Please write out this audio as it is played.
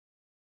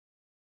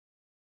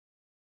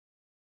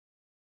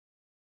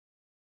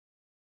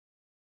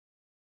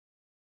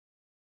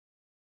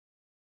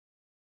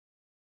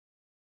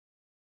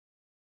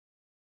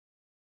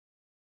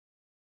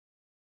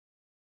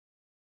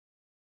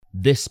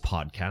This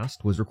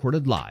podcast was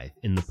recorded live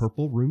in the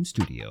Purple Room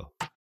Studio.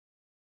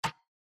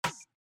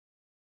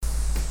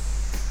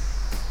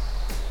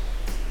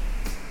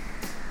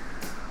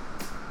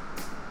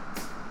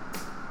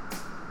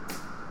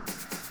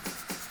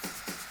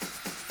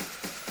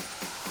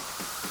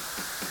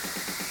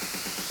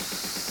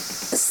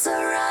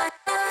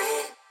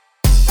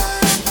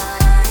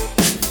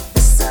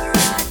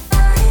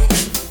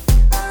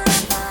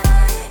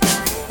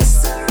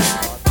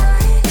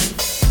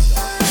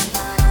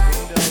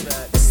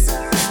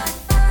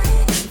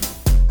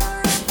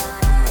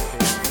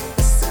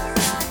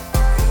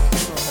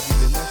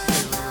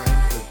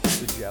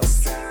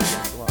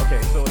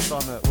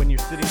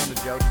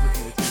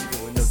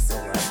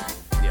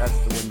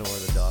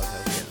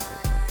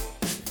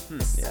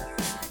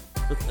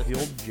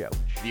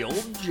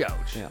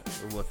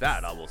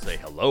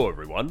 Hello,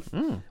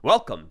 everyone.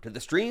 Welcome to the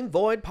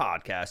StreamVoid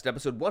Podcast,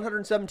 episode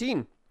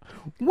 117.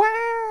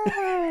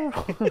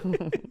 Wow!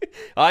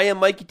 I am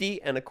Mikey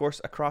D, and of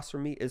course, across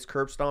from me is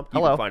Curb Stomp. You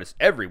Hello. can find us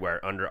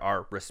everywhere under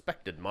our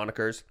respected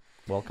monikers.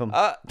 Welcome.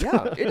 Yeah,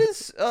 it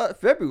is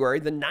February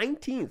the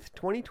 19th,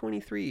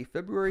 2023.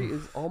 February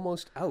is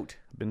almost out.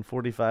 Been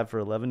 45 for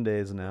 11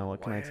 days now.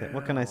 What can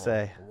I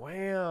say?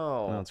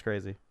 Wow. No, it's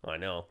crazy. I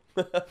know.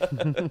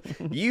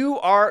 You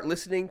are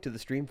listening to the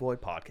StreamVoid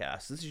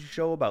Podcast. This is a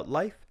show about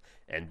life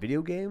and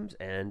video games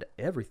and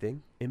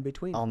everything in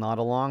between. I'll nod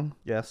along.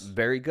 Yes.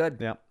 Very good.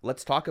 Yeah.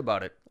 Let's talk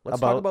about it.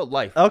 Let's talk about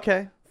life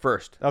Okay.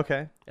 first.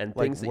 Okay. And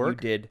Like things that you work?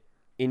 did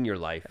in your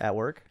life. At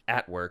work?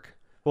 At work.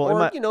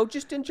 Well, Or,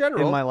 just in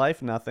general. In my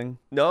life, nothing.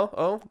 No?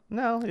 Oh?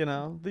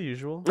 No, the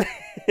usual.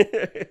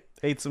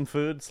 Ate some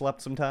food,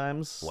 slept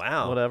sometimes.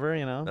 Wow. Whatever,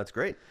 That's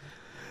great.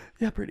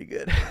 Yeah, pretty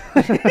good.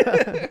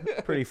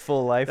 Pretty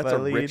full life That's I a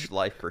lead. rich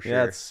life for sure.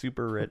 Yeah, it's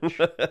super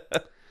rich.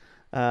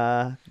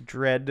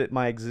 Dread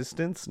my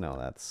existence? No,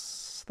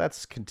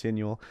 that's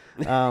continual.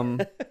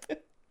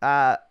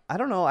 I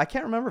don't know. I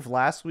can't remember if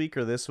last week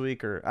or this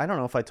week, or I don't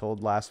know if I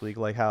told last week,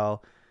 like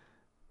how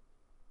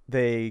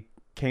they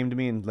came to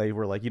me and they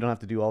were like, you don't have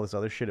to do all this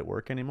other shit at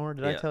work anymore.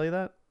 Did I tell you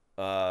that?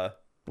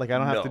 Like I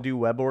don't have to do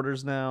web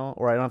orders now,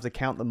 or I don't have to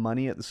count the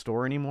money at the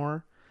store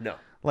anymore. No.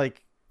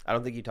 Like, I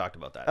don't think you talked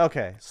about that.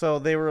 Okay, so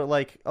they were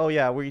like, "Oh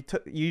yeah,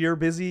 you're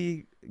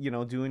busy,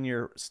 doing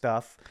your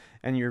stuff,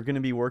 and you're going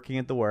to be working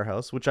at the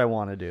warehouse, which I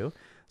want to do.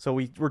 So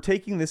we're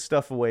taking this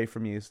stuff away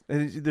from you."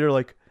 And they're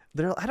like,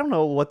 I don't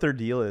know what their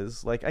deal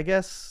is. Like, I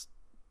guess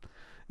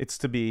it's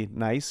to be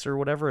nice or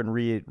whatever and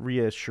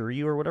reassure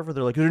you or whatever.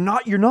 They're like, you're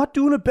not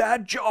doing a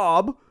bad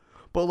job,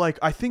 but like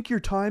I think your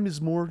time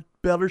is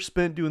better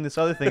spent doing this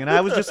other thing. And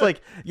I was just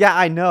like, yeah,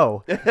 I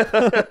know.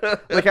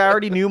 Like I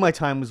already knew my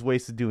time was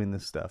wasted doing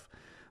this stuff.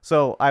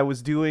 So I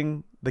was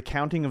doing the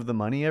counting of the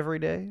money every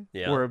day,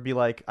 where it'd be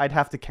like I'd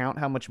have to count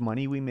how much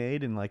money we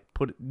made and like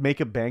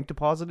make a bank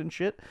deposit and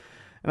shit.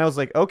 And I was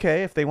like,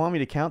 okay, if they want me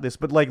to count this,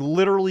 but like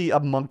literally a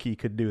monkey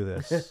could do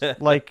this.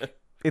 Like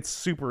it's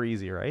super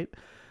easy, right?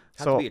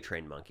 Have to be a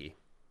trained monkey.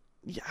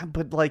 Yeah,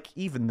 but like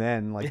even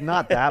then, like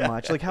not that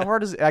much. Like how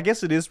hard is it? I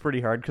guess it is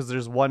pretty hard because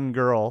there's one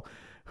girl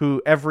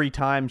who every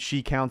time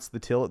she counts the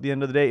till at the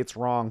end of the day, it's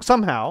wrong.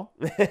 Somehow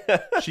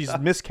she's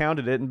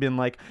miscounted it and been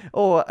like,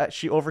 oh,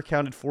 she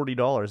overcounted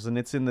 $40 and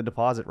it's in the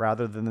deposit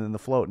rather than in the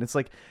float. And it's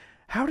like,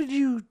 how did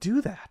you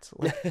do that?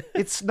 Like,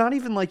 it's not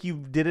even like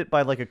you did it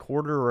by like a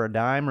quarter or a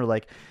dime or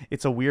like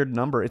it's a weird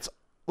number. It's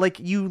like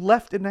you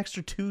left an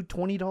extra two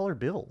 $20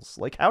 bills.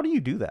 Like, how do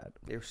you do that?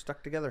 They were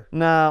stuck together.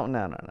 No.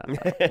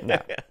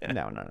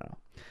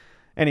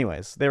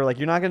 Anyways, they were like,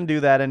 you're not going to do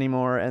that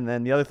anymore. And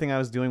then the other thing I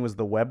was doing was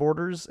the web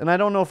orders. And I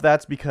don't know if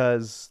that's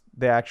because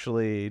they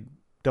actually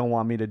don't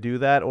want me to do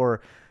that,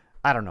 or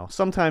I don't know.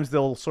 Sometimes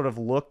they'll sort of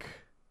look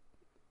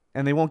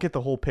and they won't get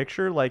the whole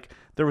picture. Like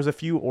there was a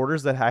few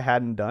orders that I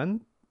hadn't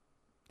done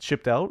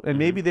shipped out, and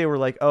maybe they were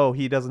like, oh,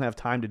 he doesn't have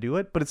time to do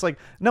it. But it's like,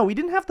 no, we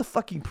didn't have the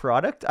fucking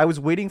product. I was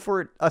waiting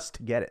for us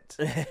to get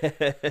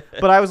it.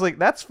 But I was like,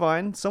 that's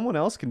fine. Someone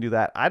else can do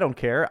that. I don't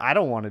care. I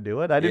don't want to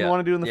do it. I didn't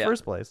want to do it in the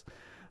first place.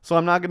 So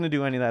I'm not going to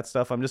do any of that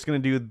stuff. I'm just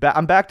going to do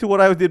I'm back to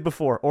what I did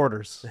before,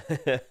 orders,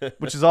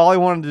 which is all I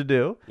wanted to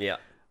do. Yeah.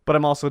 But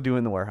I'm also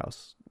doing the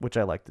warehouse, which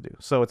I like to do.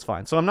 So it's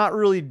fine. So I'm not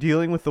really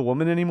dealing with the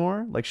woman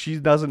anymore. Like she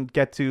doesn't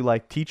get to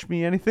like teach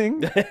me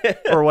anything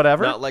or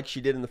whatever. Not like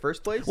she did in the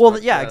first place. Well,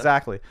 yeah,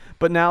 exactly.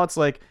 But now it's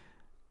like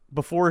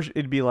before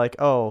it'd be like,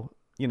 oh,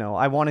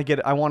 I want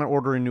to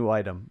order a new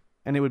item.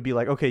 And it would be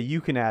like, okay, you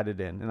can add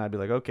it in. And I'd be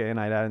like, okay. And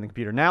I'd add it in the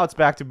computer. Now it's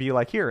back to be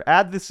like, here,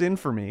 add this in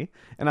for me.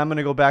 And I'm going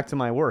to go back to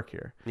my work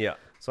here. Yeah.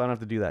 So I don't have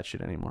to do that shit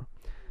anymore.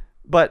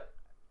 But,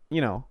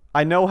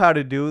 I know how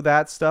to do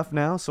that stuff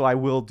now. So I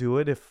will do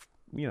it if,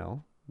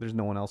 there's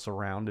no one else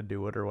around to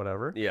do it or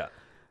whatever. Yeah.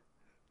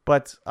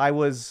 But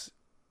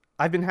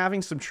I've been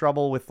having some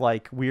trouble with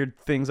like weird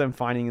things I'm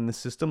finding in the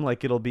system.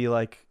 Like it'll be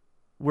like,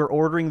 we're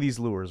ordering these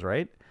lures,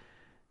 right?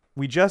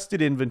 We just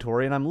did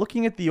inventory, and I'm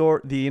looking at the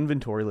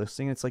inventory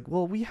listing. And it's like,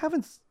 well, we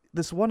haven't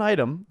this one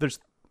item. There's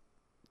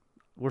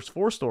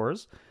 4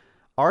 stores.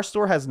 Our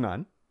store has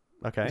none.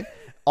 Okay.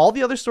 All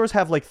the other stores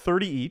have like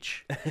 30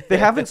 each. They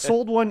haven't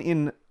sold one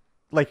in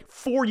like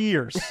 4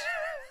 years.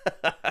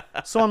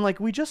 So I'm like,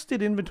 we just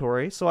did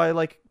inventory. So I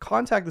like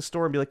contact the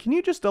store and be like, can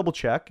you just double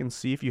check and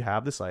see if you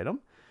have this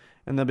item?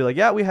 And they'll be like,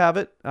 yeah, we have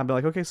it. I'll be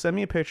like, okay, send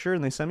me a picture.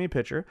 And they send me a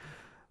picture.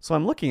 So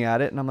I'm looking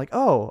at it and I'm like,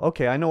 oh,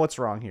 okay, I know what's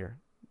wrong here.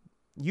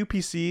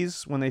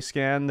 UPCs, when they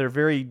scan, they're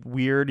very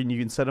weird, and you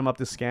can set them up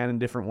to scan in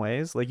different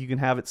ways. Like you can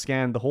have it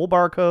scan the whole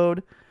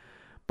barcode,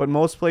 but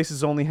most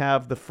places only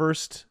have the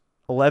first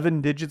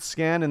 11 digits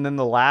scan, and then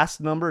the last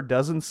number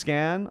doesn't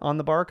scan on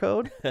the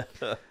barcode.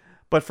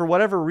 But for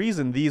whatever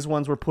reason, these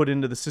ones were put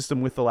into the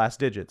system with the last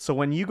digit. So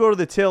when you go to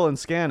the till and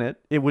scan it,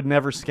 it would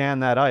never scan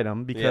that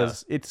item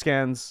because it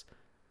scans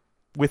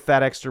with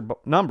that extra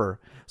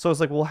number. So it's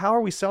like, well, how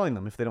are we selling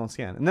them if they don't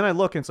scan? And then I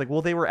look and it's like,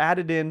 well, they were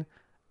added in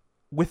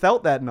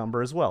without that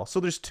number as well. So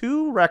there's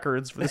 2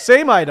 records for the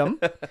same item,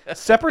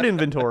 separate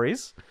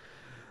inventories.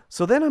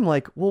 So then I'm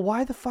like, well,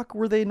 why the fuck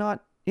were they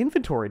not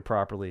inventoried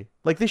properly?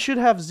 Like they should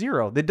have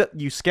 0.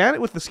 You scan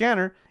it with the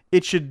scanner,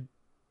 it should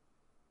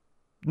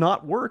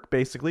not work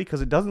basically because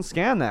it doesn't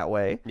scan that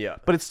way. Yeah.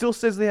 But it still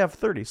says they have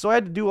 30. So I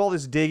had to do all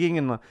this digging,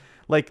 and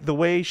like the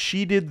way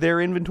she did their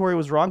inventory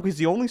was wrong because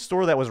the only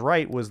store that was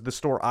right was the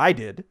store I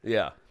did.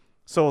 Yeah.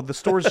 So the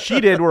stores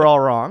she did were all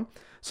wrong.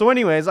 So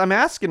anyways, I'm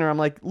asking her, I'm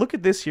like, look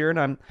at this here.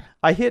 And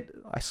I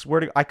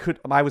swear to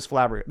I was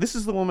flabbergasted. This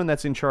is the woman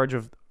that's in charge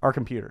of our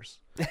computers.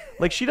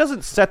 Like she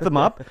doesn't set them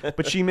up,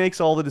 but she makes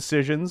all the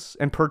decisions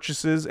and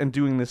purchases and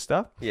doing this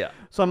stuff. Yeah.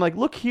 So I'm like,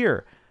 look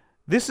here.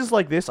 This is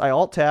like this. I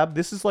alt tab.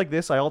 This is like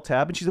this. I alt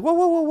tab. And she's like, whoa,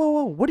 whoa, whoa, whoa,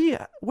 whoa. What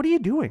are you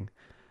doing?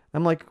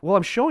 I'm like, well,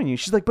 I'm showing you.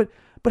 She's like, but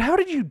how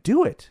did you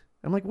do it?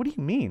 I'm like, what do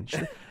you mean?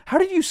 She's like, how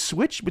did you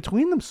switch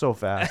between them so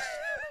fast?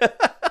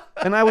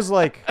 And I was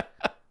like,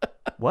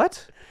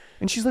 what?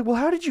 And she's like, well,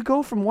 how did you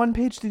go from one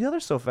page to the other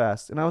so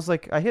fast? And I was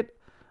like, I hit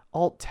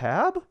alt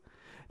tab.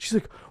 She's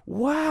like,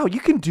 wow, you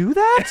can do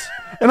that?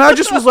 And I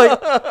just was like,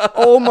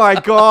 oh my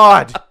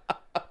God.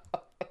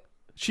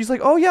 She's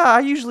like, oh yeah, I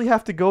usually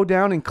have to go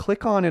down and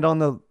click on it on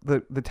the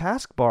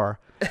taskbar.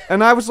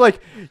 And I was like,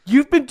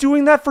 you've been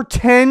doing that for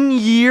 10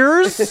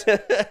 years?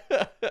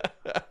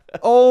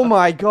 Oh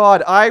my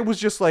God. I was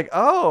just like,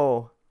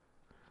 oh,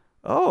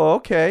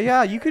 okay.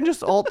 Yeah, you can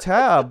just alt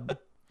tab.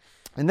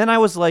 And then I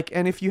was like,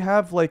 and if you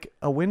have like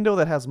a window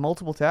that has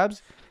multiple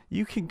tabs,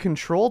 you can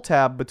control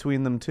tab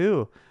between them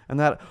too. And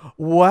that,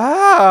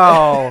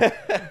 wow.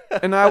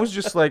 And I was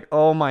just like,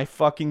 oh my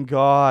fucking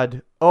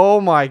God.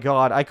 Oh my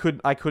God. I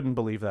couldn't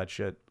believe that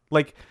shit.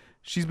 Like,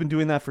 she's been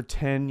doing that for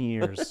 10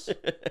 years.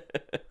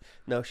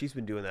 No, she's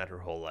been doing that her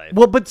whole life.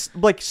 Well, but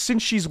like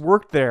since she's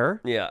worked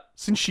there,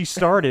 since she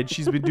started,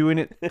 she's been doing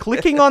it,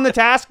 clicking on the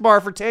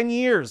taskbar for 10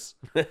 years.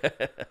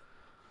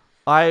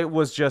 I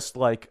was just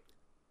like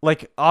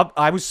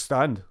I was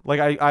stunned. Like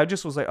I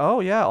just was like,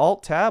 oh yeah,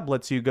 alt tab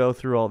lets you go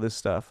through all this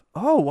stuff.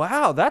 Oh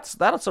wow, that's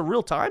a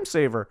real time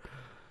saver.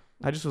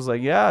 I just was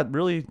like, yeah, it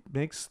really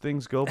makes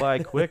things go by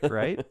quick,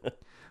 right?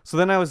 So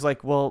then I was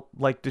like, well,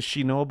 like, does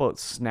she know about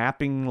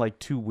snapping like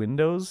 2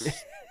 windows?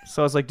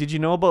 So I was like, did you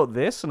know about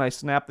this? And I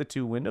snapped the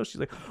 2 windows. She's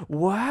like,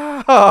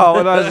 wow.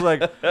 And I was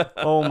like,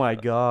 oh my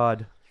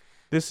God,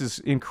 this is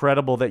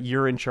incredible that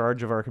you're in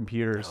charge of our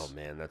computers. Oh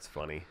man, that's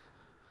funny.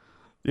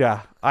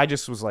 Yeah, I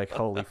just was like,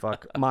 holy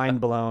fuck,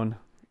 mind blown.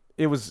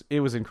 It was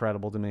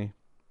incredible to me.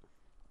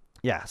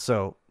 Yeah,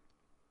 so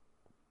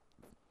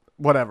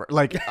whatever.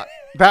 Like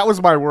that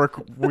was my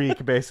work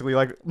week basically.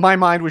 Like my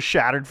mind was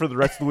shattered for the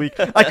rest of the week.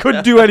 I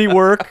couldn't do any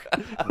work.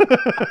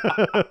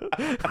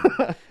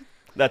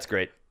 That's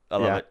great. I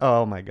love it.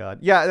 Oh my God.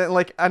 Yeah,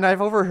 like, and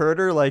I've overheard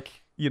her like,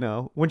 you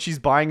know, when she's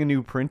buying a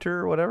new printer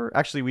or whatever.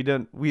 Actually,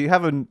 we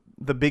have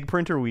the big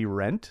printer we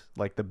rent,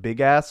 like the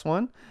big ass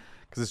one,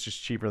 because it's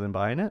just cheaper than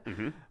buying it.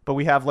 Mm-hmm. But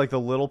we have like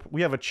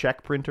we have a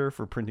check printer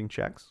for printing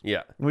checks.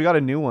 Yeah. And we got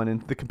a new one,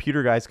 and the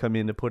computer guys come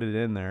in to put it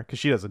in there because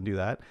she doesn't do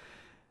that.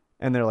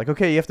 And they're like,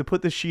 okay, you have to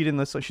put this sheet in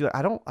this. So she's like,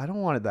 I don't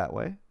want it that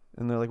way.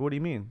 And they're like, what do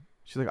you mean?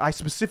 She's like, I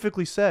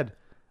specifically said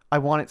I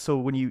want it so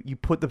when you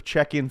put the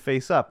check in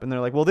face up. And they're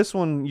like, well, this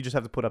one you just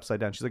have to put upside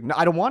down. She's like, no,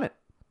 I don't want it.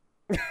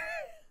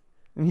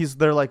 And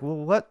they're like, well,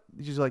 what?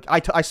 She's like,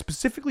 I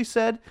specifically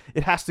said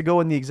it has to go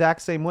in the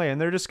exact same way.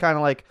 And they're just kind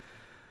of like,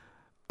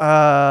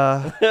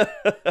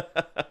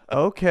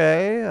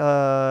 okay.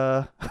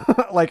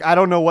 Like, I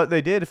don't know what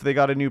they did, if they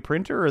got a new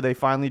printer or they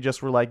finally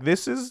just were like,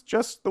 this is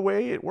just the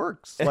way it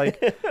works.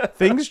 Like,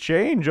 things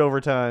change over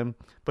time.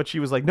 But she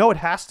was like, no, it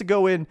has to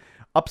go in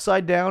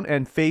upside down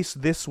and face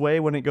this way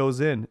when it goes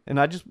in. And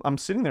I'm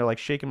sitting there like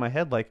shaking my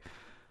head like,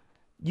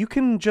 you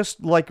can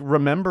just like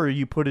remember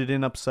you put it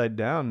in upside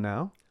down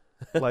now.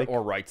 Like,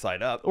 or right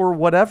side up or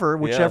whatever,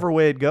 whichever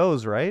way it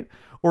goes, right?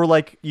 Or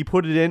like you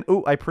put it in,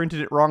 oh, I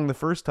printed it wrong the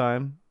first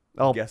time,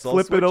 I'll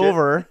flip it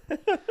over.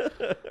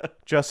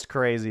 Just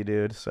crazy,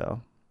 dude.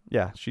 So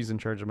yeah, she's in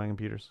charge of my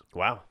computers.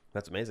 Wow,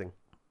 that's amazing.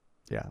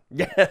 Yeah.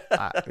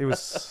 It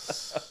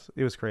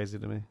was crazy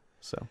to me.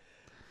 So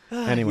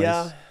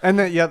anyways, and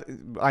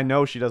then I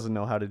know she doesn't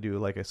know how to do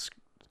like a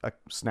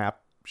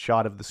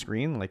snapshot of the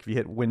screen, like if you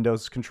hit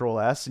Windows Control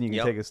S and you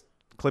can take a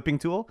clipping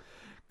tool.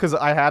 Because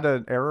I had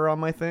an error on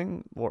my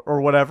thing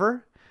or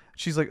whatever.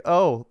 she's like,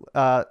 oh,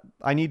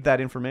 I need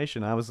that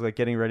information. I was like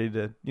getting ready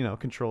to,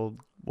 control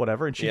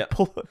whatever. And she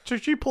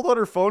pulled out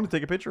her phone to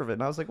take a picture of it.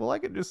 And I was like, well, I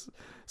could just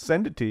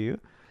send it to you.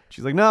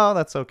 She's like, no,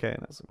 that's okay.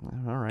 And I was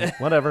like, all right,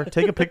 whatever.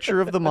 Take a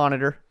picture of the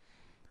monitor.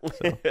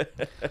 So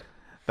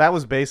that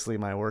was basically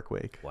my work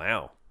week.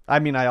 Wow. I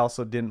mean, I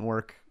also didn't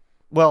work.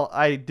 Well,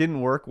 I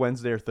didn't work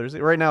Wednesday or Thursday.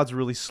 Right now, it's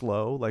really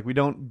slow. Like, we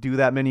don't do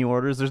that many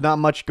orders. There's not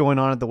much going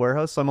on at the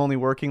warehouse. So I'm only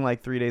working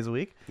like 3 days a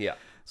week. Yeah.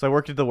 So I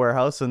worked at the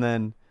warehouse, and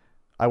then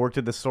I worked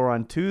at the store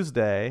on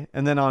Tuesday.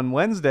 And then on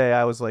Wednesday,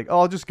 I was like,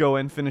 oh, I'll just go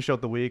in, finish out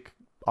the week,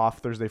 off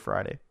Thursday,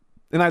 Friday.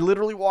 And I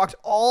literally walked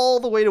all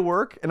the way to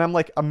work, and I'm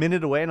like a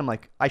minute away, and I'm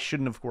like, I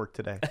shouldn't have worked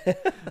today.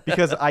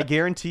 Because I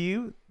guarantee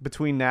you,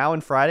 between now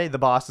and Friday, the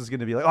boss is going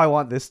to be like, oh, I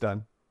want this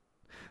done.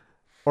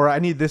 Or I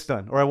need this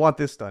done. Or I want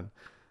this done.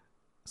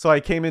 So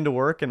I came into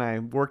work, and I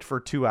worked for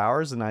 2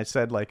 hours, and I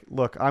said, like,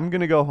 look, I'm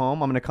going to go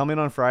home. I'm going to come in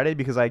on Friday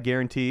because I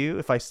guarantee you,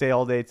 if I stay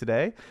all day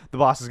today, the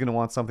boss is going to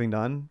want something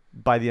done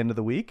by the end of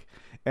the week.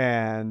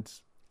 And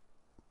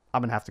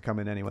I'm gonna have to come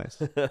in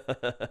anyways.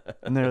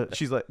 And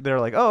they're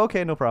like, oh,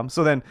 okay, no problem.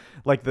 So then,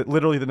 like,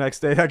 literally the next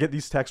day, I get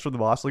these texts from the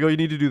boss, like, oh, you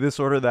need to do this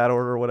order, that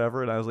order, or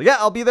whatever. And I was like, yeah,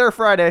 I'll be there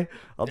Friday.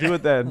 I'll do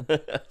it then.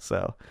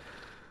 So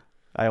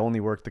I only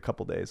worked a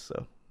couple days,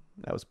 so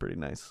that was pretty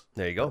nice.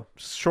 There you go.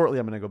 Shortly,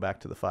 I'm gonna go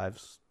back to the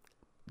 5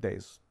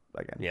 days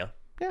again. Yeah,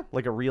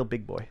 like a real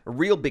big boy. A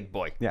real big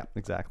boy. Yeah,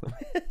 exactly.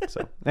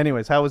 So,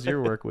 anyways, how was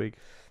your work week?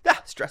 Yeah,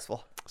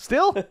 stressful.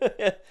 Still?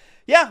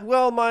 Yeah,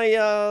 well,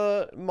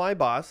 my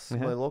boss,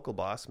 my local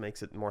boss,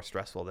 makes it more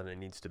stressful than it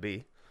needs to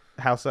be.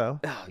 How so?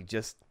 Oh,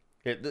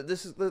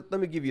 let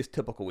me give you a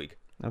typical week.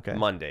 Okay.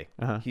 Monday,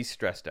 he's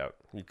stressed out.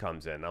 He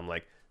comes in. I'm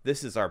like,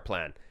 this is our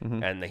plan.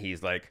 And then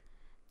he's like,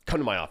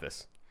 come to my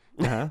office.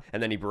 And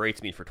then he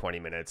berates me for 20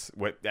 minutes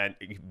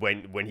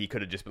when he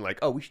could have just been like,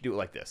 oh, we should do it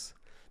like this.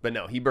 But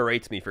no, he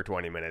berates me for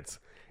 20 minutes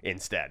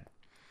instead.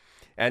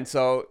 And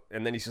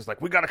then he's just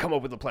like, we got to come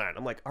up with a plan.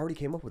 I'm like, I already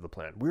came up with a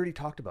plan. We already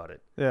talked about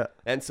it. Yeah.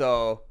 And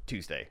so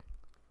Tuesday,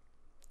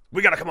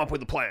 we got to come up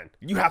with a plan.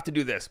 You have to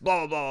do this, blah,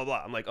 blah, blah, blah,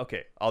 blah. I'm like,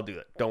 okay, I'll do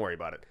it. Don't worry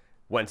about it.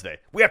 Wednesday,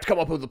 we have to come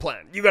up with a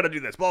plan. You got to do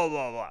this, blah,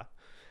 blah, blah,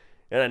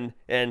 blah.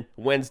 And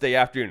Wednesday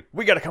afternoon,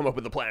 we got to come up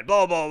with a plan,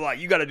 blah, blah, blah.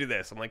 You got to do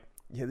this. I'm like,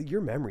 yeah,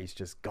 your memory's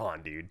just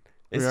gone, dude.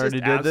 It's just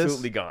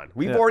absolutely gone.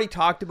 We've already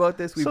talked about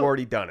this. We've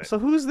already done it. So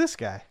who's this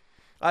guy?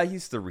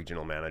 He's the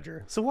regional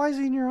manager. So why is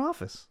he in your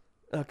office?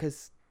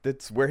 Because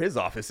that's where his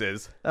office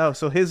is. Oh,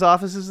 so his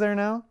office is there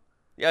now?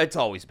 Yeah, it's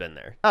always been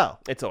there. Oh,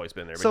 it's always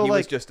been there. But so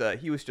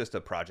he was just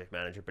a project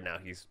manager, but now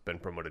he's been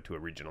promoted to a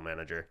regional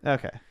manager.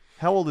 Okay.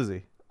 How old is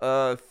he?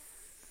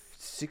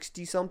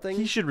 60 something.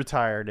 He should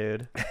retire,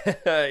 dude.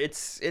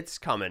 It's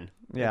coming.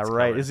 Yeah, it's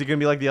right. coming. Is he gonna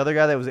be like the other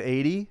guy that was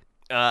 80?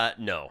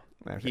 No.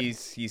 Okay.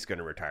 He's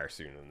gonna retire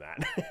sooner than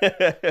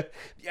that.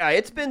 Yeah,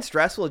 it's been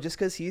stressful just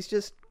because he's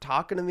just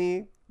talking to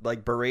me,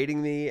 like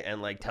berating me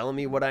and like telling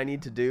me what I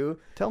need to do.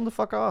 Tell him to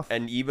fuck off.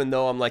 And even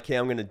though I'm like, hey,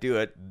 I'm gonna do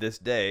it this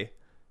day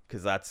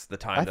because that's the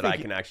time that I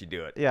can actually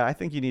do it. Yeah, I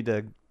think you need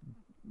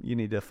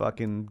to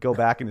fucking go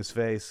back in his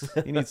face.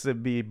 He needs to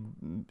be,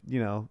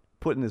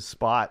 put in his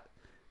spot.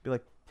 Be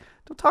like,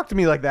 don't talk to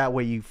me like that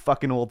way, you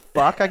fucking old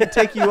fuck. I can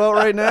take you out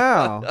right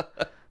now.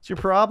 What's your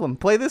problem?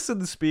 Play this in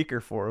the speaker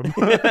for him.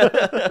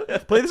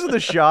 Play this in the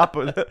shop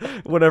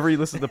whenever you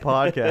listen to the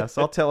podcast.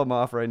 I'll tell him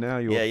off right now.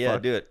 You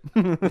fuck. Do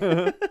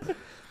it.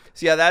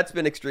 So yeah, that's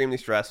been extremely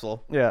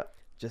stressful. Yeah.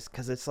 Just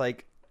because it's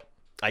like,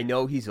 I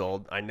know he's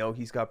old. I know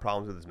he's got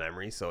problems with his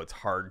memory, so it's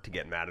hard to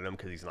get mad at him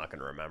because he's not going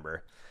to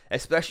remember.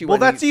 Especially when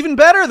that's even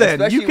better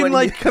then. You can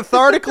like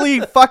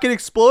cathartically fucking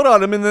explode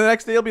on him, and the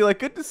next day he'll be like,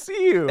 good to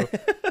see you.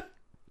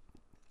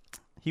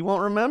 He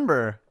won't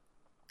remember.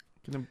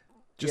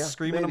 Just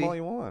scream at him all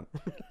you want.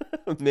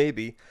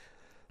 Maybe.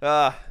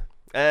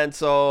 And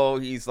so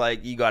he's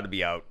like, you got to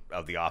be out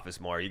of the office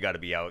more. You got to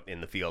be out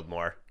in the field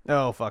more.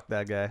 Oh, fuck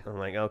that guy. I'm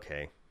like,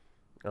 okay,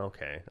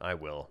 I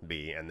will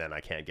be. And then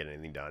I can't get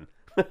anything done.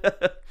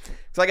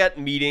 So I got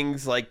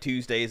meetings like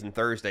Tuesdays and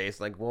Thursdays.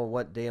 Like, well,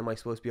 what day am I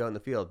supposed to be out in the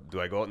field? Do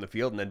I go out in the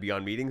field and then be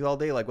on meetings all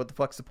day? Like, what the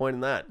fuck's the point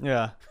in that?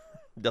 Yeah.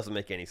 It doesn't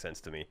make any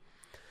sense to me.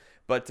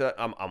 But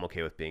I'm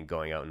okay with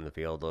going out in the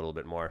field a little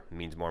bit more. It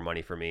means more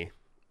money for me.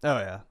 Oh,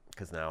 yeah.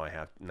 Because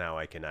now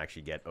I can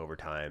actually get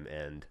overtime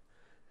and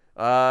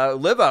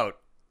live out.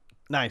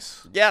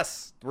 Nice.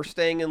 Yes, we're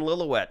staying in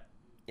Lillooet.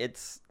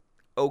 It's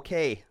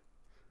okay.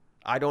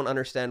 I don't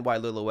understand why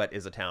Lillooet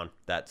is a town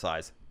that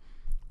size.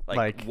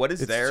 Like what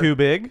is there? It's too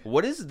big?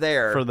 What is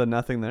there? For the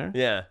nothing there?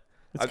 Yeah.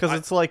 It's because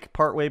it's like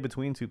partway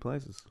between two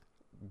places.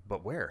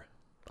 But where?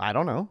 I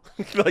don't know.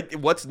 Like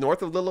what's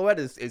north of Lillooet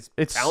is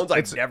towns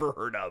I've never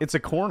heard of. It's a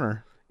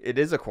corner. It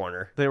is a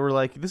corner. They were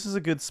like, this is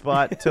a good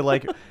spot to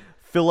like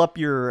fill up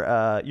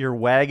your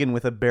wagon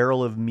with a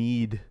barrel of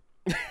mead.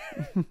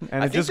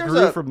 And it just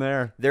grew from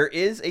there. There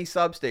is a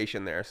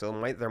substation there, so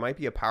there might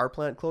be a power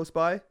plant close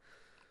by.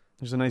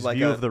 There's a nice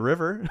view of the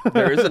river.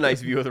 There is a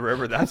nice view of the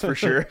river, that's for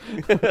sure.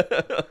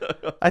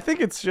 I think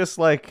it's just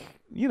like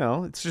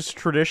it's just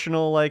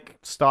traditional, like,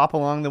 stop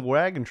along the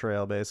wagon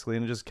trail, basically,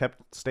 and it just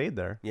stayed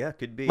there. Yeah,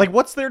 could be. Like,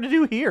 what's there to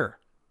do here?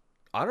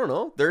 I don't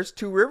know. There's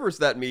two rivers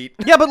that meet.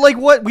 Yeah, but, like,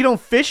 what? We don't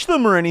fish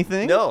them or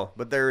anything? No,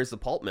 but there is the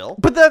pulp mill.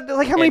 But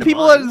how many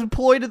people are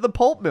employed at the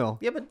pulp mill?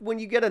 Yeah, but when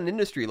you get an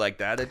industry like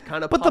that, it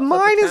kind of But the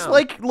mine is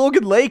like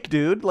Logan Lake,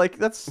 dude. Like,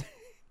 that's...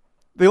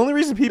 The only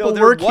reason people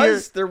work here...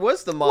 There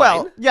was the mine.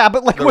 Well, yeah,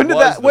 but like when did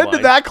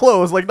that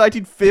close? Like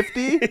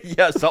 1950?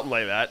 Yeah, something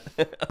like that.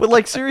 But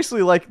like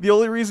seriously, like the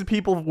only reason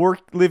people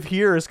live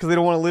here is because they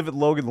don't want to live at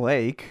Logan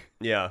Lake.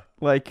 Yeah.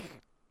 Like,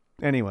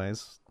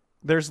 anyways,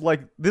 there's like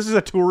this is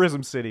a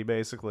tourism city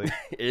basically.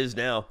 It is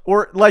now.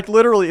 Or like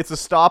literally, it's a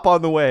stop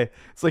on the way.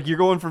 It's like you're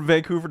going from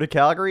Vancouver to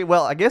Calgary.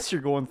 Well, I guess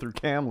you're going through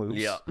Kamloops.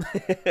 Yeah.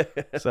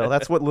 So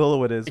that's what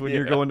Lillooet is when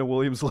you're going to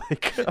Williams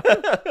Lake.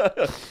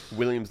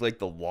 Williams Lake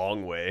the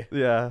long way.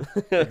 Yeah,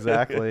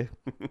 exactly.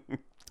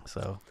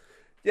 So,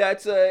 yeah,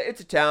 it's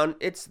a town.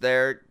 It's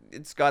there.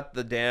 It's got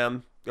the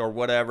dam or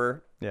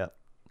whatever. Yeah.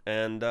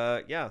 And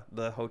yeah,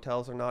 the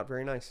hotels are not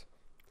very nice.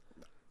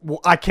 Well,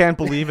 I can't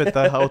believe it.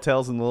 The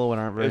hotels in Lillooet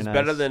aren't very nice.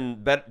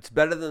 It's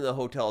better than the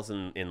hotels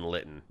in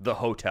Lytton. The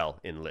hotel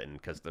in Lytton,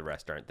 because the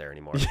rest aren't there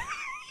anymore.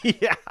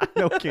 Yeah,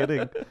 no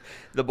kidding.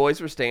 The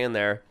boys were staying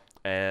there,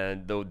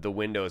 and the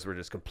windows were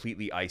just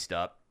completely iced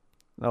up.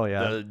 Oh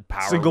yeah, the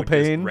power single would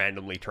pane just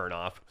randomly turn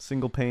off.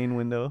 Single pane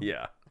window.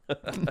 Yeah.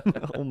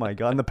 Oh my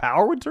god, and the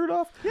power would turn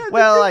off? Yeah,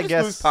 well, I just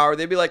guess lose power.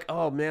 They'd be like,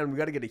 "Oh man, we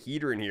got to get a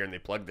heater in here," and they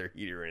plug their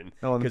heater in.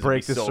 Oh, and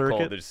break the circuit.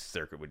 Cold, the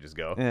circuit would just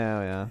go.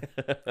 Yeah.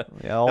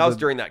 That was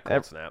during that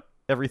cold snap.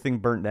 Everything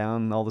burnt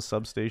down, all the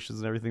substations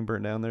and everything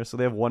burnt down there. So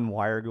they have one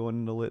wire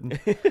going into Lytton.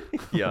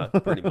 Yeah,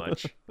 pretty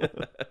much.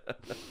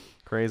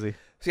 Crazy.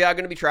 So yeah, I'm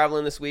gonna be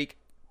traveling this week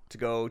to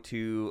go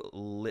to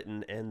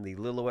Lytton and the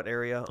Lillooet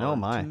area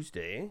on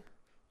Tuesday.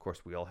 Of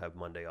course, we all have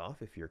Monday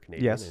off if you're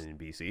Canadian and in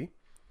BC.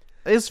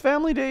 Is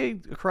Family Day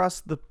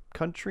across the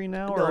country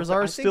now, or is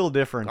ours still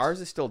different?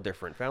 Ours is still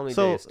different. Family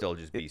Day is still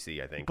just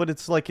BC, I think. But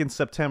it's like in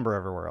September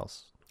everywhere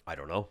else. I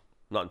don't know.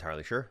 Not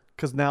entirely sure.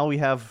 Because now we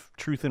have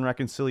Truth and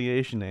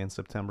Reconciliation Day in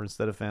September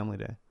instead of Family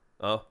Day.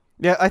 Oh.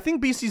 Yeah, I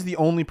think BC's the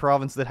only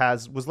province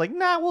that was like,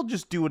 nah, we'll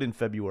just do it in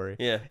February.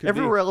 Yeah.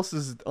 Everywhere else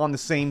is on the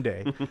same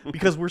day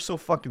because we're so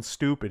fucking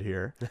stupid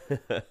here.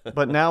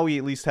 But now we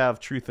at least have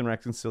Truth and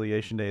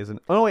Reconciliation Days. And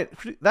oh, wait,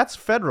 that's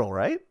federal,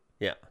 right?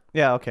 Yeah.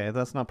 Yeah, okay.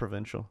 That's not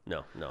provincial.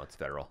 No, it's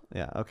federal.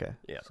 Yeah, okay.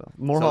 Yeah. So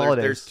more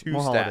holidays. There's two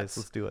more stats. Holidays.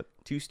 Let's do it.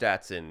 Two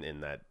stats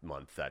in that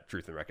month that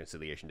Truth and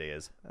Reconciliation Day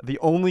is. The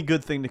only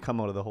good thing to come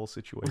out of the whole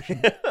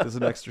situation is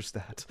an extra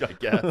stat. I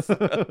guess.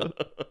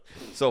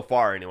 So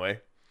far,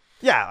 anyway.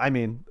 Yeah, I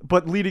mean,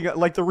 but leading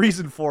like the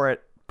reason for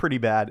it, pretty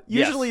bad.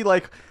 Usually,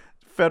 like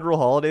federal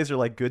holidays are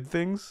like good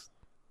things.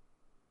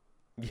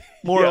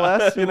 More or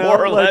less,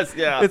 More or less,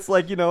 yeah. It's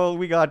like,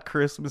 we got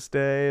Christmas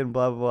Day and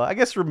blah, blah, blah. I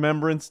guess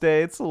Remembrance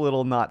Day, it's a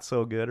little not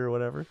so good or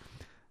whatever.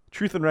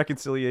 Truth and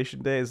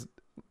Reconciliation Day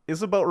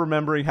is about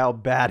remembering how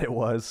bad it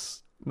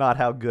was, not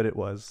how good it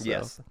was. So,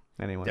 yes.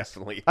 Anyways.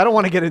 Definitely. I don't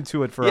want to get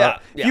into it Yeah.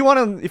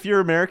 If you're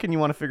American, you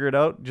want to figure it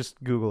out,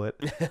 just Google it.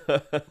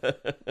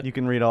 You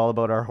can read all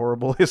about our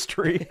horrible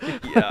history.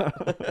 Yeah.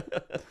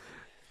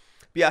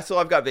 Yeah, so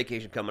I've got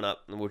vacation coming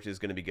up, which is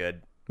going to be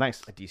good.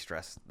 Nice. I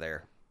de-stress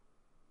there.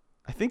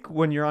 I think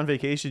when you're on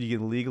vacation, you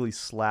can legally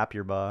slap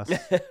your boss.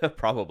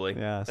 Probably.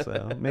 Yeah,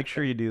 so make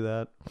sure you do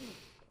that.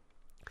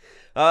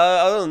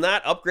 Other than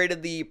that,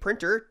 upgraded the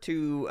printer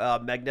to a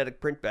magnetic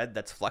print bed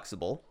that's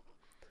flexible.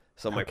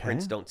 So my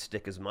prints don't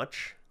stick as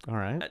much. All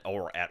right.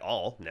 Or at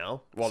all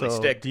now. Well, so they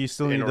stick. Do you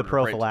still need the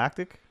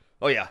prophylactic?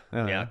 Oh, yeah.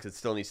 Yeah, because it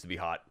still needs to be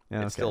hot.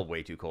 Yeah, it's still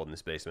way too cold in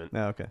this basement.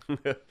 Oh, okay.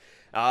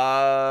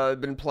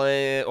 I've been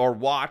playing or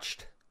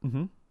watched.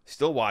 Mm-hmm.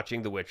 Still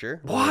watching The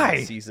Witcher.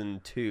 Why? Season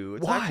 2.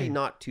 It's actually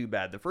not too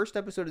bad. The first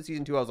episode of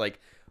Season 2, I was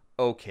like,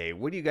 okay,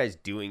 what are you guys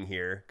doing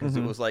here? Because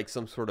it was like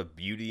some sort of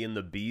Beauty and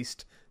the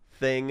Beast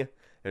thing,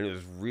 and it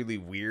was really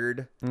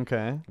weird.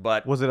 Okay.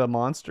 But was it a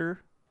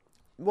monster?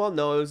 Well,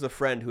 no, it was a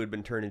friend who had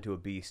been turned into a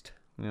beast.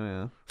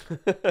 Yeah.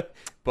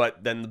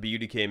 But then the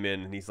beauty came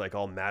in, and he's like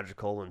all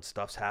magical, and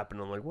stuff's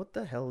happening. I'm like, what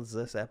the hell is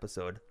this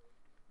episode?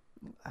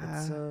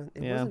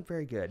 It wasn't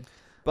very good.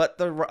 But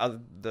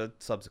the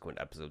subsequent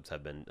episodes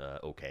have been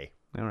okay.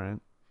 All right.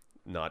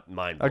 Not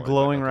mind. A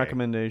glowing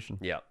recommendation.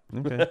 Yeah.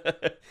 Okay.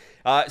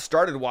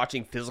 Started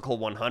watching Physical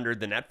 100,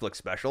 the Netflix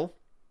special,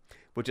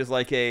 which is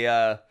like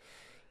a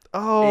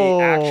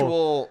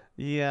actual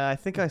I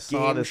think I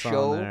saw this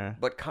show, on there,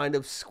 but kind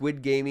of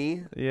Squid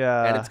Gamey.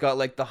 Yeah. And it's got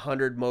like the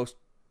 100 most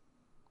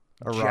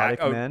erotic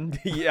men.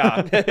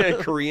 Yeah.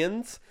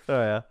 Koreans.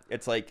 Oh yeah.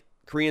 It's like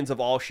Koreans of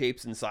all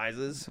shapes and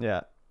sizes.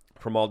 Yeah.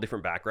 From all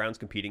different backgrounds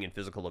competing in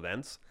physical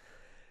events.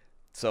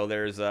 So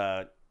there's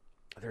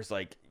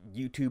like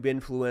YouTube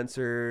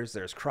influencers,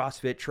 there's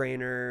CrossFit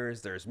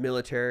trainers, there's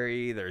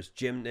military, there's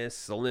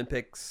gymnasts,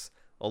 Olympicists,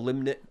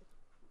 Olympicians?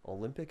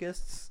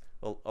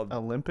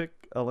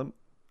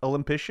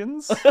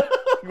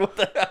 What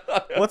the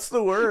hell? What's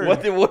the word?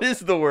 What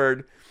is the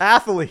word?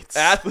 Athletes.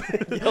 Yeah,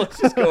 let's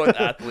just go with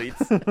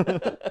athletes.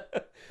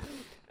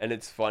 And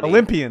it's funny.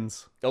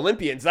 Olympians.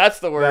 That's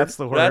the word. That's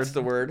the word. That's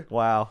the word.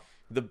 Wow.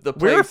 The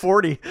We're place...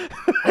 40.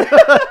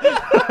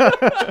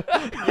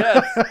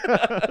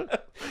 Yes.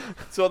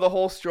 So the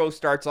whole show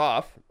starts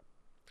off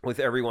with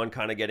everyone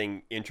kind of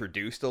getting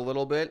introduced a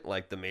little bit,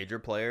 like the major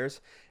players,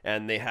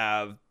 and they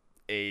have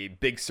a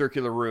big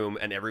circular room,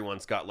 and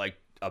everyone's got like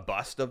a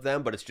bust of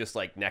them, but it's just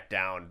like neck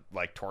down,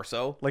 like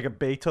torso. Like a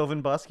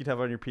Beethoven bust you'd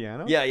have on your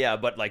piano? Yeah,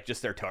 but like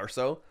just their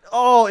torso.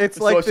 Oh, it's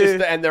So like it's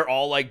just and they're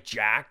all like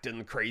jacked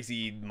and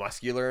crazy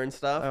muscular and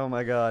stuff. Oh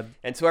my god.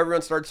 And so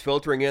everyone starts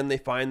filtering in. They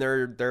find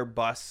their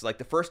busts. Like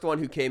the first one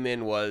who came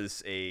in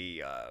was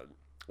a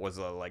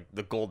like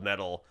the gold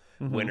medal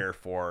winner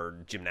for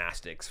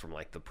gymnastics from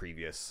like the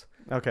previous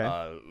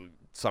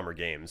summer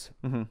games.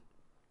 Mm-hmm.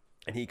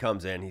 And he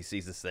comes in, he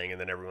sees this thing,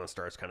 and then everyone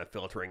starts kind of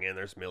filtering in.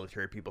 There's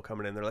military people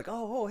coming in. They're like,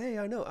 oh, hey,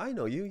 I know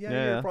you.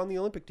 Yeah, you're on the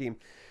Olympic team.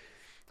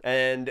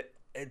 And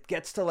it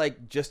gets to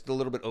like just a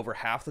little bit over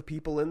half the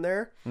people in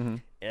there. Mm-hmm.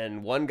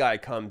 And one guy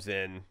comes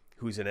in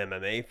who's an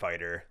MMA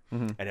fighter,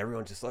 and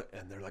everyone just like,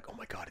 and they're like, oh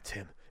my God, it's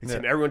him. It's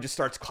him. Everyone just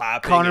starts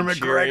clapping. Conor and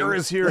McGregor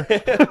is here.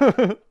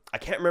 I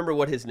can't remember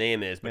what his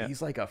name is, but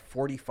he's like a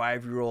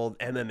 45-year-old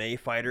MMA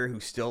fighter who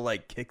still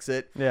like kicks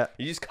it. Yeah.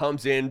 He just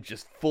comes in,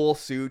 just full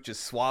suit,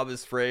 just suave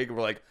as frig.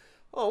 We're like,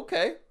 oh,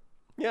 okay.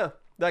 Yeah,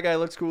 that guy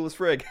looks cool as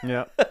frig.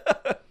 Yeah.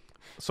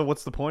 So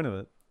what's the point of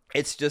it?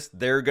 It's just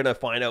they're going to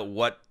find out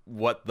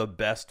what the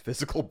best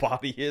physical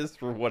body is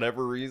for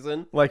whatever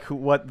reason. Like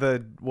what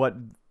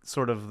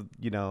sort of,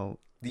 the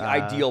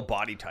ideal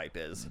body type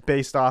is.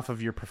 Based off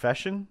of your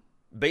profession?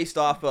 Based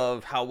off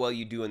of how well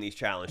you do in these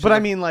challenges. But I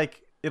mean,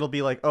 like, it'll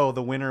be like, oh,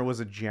 the winner was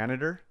a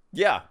janitor?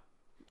 Yeah,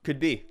 could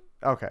be.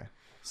 Okay.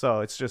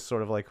 So it's just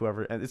sort of like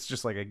whoever, and it's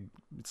just like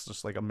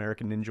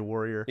American Ninja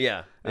Warrior.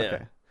 Yeah. Okay.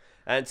 Yeah.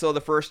 And so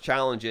the first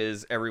challenge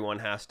is everyone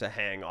has to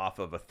hang off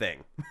of a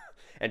thing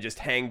and just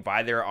hang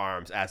by their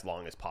arms as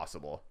long as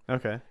possible.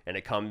 Okay.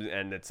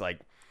 And it's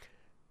like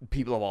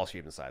people of all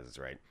shapes and sizes,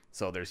 right?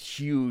 So there's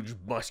huge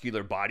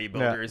muscular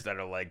bodybuilders that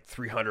are like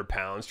 300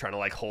 pounds trying to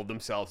like hold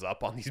themselves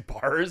up on these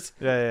bars.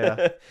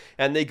 Yeah.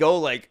 And they go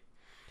like,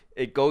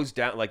 it goes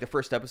down, like the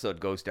first episode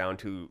goes down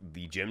to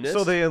the gymnast.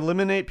 So they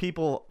eliminate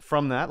people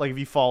from that? Like if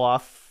you fall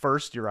off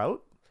first, you're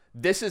out?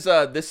 This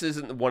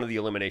isn't one of the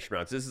elimination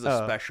rounds. This is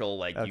a special,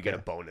 like you get a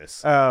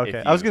bonus. Oh,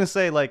 okay. I was going to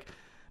say like,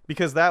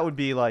 because that would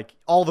be like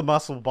all the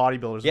muscle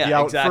bodybuilders would be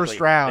out first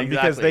round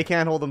because they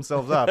can't hold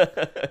themselves up.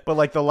 But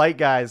like the light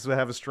guys who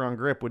have a strong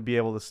grip would be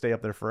able to stay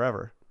up there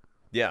forever.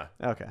 Yeah.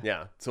 Okay.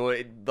 Yeah. So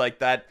it, like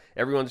that,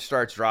 everyone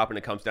starts dropping.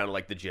 It comes down to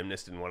like the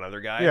gymnast and one other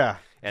guy. Yeah.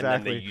 And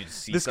exactly. then you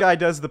see this guy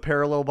does the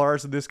parallel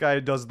bars and this guy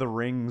does the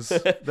rings.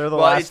 They're the well,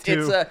 last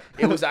two.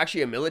 It was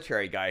actually a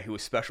military guy who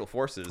was special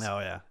forces. Oh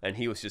yeah. And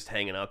he was just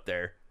hanging up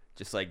there.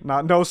 Just like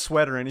no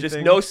sweat or anything.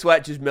 Just no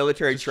sweat, just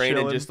military training,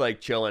 chilling. just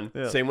like chilling.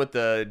 Yeah. Same with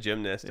the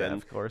gymnast, Yeah, and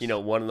of course.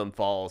 one of them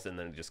falls, and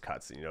then it just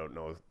cuts, and you don't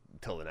know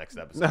until the next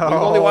episode. No, We've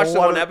only watched the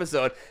one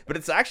episode, but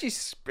it's actually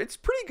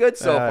pretty good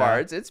so far.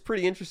 It's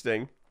pretty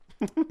interesting.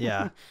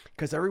 Yeah,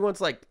 because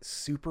everyone's like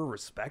super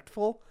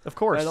respectful, of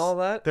course, and all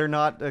that. They're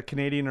not a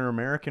Canadian or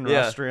American or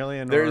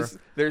Australian.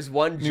 There's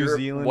one New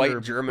Zealand white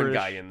German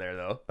British guy in there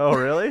though. Oh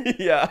really?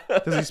 Yeah.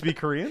 Does he speak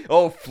Korean?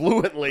 Oh,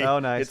 fluently. Oh,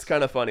 nice. It's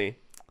kind of funny.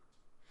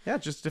 Yeah,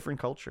 just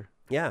different culture.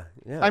 Yeah.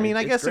 I mean,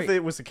 I guess great. if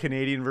it was a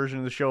Canadian version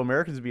of the show,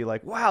 Americans would be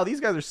like, "Wow, these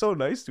guys are so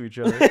nice to each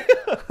other."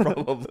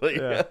 Probably.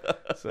 Yeah.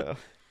 So,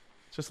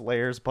 just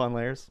layers upon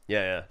layers.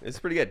 Yeah. It's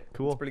pretty good.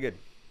 Cool. It's pretty good.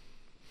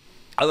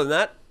 Other than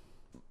that,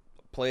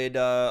 played,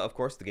 of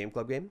course, the Game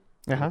Club game,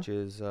 which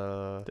is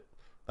the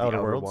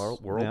Outer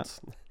Worlds.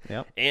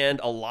 Yeah.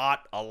 And a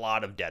lot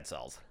of Dead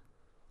Cells.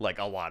 Like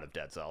a lot of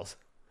Dead Cells.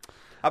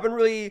 I've been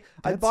really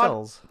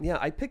Cells. Yeah,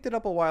 I picked it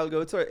up a while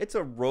ago. It's a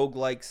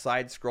roguelike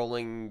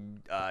side-scrolling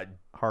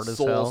hard as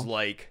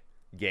Souls-like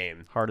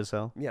game. Hard as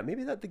hell. Yeah,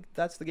 maybe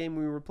that's the game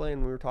we were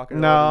playing. We were talking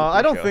No, about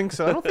I don't think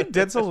so. I don't think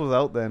Dead Cells was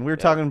out then. We were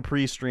talking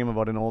pre-stream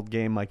about an old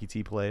game Mikey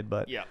T played,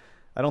 but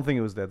I don't think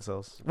it was Dead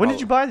Cells. When did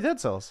you buy Dead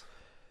Cells?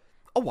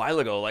 A while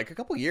ago, like a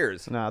couple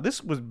years. Nah,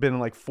 this was been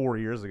like 4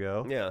 years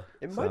ago. Yeah,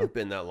 it might have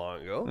been that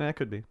long ago. Yeah, it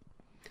could be.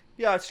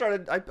 Yeah,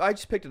 I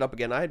just picked it up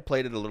again. I had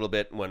played it a little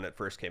bit when it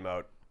first came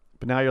out.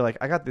 But now you're like,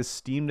 I got this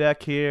Steam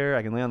Deck here.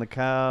 I can lay on the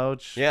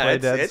couch. Yeah,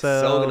 play it's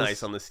so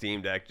nice on the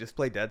Steam Deck. Just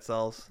play Dead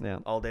Cells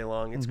all day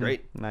long. It's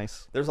great.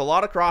 Nice. There's a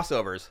lot of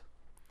crossovers.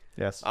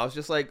 Yes. I was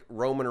just like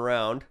roaming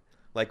around.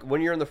 Like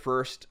when you're in the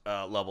first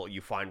level,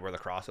 you find where the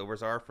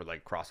crossovers are for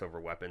like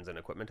crossover weapons and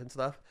equipment and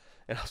stuff.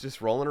 And I was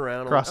just rolling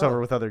around. Crossover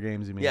with other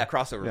games, you mean? Yeah,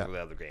 crossovers with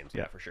other games.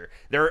 Yeah, for sure.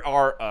 There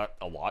are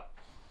a lot.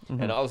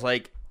 And I was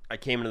like, I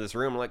came into this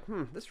room, I'm like,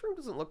 this room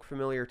doesn't look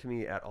familiar to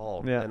me at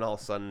all. Yeah. And all of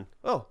a sudden,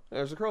 oh,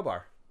 there's a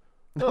crowbar.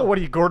 Oh, what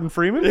are you, Gordon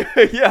Freeman?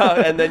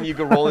 Yeah, and then you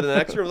go roll into the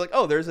next room, like,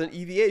 oh, there's an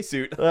EVA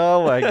suit.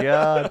 Oh my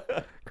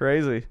god,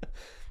 crazy.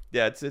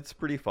 Yeah, it's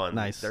pretty fun.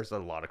 Nice. There's a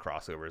lot of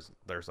crossovers.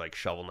 There's like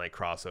Shovel Knight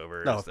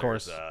crossovers. Oh, of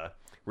course.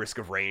 Risk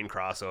of Rain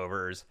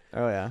crossovers.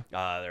 Oh yeah.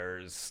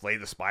 There's Slay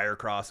the Spire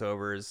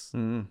crossovers.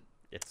 Mm.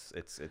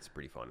 It's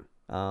pretty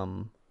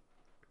fun.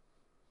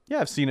 Yeah,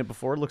 I've seen it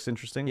before. It looks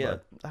interesting, Yeah.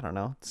 but I don't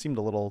know. It seemed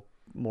a little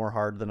more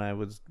hard than I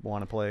would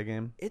want to play a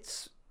game.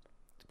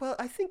 Well,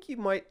 I think you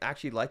might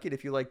actually like it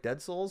if you like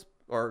Dead Souls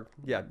or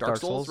Dark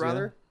Souls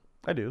rather.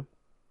 Yeah. I do.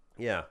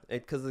 Yeah,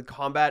 because the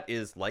combat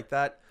is like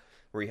that,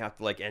 where you have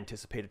to like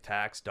anticipate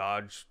attacks,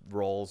 dodge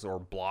rolls, or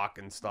block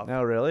and stuff.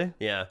 Oh, really?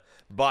 Yeah,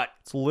 but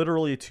It's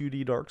literally a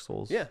 2D Dark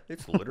Souls. yeah,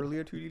 it's literally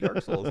a 2D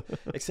Dark Souls,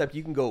 except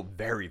you can go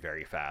very,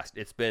 very fast.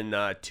 It's been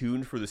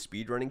tuned for the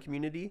speedrunning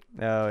community.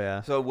 Oh,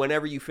 yeah. So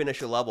whenever you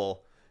finish a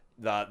level,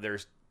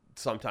 there's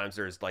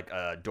like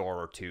a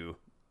door or two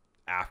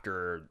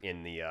after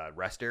in the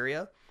rest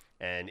area,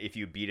 and if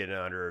you beat it in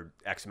under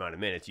X amount of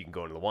minutes, you can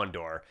go into the one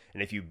door,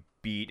 and if you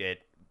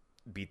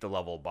beat the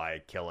level by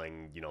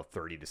killing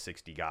 30 to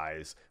 60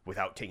 guys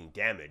without taking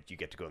damage, you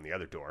get to go in the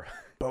other door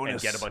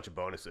and get a bunch of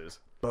bonuses.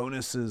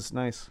 Bonuses,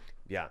 nice.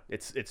 Yeah,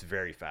 it's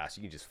very fast.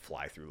 You can just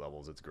fly through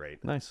levels. It's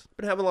great. Nice.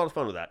 Been having a lot of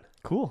fun with that.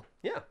 Cool.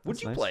 Yeah.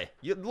 What'd you nice. play?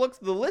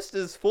 The list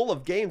is full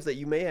of games that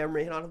you may or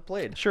may not have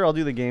played. Sure, I'll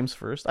do the games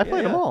first. I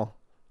played them all.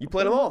 You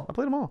played them all? I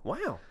played them all.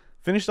 Wow.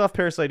 Finished off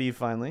Parasite Eve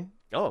finally.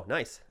 Oh,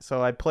 nice.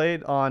 So I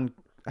played on,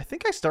 I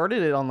think I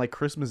started it on like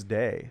Christmas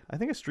Day. I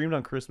think I streamed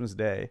on Christmas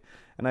Day,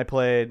 and I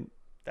played.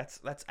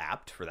 That's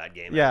apt for that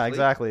game. Yeah, actually.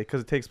 exactly,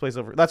 because it takes place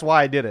over. That's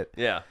why I did it.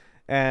 Yeah.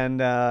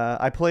 And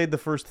I played the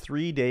first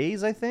 3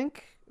 days, I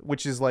think,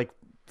 which is like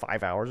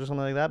 5 hours or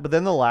something like that. But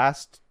then the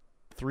last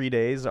 3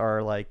 days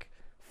are like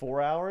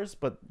 4 hours,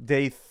 but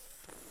day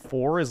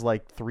 4 is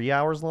like 3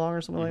 hours long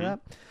or something like that.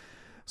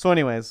 So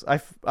anyways,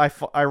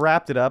 I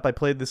wrapped it up. I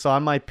played this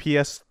on my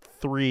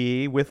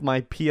PS3 with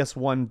my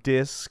PS1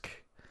 disc,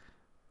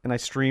 and I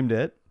streamed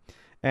it.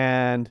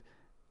 And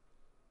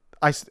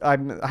I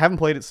haven't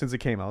played it since it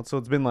came out, so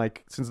it's been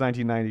like since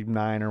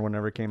 1999 or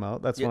whenever it came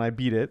out. That's when I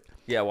beat it.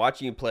 Yeah,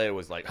 watching you play it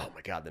was like, oh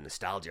my god, the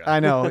nostalgia. I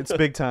know, it's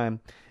big time.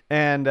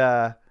 And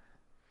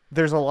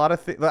there's a lot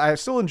of things. I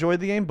still enjoyed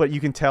the game, but you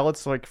can tell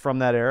it's like from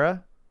that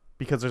era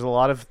because there's a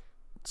lot of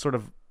sort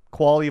of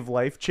quality of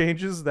life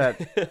changes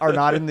that are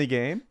not in the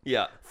game.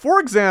 Yeah. For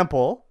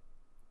example,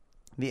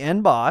 the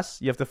end boss,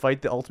 you have to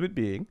fight the ultimate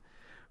being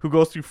who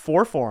goes through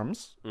 4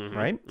 forms,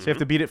 right? So you have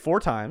to beat it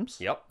 4 times.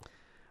 Yep.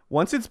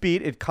 Once it's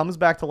beat, it comes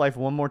back to life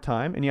one more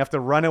time, and you have to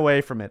run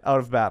away from it out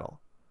of battle.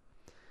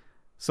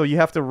 So you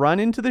have to run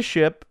into the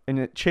ship, and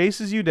it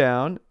chases you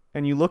down,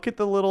 and you look at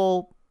the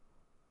little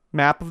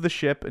map of the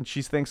ship, and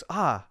she thinks,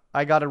 I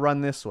got to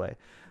run this way.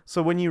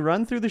 So when you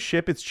run through the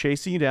ship, it's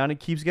chasing you down. It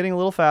keeps getting a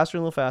little faster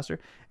and a little faster,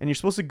 and you're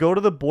supposed to go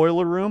to the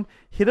boiler room,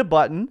 hit a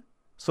button,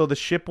 so the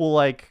ship will,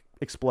 like,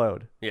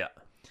 explode. Yeah.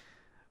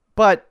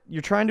 But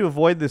you're trying to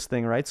avoid this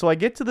thing, right? So I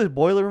get to the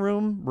boiler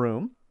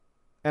room,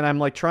 and I'm,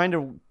 like, trying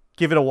to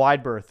give it a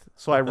wide berth.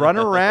 So I run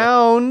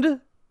around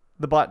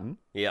the button.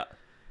 Yeah.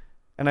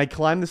 And I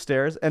climb the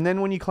stairs. And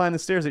then when you climb the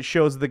stairs, it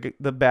shows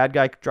the bad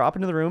guy drop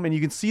into the room. And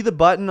you can see the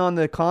button on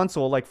the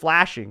console like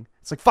flashing.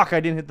 It's like, fuck, I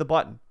didn't hit the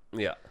button.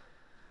 Yeah.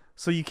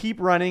 So you keep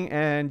running,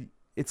 and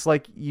it's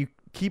like you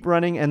keep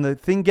running, and the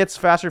thing gets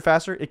faster and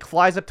faster. It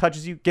flies up,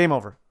 touches you. Game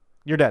over.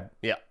 You're dead.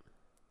 Yeah.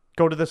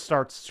 Go to the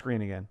start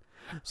screen again.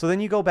 So then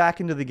you go back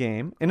into the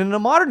game. And in a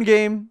modern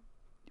game,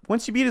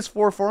 once you beat his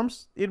 4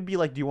 forms, it'd be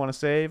like, do you want to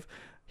save?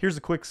 Here's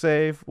a quick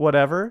save,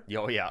 whatever.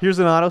 Oh, yeah. Here's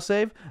an auto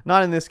save.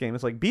 Not in this game.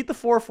 It's like, beat the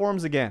 4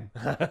 forms again.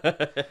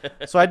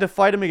 So I had to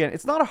fight him again.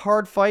 It's not a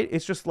hard fight.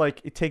 It's just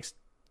like, it takes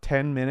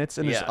 10 minutes,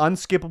 and there's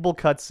unskippable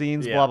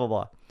cutscenes, blah, blah,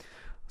 blah.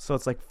 So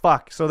it's like,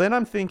 fuck. So then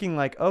I'm thinking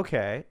like,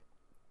 okay,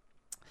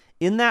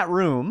 in that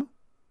room,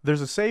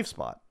 there's a save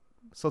spot.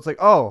 So it's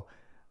like, oh,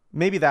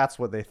 maybe that's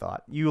what they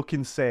thought. You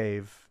can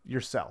save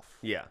yourself.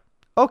 Yeah.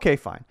 Okay,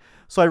 fine.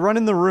 So I run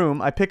in the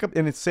room, I pick up,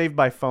 and it's saved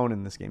by phone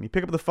in this game. You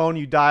pick up the phone,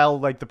 you dial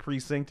like the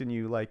precinct, and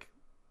you like,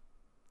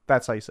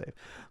 that's how you save.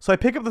 So I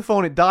pick up the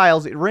phone, it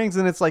dials, it rings,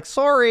 and it's like,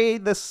 sorry,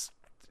 this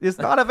is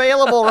not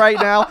available right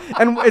now.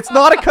 And it's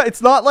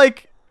not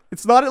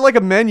like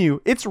a menu.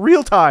 It's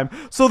real time.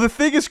 So the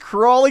thing is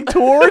crawling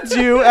towards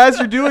you as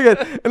you're doing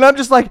it. And I'm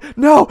just like,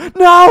 no.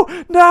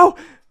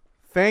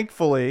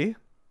 Thankfully,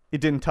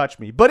 it didn't touch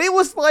me. But it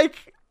was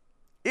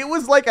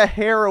like a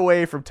hair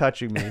away from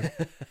touching me.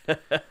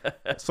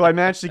 So I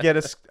managed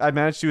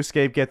to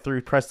escape, get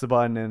through, press the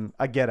button, and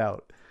I get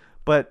out.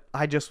 But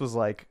I just was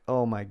like,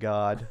 oh my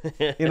God.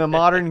 In a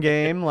modern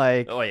game,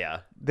 like, oh yeah,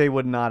 they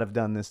would not have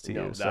done this to you.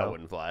 No, that so.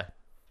 wouldn't fly.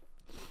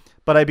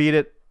 But I beat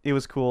it. It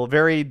was cool.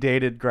 Very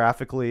dated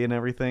graphically and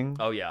everything.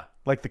 Oh yeah.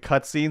 Like the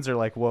cutscenes are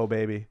like, whoa,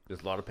 baby.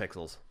 There's a lot of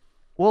pixels.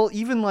 Well,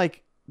 even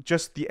like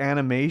just the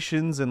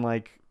animations and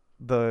like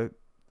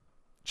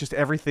just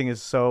everything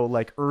is so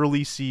like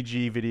early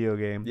CG video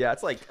game. Yeah,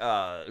 it's like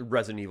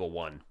Resident Evil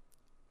 1.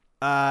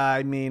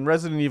 I mean,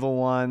 Resident Evil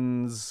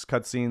 1's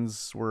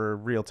cutscenes were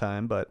real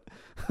time, but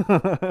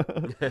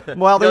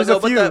well, there's a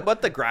few.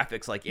 But the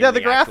graphics, like in the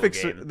the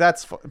graphics, game.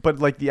 but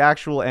like the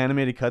actual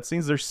animated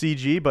cutscenes, they're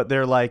CG, but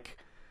they're like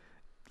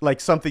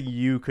something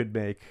you could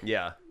make.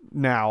 Yeah.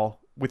 Now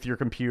with your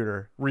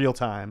computer, real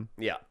time.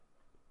 Yeah.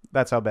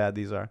 That's how bad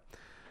these are.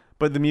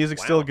 But the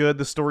music's still good.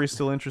 The story's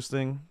still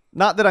interesting.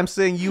 Not that I'm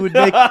saying you would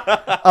make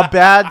a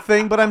bad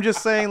thing, but I'm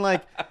just saying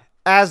like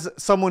as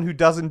someone who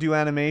doesn't do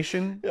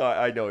animation, Yeah,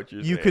 I know what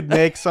you're saying. you could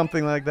make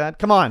something like that.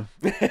 Come on.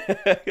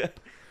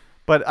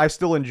 But I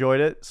still enjoyed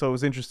it, so it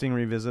was interesting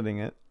revisiting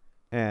it,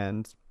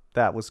 and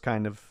that was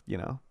kind of,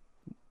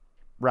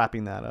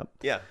 wrapping that up.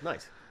 Yeah,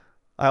 nice.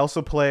 I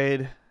also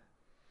played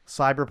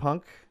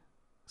Cyberpunk.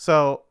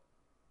 So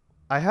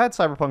I had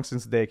Cyberpunk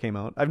since the day it came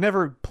out. I've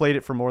never played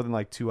it for more than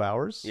like 2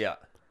 hours. Yeah.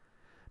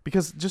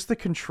 Because just the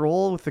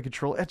control,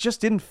 it just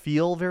didn't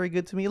feel very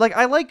good to me. Like,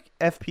 I like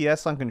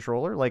FPS on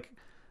controller. Like,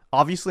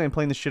 obviously I'm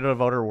playing the shit out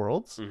of Outer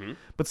Worlds. Mm-hmm.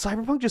 But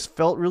Cyberpunk just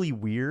felt really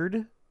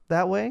weird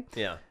that way.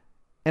 Yeah.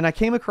 And I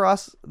came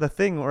across the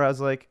thing where I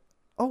was like,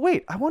 oh,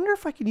 wait, I wonder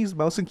if I can use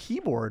mouse and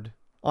keyboard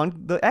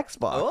on the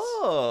Xbox.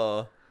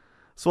 Oh.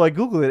 So I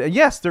Googled it. And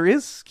yes, there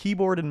is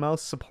keyboard and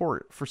mouse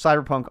support for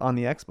Cyberpunk on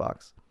the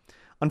Xbox.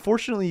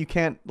 Unfortunately, you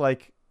can't,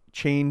 like,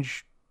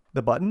 change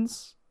the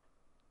buttons.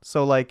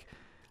 So, like,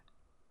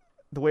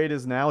 the way it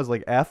is now is,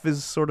 like, F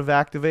is sort of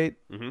activate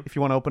if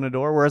you want to open a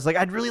door. Whereas, like,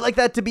 I'd really like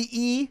that to be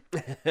E.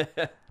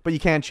 But you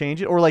can't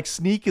change it. Or, like,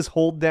 sneak is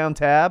hold down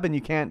tab and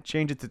you can't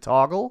change it to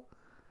toggle.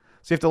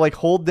 So you have to, like,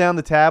 hold down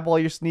the tab while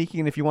you're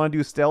sneaking. And if you want to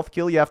do a stealth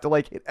kill, you have to,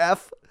 like, hit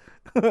F.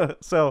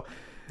 So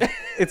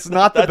it's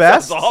not the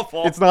best. Sounds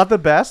awful. It's not the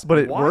best, but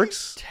it Why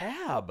works.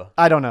 Tab?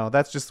 I don't know.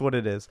 That's just what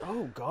it is.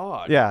 Oh,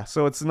 God. Yeah,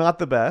 so it's not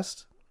the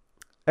best.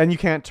 And you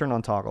can't turn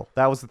on toggle.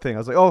 That was the thing. I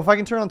was like, oh, if I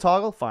can turn on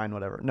toggle, fine,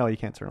 whatever. No, you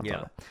can't turn on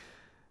toggle.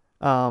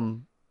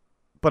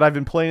 But I've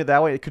been playing it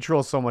that way. It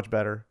controls so much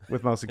better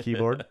with mouse and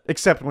keyboard,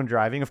 except when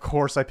driving. Of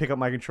course, I pick up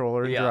my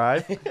controller and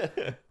drive.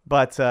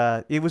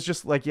 But it was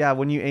just like,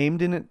 when you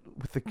aimed in it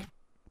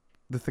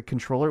with the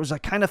controller, it was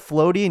like kind of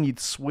floaty and you'd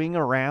swing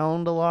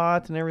around a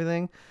lot and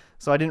everything.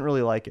 So I didn't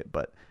really like it,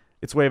 but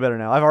it's way better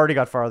now. I've already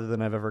got farther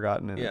than I've ever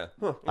gotten in it.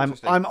 Huh,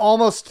 I'm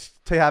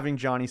almost to having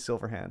Johnny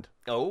Silverhand.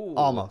 Oh.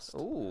 Almost.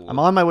 Ooh. I'm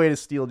on my way to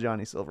steal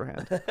Johnny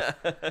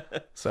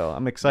Silverhand. So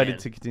I'm excited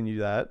to continue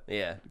that.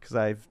 Yeah. Because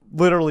I've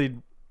literally...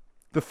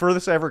 The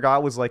furthest I ever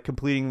got was like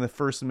completing the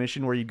first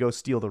mission where you go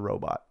steal the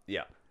robot.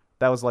 Yeah.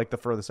 That was like the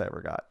furthest I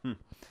ever got.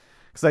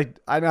 Because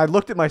I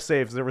looked at my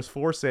saves. There was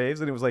 4 saves,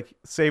 and it was like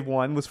save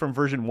 1 was from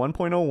version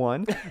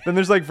 1.01. Then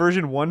there's like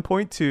version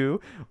 1.2,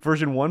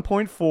 version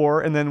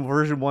 1.4, and then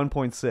version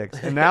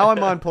 1.6. And now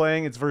I'm on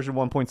playing. It's version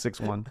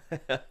 1.61.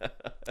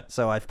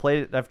 So I've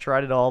played it. I've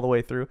tried it all the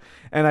way through.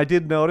 And I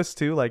did notice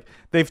too, like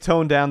they've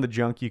toned down the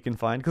junk you can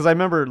find. Because I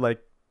remember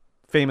like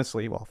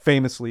famously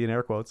in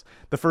air quotes,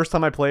 the first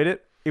time I played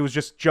it, it was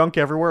just junk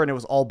everywhere, and it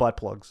was all butt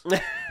plugs.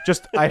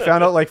 I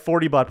found out like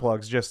 40 butt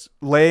plugs just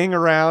laying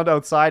around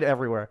outside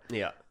everywhere.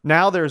 Yeah.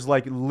 Now there's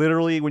like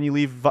literally when you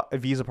leave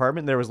V's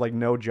apartment, there was like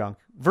no junk.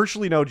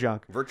 Virtually no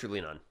junk.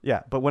 Virtually none.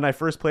 Yeah, but when I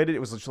first played it, it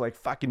was just like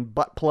fucking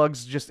butt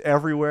plugs just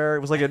everywhere.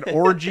 It was like an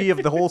orgy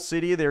of the whole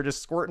city. They were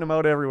just squirting them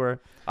out everywhere.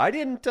 I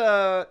didn't,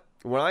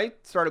 when I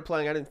started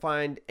playing, I didn't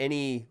find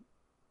any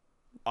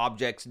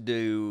objects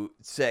do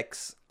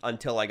sex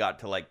until I got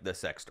to like the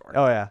sex store.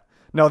 Oh, yeah.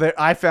 No,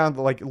 I found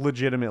like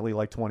legitimately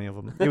like 20 of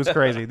them. It was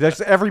crazy.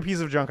 Every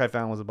piece of junk I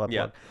found was a butt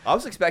plug. I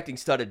was expecting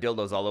studded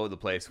dildos all over the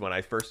place when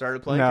I first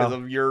started playing because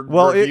of your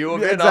review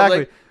of it. Exactly.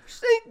 I was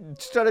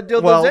like, studded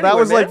dildos that anywhere,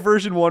 was man. like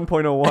version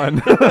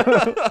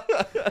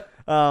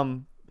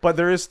 1.01. But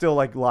there is still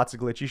like lots of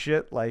glitchy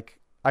shit. Like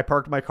I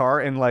parked my car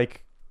and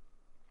like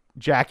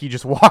Jackie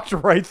just walked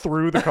right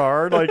through the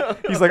car. Like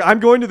he's like, I'm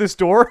going to this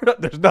door.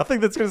 There's nothing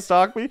that's going to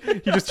stop me.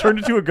 He just turned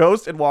into a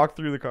ghost and walked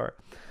through the car.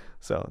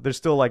 So there's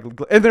still like,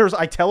 and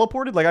I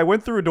teleported, like I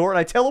went through a door and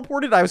I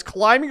teleported. I was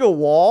climbing a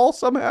wall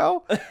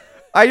somehow.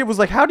 I was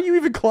like, how do you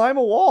even climb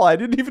a wall? I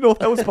didn't even know if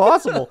that was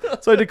possible.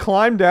 So I had to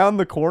climb down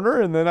the corner,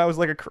 and then I was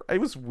like,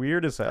 it was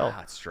weird as hell.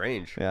 It's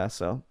strange. Yeah.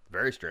 So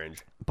very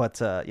strange.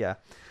 But yeah.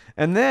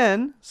 And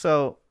then,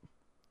 so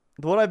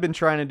what I've been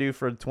trying to do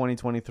for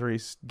 2023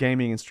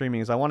 gaming and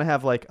streaming is I want to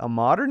have like a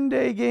modern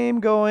day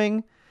game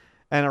going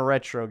and a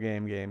retro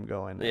game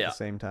going at the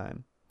same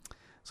time.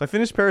 So I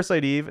finished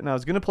Parasite Eve, and I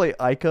was going to play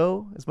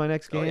Ico as my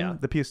next game,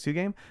 the PS2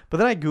 game. But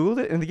then I Googled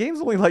it, and the game's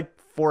only like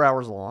 4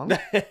 hours long.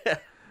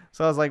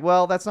 So I was like,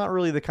 well, that's not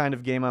really the kind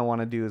of game I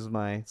want to do as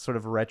my sort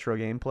of retro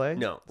gameplay.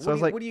 No. So I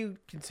was like, what are you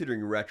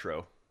considering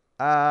retro?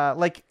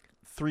 Like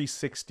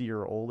 360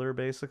 or older,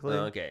 basically.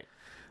 Oh, okay.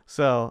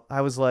 So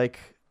I was like,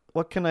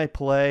 what can I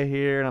play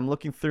here? And I'm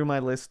looking through my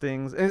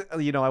listings. And,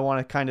 I want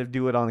to kind of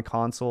do it on the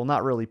console.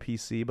 Not really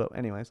PC, but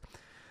anyways.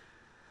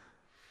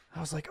 I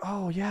was like,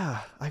 oh,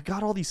 yeah, I've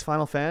got all these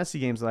Final Fantasy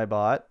games that I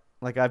bought.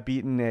 Like, I've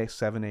beaten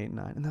 7, 8,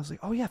 9. And I was like,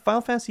 oh, yeah, Final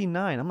Fantasy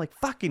 9. I'm like,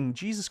 fucking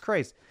Jesus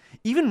Christ.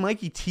 Even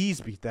Mikey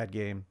T's beat that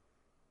game.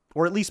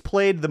 Or at least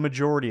played the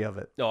majority of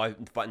it. No,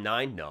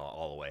 9? No,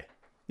 all the way.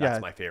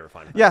 That's my favorite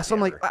Final Fantasy. Yeah, so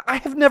I'm ever. like, I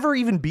have never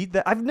even beat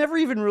that. I've never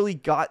even really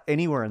got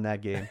anywhere in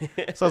that game.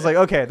 So I was like,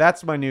 okay,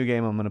 that's my new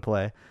game I'm going to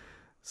play.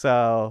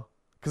 So,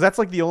 because that's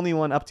like the only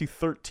one up to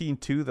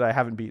 13.2 that I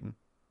haven't beaten.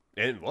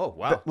 And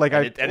wow! Like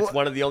and it's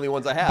one of the only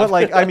ones I have. But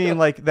like, I mean,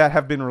 like that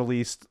have been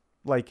released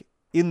like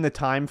in the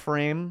time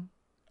frame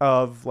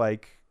of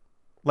like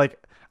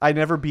I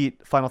never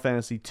beat Final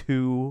Fantasy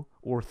 2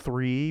 or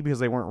 3 because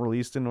they weren't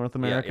released in North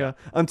America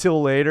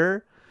until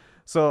later.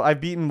 So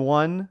I've beaten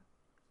 1,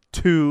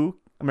 2,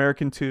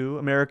 American 2,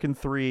 American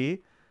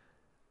 3,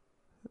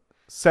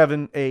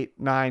 7, 8,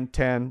 9,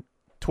 10,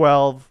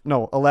 12,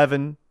 no,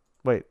 11,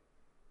 wait,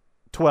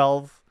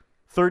 12,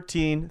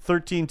 13,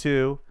 13,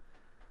 2.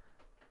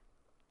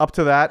 Up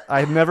to that,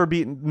 I have never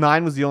beaten.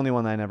 9 was the only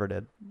one that I never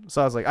did.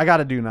 So I was like, I got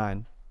to do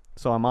 9.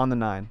 So I'm on the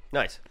 9.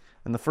 Nice.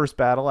 And the first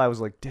battle, I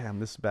was like, damn,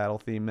 this battle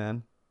theme,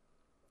 man.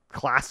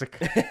 Classic.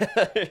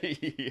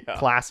 Yeah.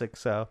 Classic.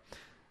 So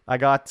I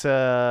got,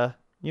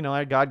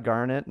 I got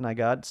Garnet, and I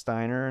got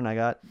Steiner, and I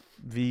got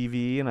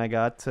VV, and I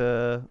got,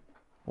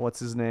 what's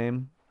his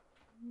name?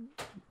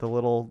 The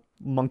little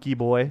monkey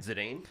boy.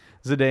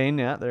 Zidane,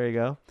 yeah, there you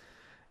go.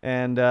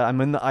 And I'm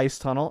in the ice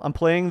tunnel. I'm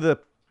playing the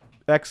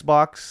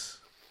Xbox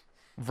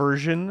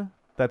version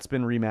that's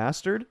been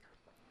remastered.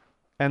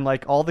 And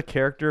like all the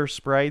character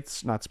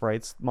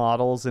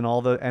models and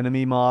all the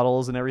enemy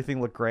models and everything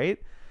look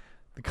great.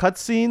 The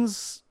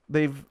cutscenes,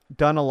 they've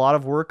done a lot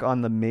of work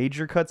on the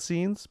major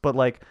cutscenes, but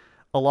like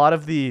a lot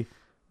of the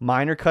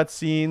minor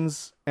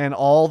cutscenes and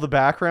all the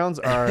backgrounds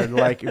are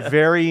like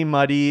very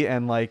muddy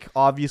and like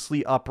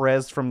obviously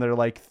up-res from their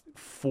like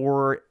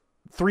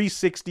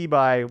 360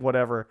 by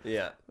whatever.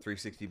 Yeah,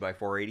 360 by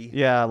 480.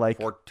 Yeah, like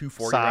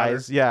 240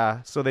 size. rather.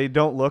 Yeah, so they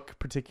don't look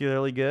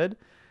particularly good.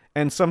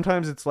 And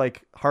sometimes it's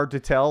like hard to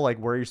tell like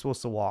where you're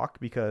supposed to walk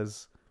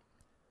because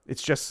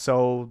it's just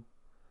so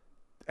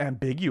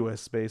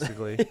ambiguous,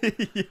 basically.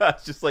 Yeah,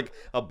 it's just like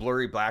a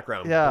blurry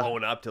background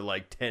blowing up to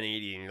like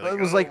 1080. And you're like, it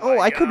was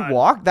I could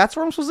walk. That's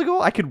where I'm supposed to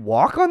go. I could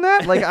walk on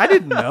that. Like I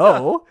didn't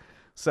know.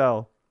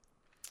 So,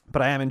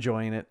 but I am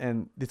enjoying it,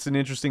 and it's an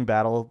interesting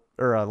battle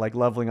or like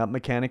leveling up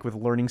mechanic with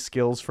learning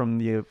skills from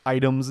the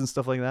items and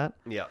stuff like that.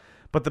 Yeah.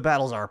 But the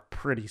battles are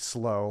pretty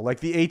slow.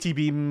 Like the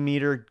ATB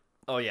meter.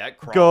 Oh yeah, it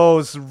crawls.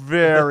 Goes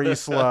very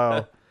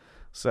slow.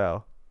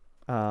 So,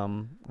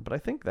 but I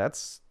think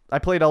I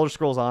played Elder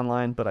Scrolls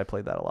Online, but I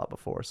played that a lot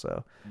before,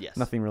 so yes.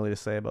 Nothing really to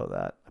say about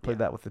that. I played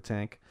that with the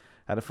tank.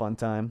 Had a fun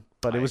time,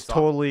 but it was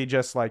totally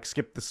just like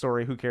skip the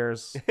story. Who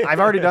cares?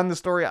 I've already done the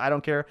story. I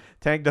don't care.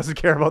 Tank doesn't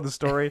care about the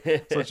story,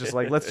 so it's just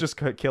like let's just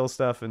kill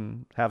stuff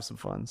and have some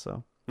fun.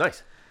 So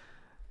nice.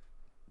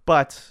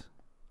 But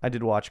I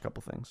did watch a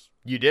couple things.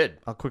 You did.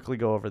 I'll quickly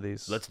go over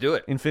these. Let's do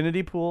it.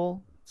 Infinity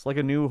Pool. It's like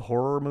a new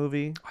horror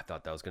movie. I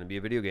thought that was going to be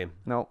a video game.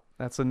 No,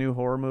 that's a new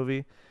horror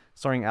movie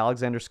starring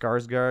Alexander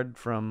Skarsgård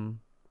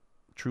from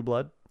True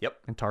Blood. Yep.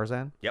 And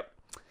Tarzan. Yep.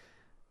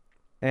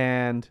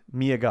 And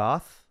Mia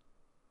Goth,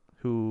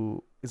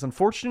 who is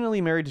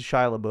unfortunately married to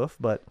Shia LaBeouf,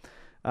 but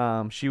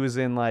she was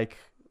in like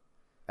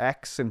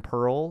X and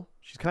Pearl.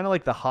 She's kind of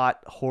like the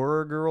hot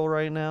horror girl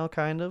right now,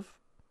 kind of.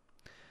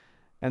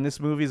 And this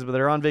movie's,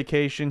 they're on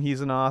vacation.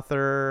 He's an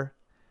author.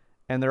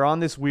 And they're on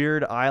this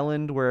weird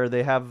island where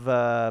they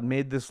have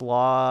made this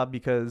law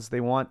because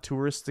they want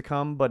tourists to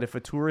come. But if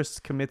a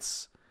tourist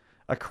commits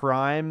a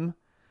crime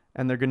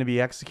and they're going to be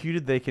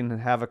executed, they can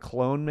have a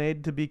clone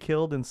made to be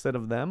killed instead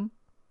of them.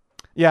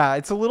 Yeah,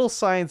 it's a little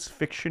science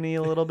fiction-y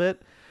a little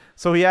bit.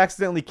 So he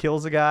accidentally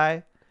kills a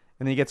guy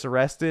and he gets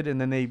arrested, and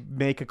then they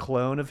make a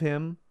clone of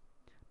him.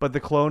 But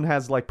the clone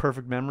has like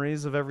perfect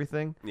memories of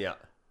everything. Yeah.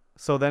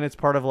 So then it's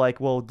part of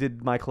like, well,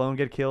 did my clone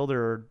get killed,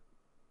 or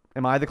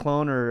am I the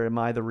clone, or am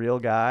I the real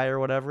guy, or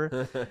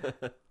whatever?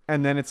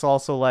 And then it's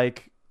also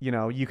like,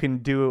 you can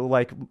do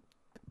like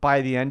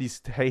by the end,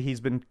 it's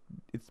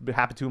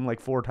happened to him like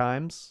 4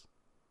 times.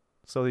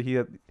 So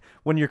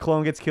when your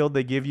clone gets killed,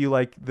 they give you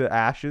like the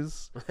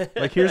ashes.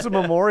 Like, here's a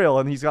memorial,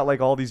 and he's got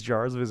like all these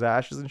jars of his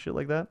ashes and shit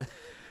like that.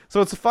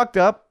 So it's fucked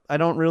up. I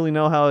don't really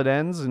know how it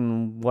ends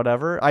and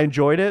whatever. I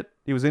enjoyed it.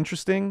 It was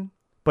interesting,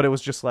 but it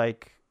was just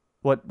like,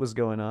 what was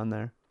going on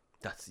there?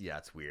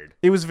 It's weird.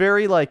 It was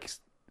very like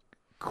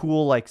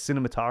cool, like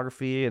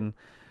cinematography, and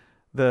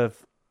the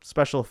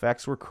special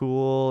effects were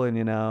cool,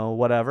 and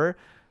whatever.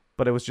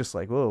 But it was just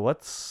like, whoa,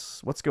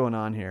 what's going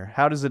on here?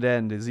 How does it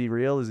end? Is he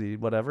real? Is he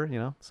whatever?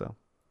 So.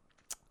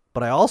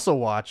 But I also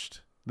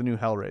watched the new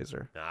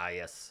Hellraiser. Ah,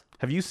 yes.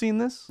 Have you seen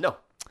this? No.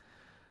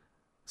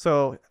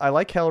 So I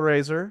like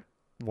Hellraiser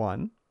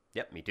 1.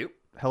 Yep, me too.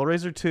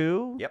 Hellraiser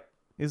 2. Yep.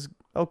 Is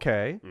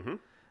okay. Mm-hmm.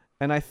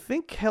 And I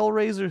think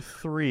Hellraiser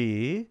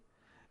 3,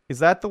 is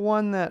that the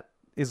one that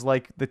is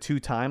like the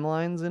 2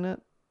 timelines in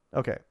it?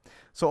 Okay.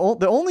 So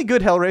the only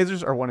good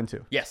Hellraisers are 1 and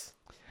 2. Yes.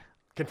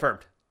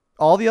 Confirmed.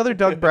 All the other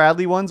Doug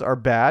Bradley ones are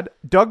bad.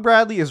 Doug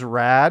Bradley is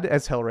rad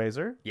as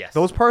Hellraiser. Yes.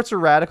 Those parts are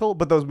radical,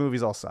 but those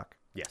movies all suck.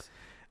 Yes.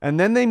 And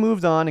then they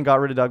moved on and got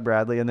rid of Doug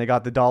Bradley, and they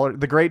got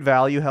the Great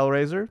Value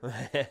Hellraiser.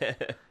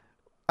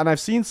 And I've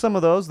seen some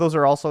of those. Those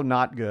are also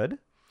not good.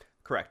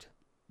 Correct.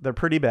 They're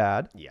pretty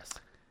bad. Yes.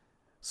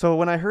 So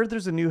when I heard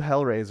there's a new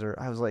Hellraiser,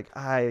 I was like,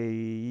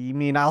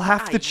 I'll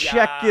have to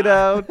check it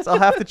out. I'll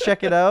have to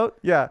check it out.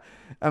 Yeah.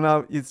 And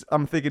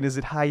I'm thinking, is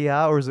it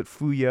Haya or is it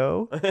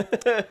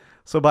Fuyo?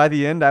 So by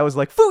the end, I was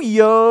like,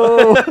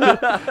 Fuyo!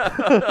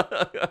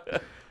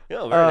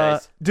 Yeah, very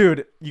nice.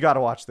 Dude, you got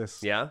to watch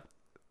this. Yeah?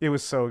 It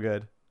was so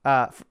good.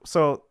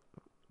 So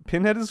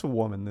Pinhead is a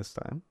woman this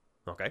time.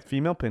 Okay.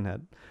 Female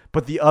Pinhead.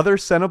 But the other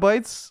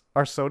Cenobites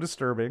are so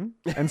disturbing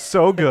and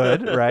so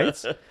good, right?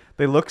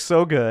 They look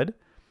so good.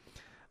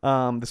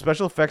 The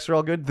special effects are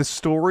all good. The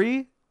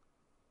story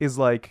is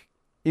like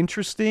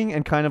interesting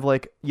and kind of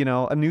like, you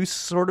know, a new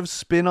sort of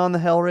spin on the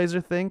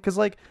Hellraiser thing. Because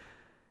like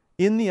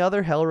in the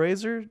other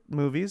Hellraiser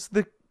movies,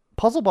 the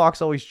puzzle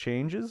box always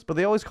changes, but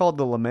they always call it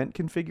the lament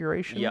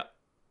configuration. Yeah.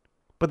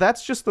 But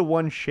that's just the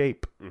one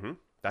shape. Mm-hmm.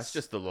 That's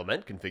just the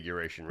lament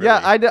configuration, really. Yeah,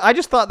 I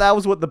just thought that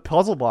was what the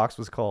puzzle box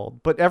was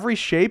called. But every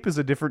shape is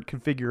a different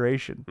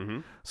configuration. Mm-hmm.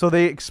 So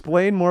they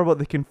explain more about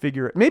the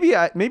configuration.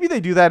 Maybe they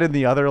do that in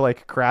the other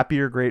like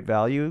crappier Great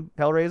Value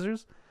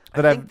Hellraisers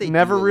that I've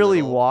never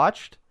really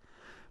watched.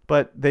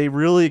 But they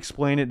really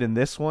explain it in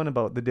this one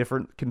about the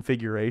different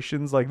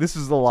configurations. Like this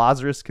is the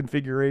Lazarus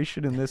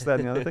configuration and this, that,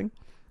 and the other thing.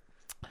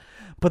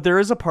 But there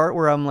is a part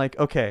where I'm like,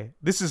 okay,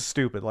 this is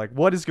stupid. Like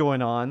what is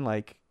going on?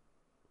 Like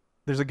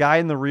there's a guy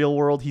in the real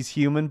world. He's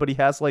human, but he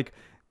has like,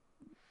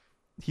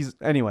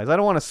 anyways, I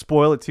don't want to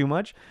spoil it too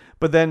much,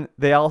 but then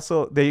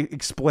they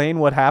explain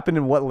what happened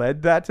and what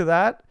led to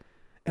that.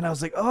 And I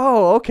was like,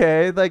 oh,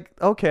 okay. Like,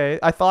 okay.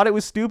 I thought it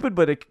was stupid,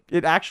 but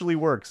it actually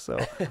works. So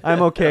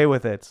I'm okay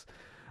with it.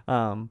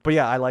 But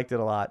yeah, I liked it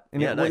a lot.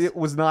 And it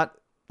was not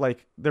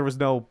like, there was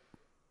no,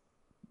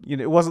 you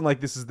know, it wasn't like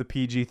this is the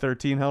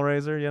PG-13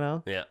 Hellraiser, you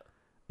know? Yeah.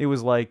 It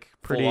was like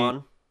pretty, full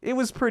on. It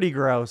was pretty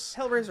gross.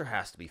 Hellraiser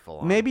has to be full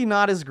on. Maybe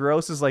not as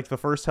gross as like the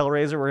first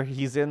Hellraiser where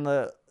he's in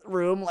the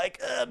room like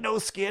no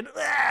skin.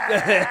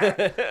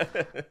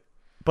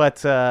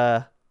 But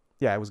yeah,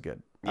 it was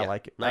good. Yeah, I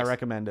like it. nice. I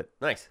recommend it.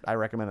 Nice. I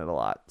recommend it a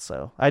lot.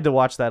 So I had to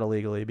watch that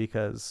illegally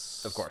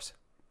because Of course.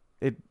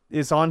 it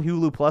is on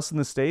Hulu Plus in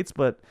the States,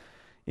 but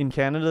in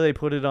Canada they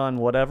put it on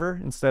whatever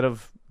instead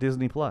of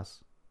Disney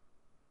Plus.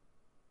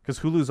 Because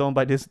Hulu's owned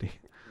by Disney.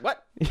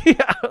 What?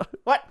 Yeah.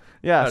 What?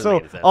 Yeah, That doesn't so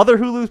make any sense. other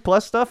Hulu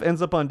Plus stuff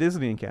ends up on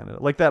Disney in Canada.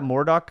 Like that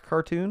Murdoch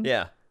cartoon.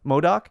 Yeah.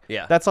 MODOK?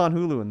 Yeah. That's on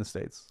Hulu in the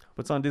States.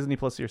 But it's on Disney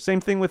Plus here.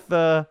 Same thing with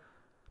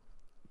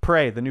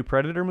Prey, the new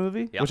Predator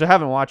movie, Yep. which I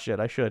haven't watched yet.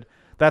 I should.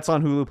 That's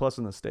on Hulu Plus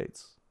in the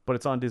States. But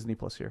it's on Disney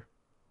Plus here.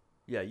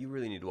 Yeah, you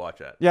really need to watch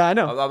that. Yeah, I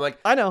know. I'm like,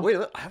 I know. wait a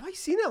minute, have I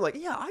seen it? I'm like,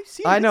 yeah, I've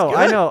seen it. I know, It's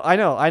I good.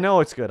 know, I know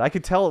it's good. I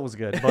could tell it was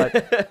good,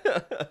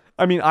 but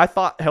I mean, I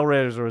thought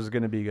Hellraiser was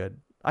going to be good.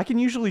 I can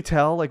usually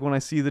tell, like, when I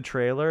see the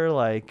trailer,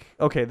 like,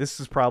 okay, this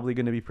is probably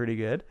going to be pretty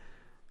good.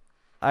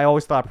 I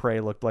always thought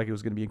Prey looked like it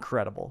was going to be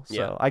incredible. So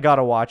Yeah. I got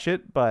to watch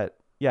it, but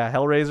yeah,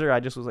 Hellraiser,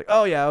 I just was like,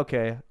 oh yeah,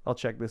 okay, I'll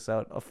check this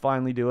out. I'll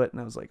finally do it. And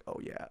I was like, oh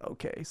yeah,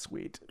 okay,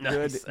 sweet.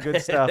 Nice.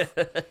 Good stuff.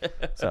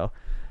 So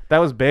that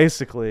was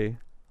basically,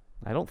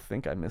 I don't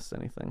think I missed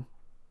anything.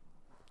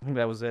 I think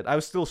that was it. I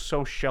was still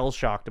so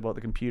shell-shocked about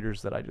the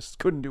computers that I just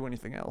couldn't do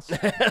anything else.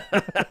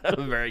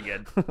 Very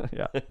good.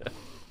 Yeah. You're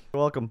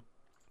welcome.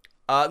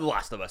 The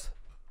Last of Us.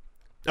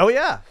 Oh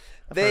yeah.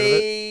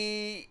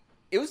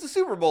 It was the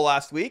Super Bowl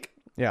last week,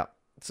 Yeah.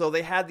 so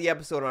they had the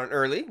episode on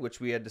early, which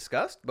we had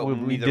discussed, but We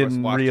neither of us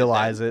didn't watched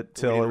realize then. it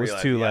till We it didn't was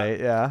realize too it, yeah. late.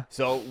 Yeah.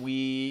 So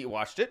we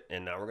watched it,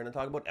 and now we're going to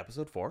talk about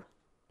episode 4.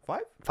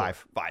 5?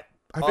 Five. 5.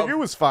 I think it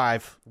was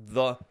 5.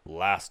 The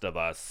Last of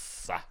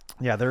Us.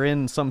 Yeah, they're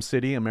in some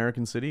city,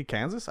 American city,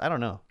 Kansas. I don't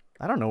know.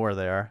 I don't know where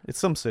they are. It's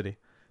some city.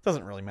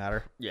 Doesn't really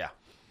matter. Yeah.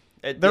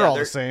 They're all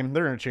the same.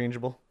 They're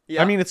interchangeable.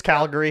 Yeah. I mean, it's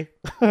Calgary.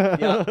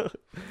 Yeah.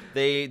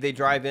 They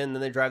drive in,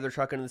 then they drive their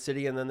truck into the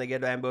city, and then they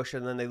get ambushed,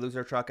 and then they lose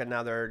their truck, and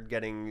now they're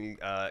getting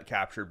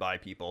captured by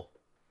people.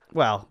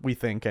 Well, we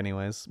think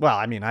anyways. Well,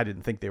 I mean, I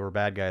didn't think they were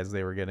bad guys.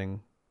 They were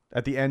getting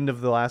at the end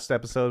of the last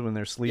episode when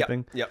they're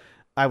sleeping. Yep.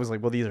 I was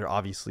like, well, these are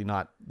obviously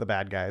not the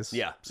bad guys.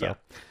 Yeah. So Yeah.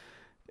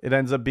 it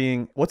ends up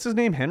being, what's his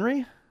name?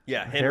 Henry?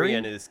 Yeah. Henry Harry?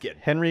 and his kid.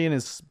 Henry and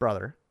his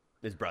brother.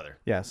 His brother.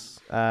 Yes.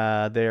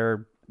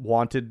 They're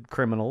wanted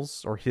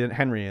criminals, or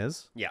Henry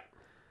is. Yeah.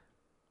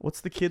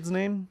 What's the kid's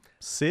name?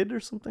 Sid or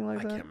something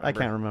like that? I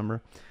can't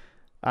remember.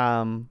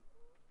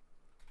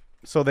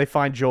 So they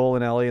find Joel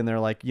and Ellie, and they're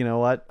like, you know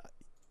what?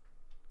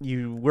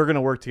 We're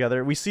gonna work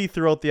together. We see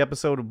throughout the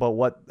episode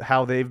about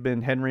how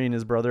Henry and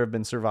his brother have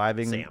been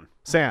surviving.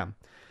 Sam.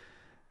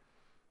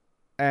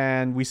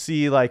 And we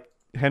see like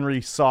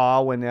Henry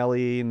saw when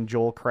Ellie and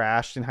Joel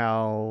crashed, and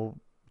how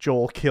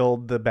Joel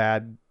killed the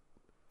bad,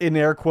 in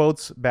air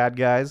quotes, bad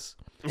guys.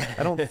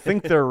 I don't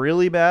think they're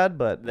really bad,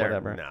 but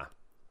whatever. Nah,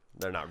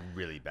 they're not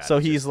really bad. So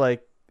It's he's just-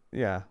 like,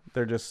 yeah,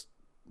 they're just,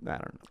 I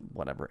don't know,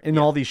 whatever. In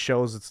all these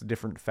shows, it's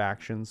different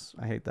factions.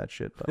 I hate that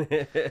shit.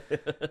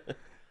 But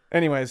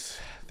anyways,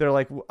 they're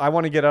like, I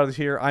want to get out of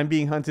here. I'm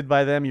being hunted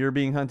by them. You're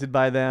being hunted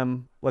by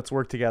them. Let's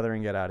work together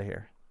and get out of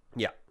here.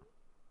 Yeah.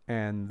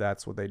 And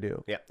that's what they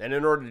do. Yeah. And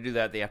in order to do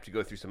that, they have to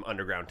go through some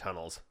underground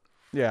tunnels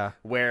Yeah.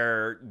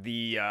 where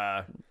the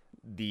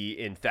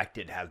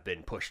infected have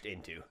been pushed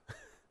into.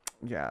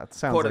 Yeah, it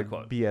sounds Quote, like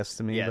unquote. BS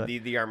to me. Yeah, but...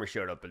 the army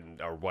showed up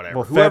or whatever.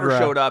 Well, Whoever Fedra-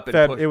 showed up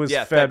and pushed, it was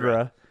yeah,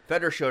 Fedra.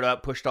 Fedra showed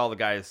up, pushed all the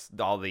guys,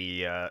 all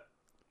the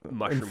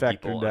mushroom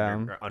Infected people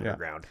down.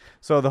 underground.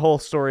 So the whole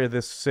story of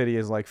this city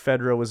is like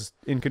Fedra was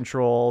in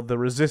control. The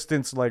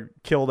resistance like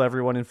killed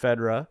everyone in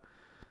Fedra.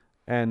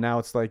 And now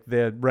it's like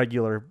the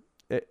regular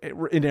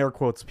in air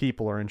quotes,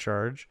 people are in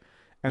charge,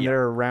 and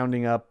they're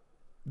rounding up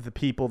the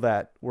people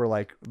that were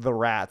like the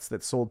rats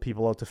that sold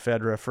people out to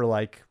Fedra for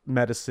like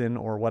medicine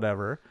or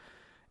whatever.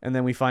 And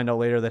then we find out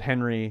later that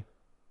Henry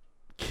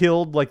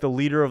killed like the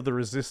leader of the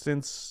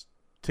resistance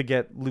to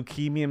get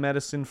leukemia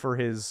medicine for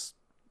his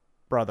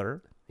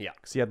brother. Yeah,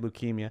 because he had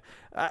leukemia.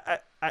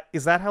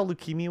 Is that how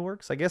leukemia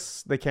works? I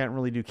guess they can't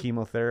really do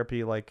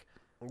chemotherapy like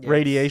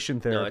radiation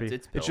therapy. No,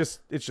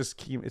 it's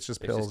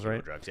just pills,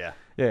 right? Drugs, yeah.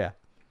 Yeah.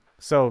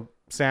 So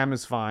Sam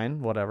is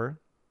fine, whatever.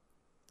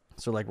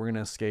 So like we're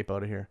gonna escape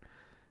out of here,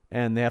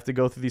 and they have to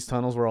go through these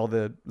tunnels where all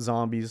the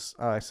zombies.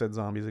 I said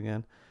zombies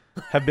again.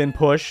 Have been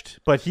pushed,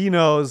 but he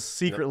knows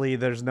secretly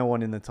there's no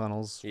one in the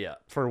tunnels. Yeah.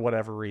 For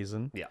whatever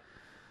reason. Yeah.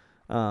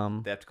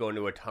 They have to go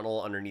into a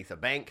tunnel underneath a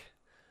bank,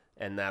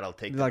 and that'll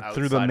take them like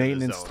through the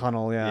maintenance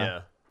tunnel.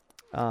 Yeah.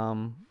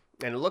 And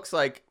it looks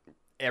like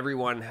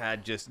everyone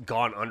had just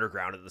gone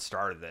underground at the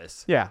start of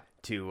this. Yeah.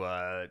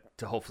 To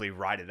hopefully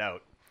ride it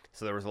out.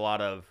 So there was a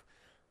lot of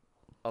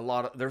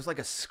there's like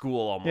a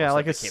school almost. Yeah,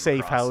 like a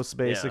safe across. house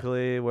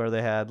basically where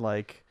they had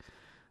like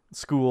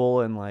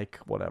school and like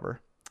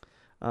whatever.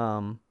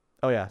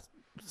 Oh yeah,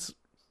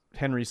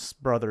 Henry's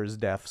brother is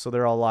deaf, so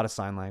there are a lot of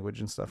sign language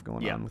and stuff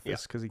going on with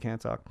this because he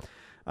can't talk.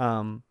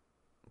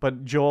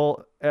 But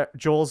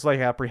Joel's like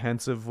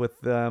apprehensive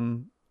with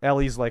them.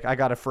 Ellie's like, I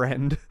got a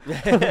friend,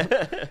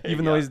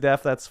 even though he's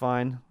deaf. That's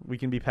fine. We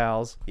can be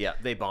pals. Yeah,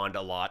 they bond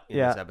a lot in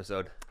this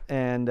episode.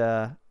 And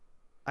I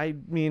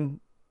mean,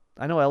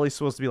 I know Ellie's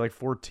supposed to be like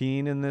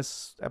 14 in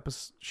this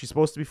episode. She's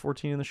supposed to be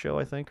 14 in the show,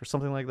 I think, or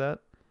something like that.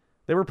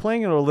 They were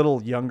playing it a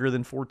little younger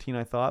than 14,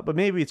 I thought, but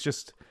maybe it's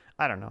just,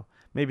 I don't know.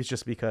 Maybe it's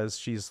just because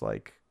she's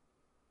like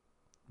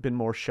been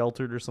more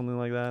sheltered or something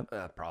like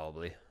that.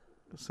 Probably.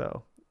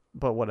 So,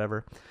 but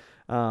whatever.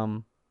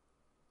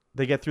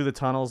 They get through the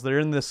tunnels. They're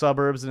in the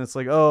suburbs, and it's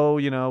like, oh,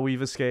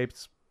 we've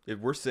escaped.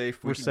 We're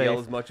safe. We can yell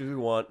as much as we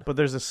want. But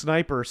there's a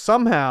sniper.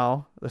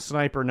 Somehow, the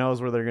sniper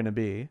knows where they're going to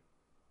be,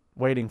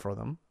 waiting for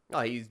them.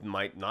 He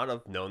might not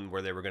have known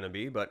where they were going to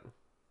be, but...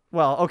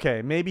 Well,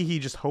 okay, maybe he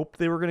just hoped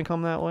they were going to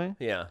come that way.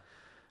 Yeah.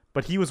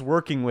 But he was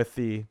working with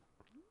the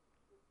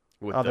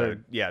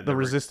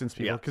resistance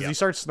people, because he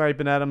starts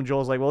sniping at him, and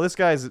Joel's like, well, this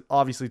guy's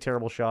obviously a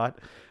terrible shot.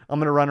 I'm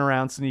going to run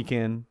around, sneak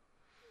in,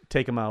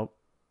 take him out,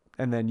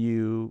 and then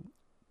you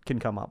can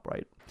come up,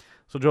 right?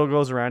 So Joel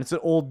goes around. It's an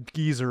old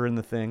geezer in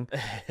the thing.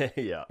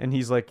 Yeah. And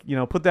he's like,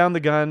 put down the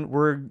gun.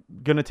 We're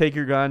going to take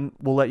your gun.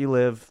 We'll let you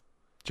live.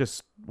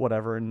 Just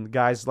whatever. And the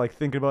guy's like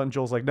thinking about it, and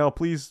Joel's like, no,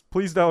 please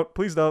don't.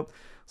 Please don't.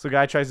 So the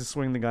guy tries to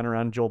swing the gun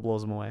around, and Joel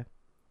blows him away.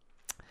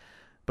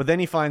 But then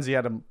he finds he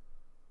had a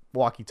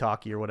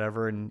walkie-talkie or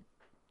whatever, and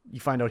you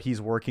find out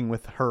he's working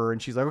with her,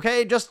 and she's like,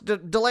 okay, just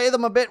delay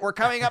them a bit. We're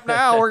coming up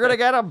now. We're going to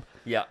get him.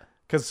 Yeah.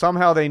 Because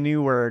somehow they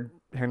knew where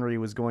Henry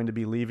was going to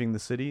be leaving the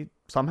city.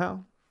 Somehow.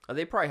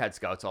 They probably had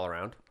scouts all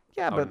around.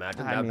 Yeah, but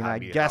I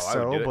guess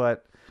so,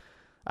 but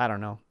I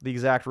don't know the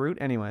exact route.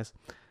 Anyways.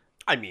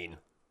 I mean,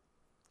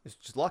 it's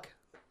just luck.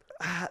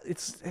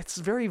 It's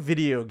very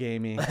video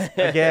gamey.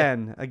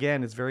 Again,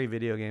 it's very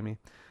video gamey.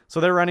 So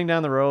they're running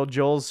down the road.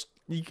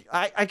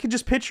 I could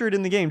just picture it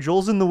in the game.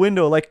 Joel's in the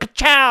window like,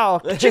 ka-chow,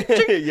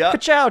 ka-chow,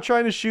 ka-chow,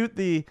 trying to shoot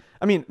the...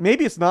 I mean,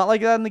 maybe it's not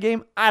like that in the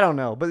game. I don't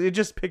know. But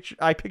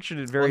I pictured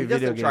it very video gamey.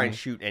 He doesn't try and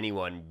shoot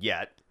anyone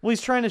yet. Well,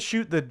 he's trying to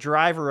shoot the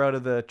driver out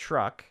of the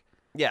truck.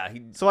 Yeah.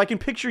 So I can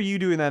picture you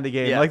doing that in the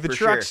game. Yeah, like the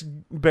truck's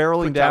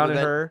barreling down at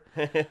her.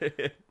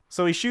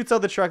 So he shoots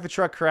out the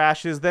truck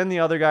crashes, then the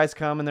other guys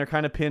come and they're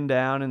kind of pinned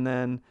down, and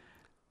then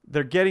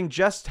they're getting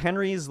just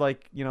Henry's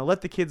like,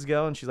 let the kids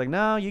go, and she's like,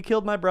 no, you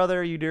killed my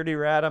brother, you dirty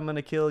rat, I'm going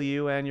to kill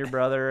you and your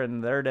brother,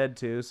 and they're dead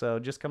too, so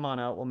just come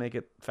on out, we'll make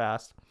it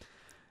fast.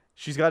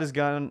 She's got his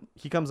gun,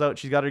 he comes out,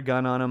 she's got her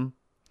gun on him,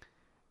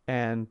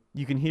 and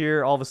you can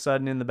hear all of a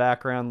sudden in the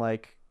background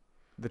like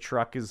the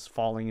truck is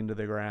falling into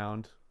the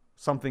ground.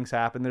 Something's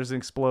happened, there's an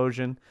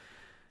explosion.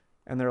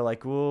 And they're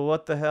like, well,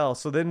 what the hell?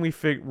 So then we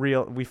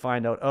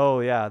find out,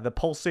 oh, yeah, the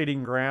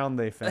pulsating ground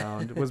they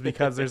found was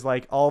because there's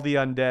like all the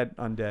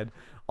undead,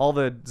 all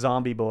the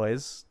zombie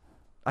boys.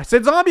 I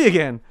said zombie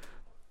again.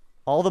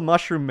 All the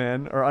mushroom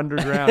men are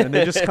underground, and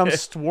they just come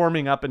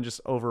swarming up and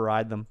just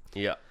override them.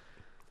 Yeah.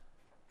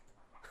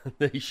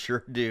 They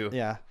sure do.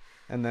 Yeah.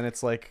 And then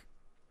it's like...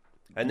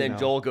 And then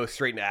Joel goes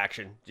straight into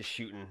action, just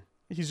shooting.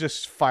 He's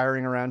just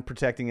firing around,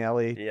 protecting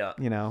Ellie. Yeah.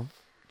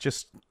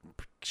 Just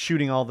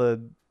shooting all the...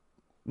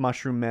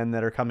 mushroom men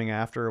that are coming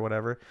after or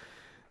whatever.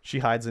 She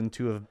hides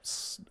into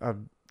a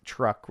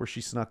truck where she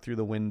snuck through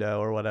the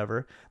window or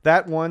whatever.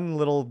 That one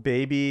little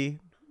baby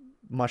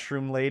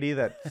mushroom lady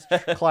that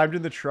climbed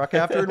in the truck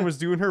after her and was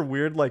doing her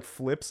weird like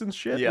flips and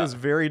shit was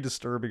very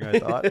disturbing, I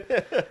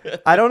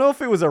thought. I don't know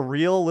if it was a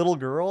real little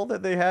girl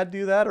that they had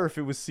do that or if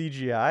it was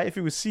CGI. If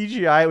it was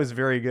CGI, it was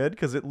very good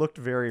because it looked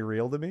very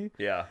real to me.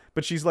 Yeah.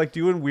 But she's like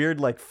doing weird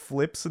like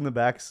flips in the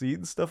back seat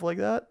and stuff like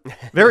that.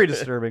 Very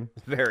disturbing.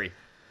 Very.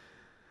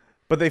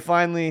 But they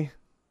finally,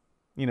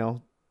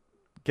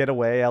 get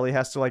away. Ellie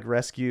has to like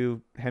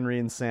rescue Henry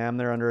and Sam.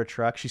 They're under a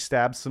truck. She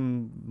stabs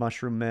some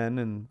mushroom men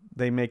and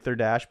they make their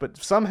dash. But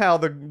somehow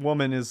the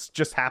woman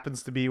just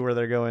happens to be where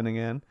they're going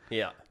again.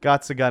 Yeah.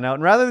 Got the gun out.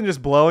 And rather than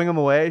just blowing them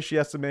away, she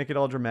has to make it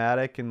all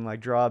dramatic and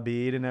like draw a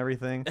bead and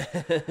everything.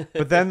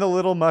 But then the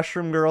little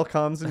mushroom girl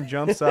comes and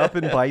jumps up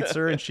and bites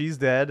her and she's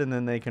dead. And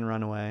then they can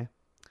run away.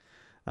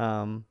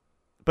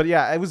 But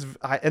yeah, it was,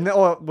 and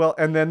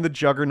then the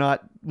Juggernaut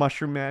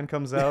Mushroom Man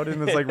comes out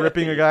and is like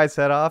ripping a guy's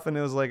head off, and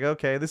it was like,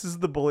 okay, this is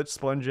the bullet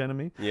sponge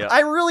enemy. Yeah,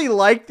 I really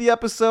liked the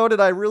episode and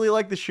I really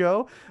liked the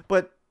show,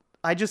 but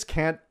I just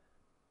can't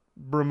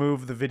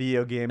remove the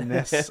video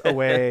game-ness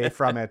away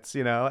from it.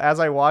 You know, as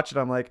I watch it,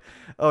 I'm like,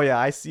 oh yeah,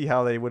 I see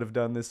how they would have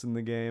done this in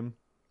the game.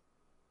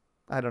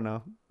 I don't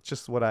know. It's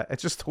just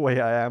the way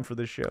I am for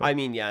this show. I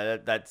mean, yeah,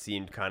 that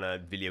seemed kind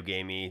of video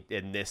gamey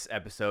in this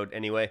episode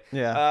anyway.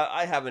 Yeah.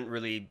 I haven't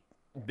really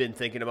been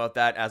thinking about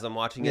that as I'm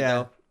watching it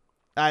though.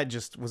 I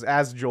just was,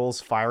 as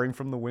Joel's firing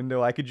from the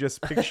window, I could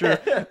just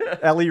picture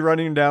Ellie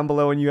running down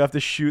below and you have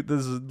to shoot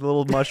this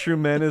little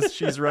mushroom man as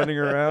she's running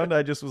around.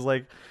 I just was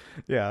like,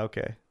 yeah,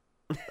 okay.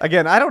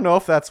 Again, I don't know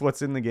if that's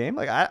what's in the game.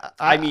 Like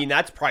I mean,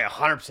 that's probably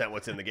 100%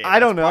 what's in the game. I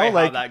don't know,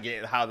 like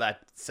how that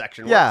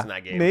section works in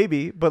that game.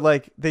 Maybe, but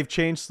like they've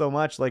changed so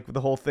much. Like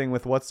the whole thing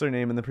with what's their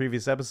name in the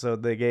previous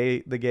episode, the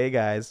gay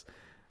guys.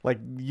 Like,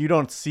 you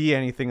don't see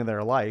anything of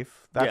their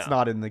life. That's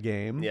not in the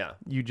game. Yeah.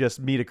 You just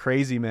meet a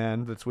crazy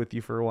man that's with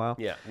you for a while.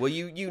 Yeah. Well,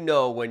 you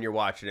know when you're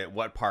watching it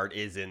what part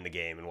is in the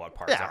game and what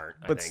parts aren't.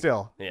 But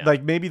still. Yeah.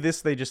 Like, maybe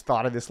they just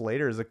thought of this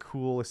later as a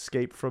cool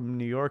escape from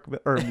New York.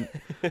 Or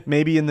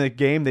maybe in the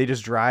game they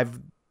just drive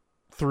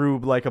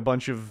through, like, a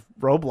bunch of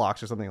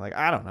roadblocks or something. Like,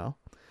 I don't know.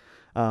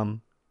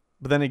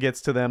 But then it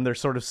gets to them. They're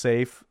sort of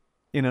safe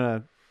in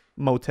a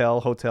motel,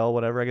 hotel,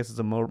 whatever. I guess it's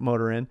a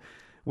motor inn.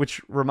 Which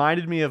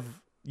reminded me of...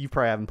 You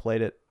probably haven't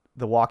played it.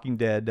 The Walking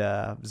Dead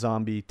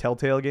zombie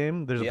Telltale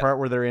game. There's a part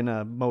where they're in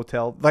a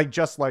motel, like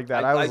just like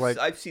that.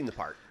 I've seen the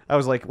part. I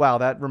was like, wow,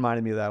 that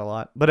reminded me of that a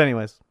lot. But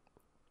anyways,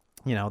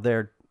 you know,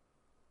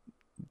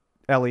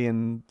 Ellie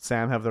and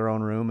Sam have their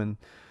own room and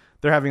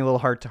they're having a little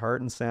heart to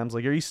heart. And Sam's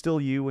like, "Are you still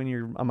you when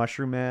you're a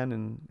mushroom man?"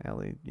 And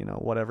Ellie, you know,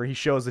 whatever. He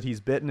shows that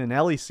he's bitten, and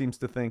Ellie seems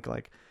to think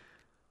like,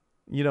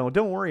 you know,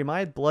 don't worry,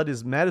 my blood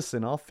is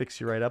medicine. I'll fix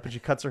you right up. And she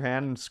cuts her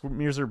hand and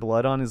smears her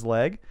blood on his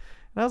leg.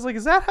 And I was like,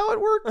 is that how it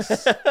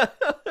works?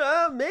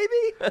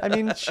 Maybe. I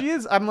mean, she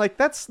is. I'm like,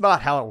 that's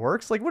not how it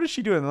works. Like, what is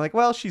she doing? They're like,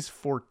 well, she's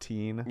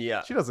 14.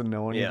 Yeah. She doesn't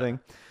know anything.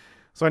 Yeah.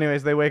 So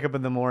anyways, they wake up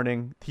in the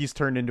morning. He's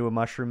turned into a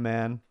mushroom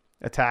man,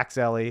 attacks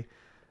Ellie.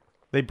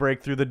 They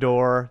break through the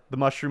door. The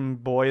mushroom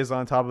boy is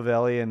on top of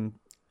Ellie, and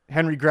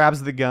Henry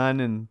grabs the gun,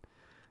 and,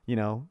 you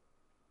know,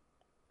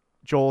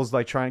 Joel's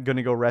like going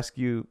to go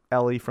rescue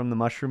Ellie from the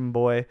mushroom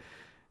boy.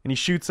 And he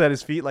shoots at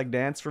his feet like,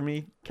 dance for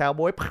me,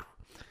 cowboy.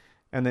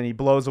 And then he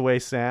blows away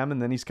Sam, and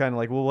then he's kind of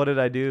like, well, what did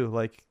I do?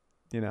 Like,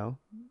 you know,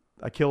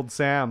 I killed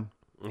Sam.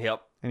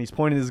 Yep. And he's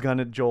pointing his gun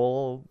at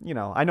Joel. You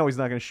know, I know he's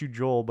not going to shoot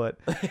Joel, but...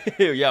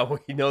 yeah, well,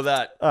 you know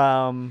that.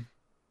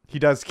 He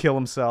does kill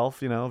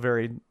himself, you know,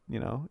 very, you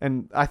know.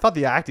 And I thought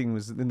the acting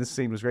in this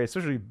scene was great,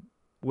 especially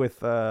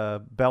with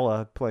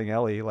Bella playing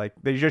Ellie. Like,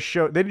 they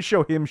didn't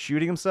show him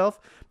shooting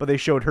himself, but they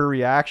showed her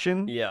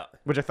reaction. Yeah.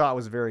 Which I thought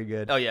was very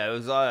good. Oh, yeah, it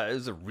was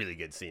a really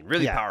good scene.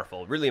 Really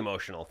powerful, really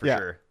emotional, for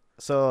sure.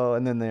 So,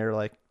 and then they're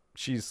like,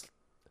 she's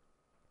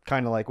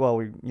kind of like,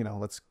 well,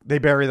 they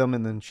bury them.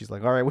 And then she's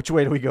like, all right, which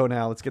way do we go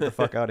now? Let's get the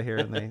fuck out of here.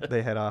 And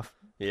they head off.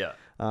 Yeah.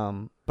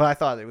 But I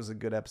thought it was a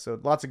good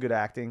episode. Lots of good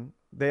acting.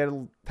 They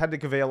had to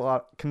convey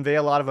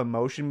a lot of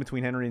emotion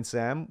between Henry and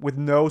Sam with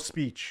no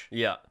speech.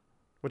 Yeah.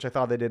 Which I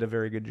thought they did a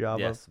very good job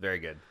of. Yes, very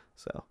good.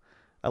 So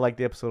I liked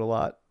the episode a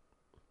lot.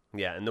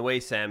 Yeah, and the way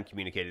Sam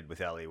communicated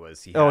with Ellie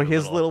was his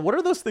little what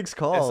are those things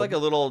called? It's like a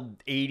little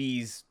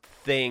 80s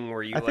thing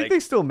where I think they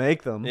still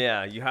make them.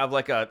 Yeah, you have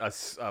like a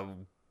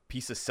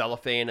piece of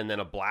cellophane and then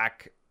a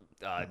black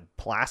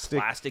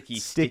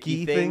plasticky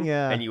sticky thing,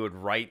 and you would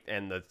write,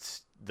 and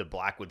the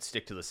black would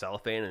stick to the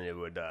cellophane and it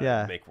would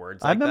make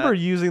words. I remember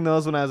using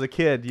those when I was a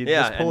kid. You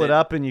just pull it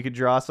up and you could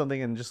draw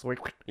something and just like.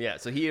 Yeah,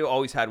 so he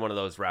always had one of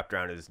those wrapped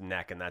around his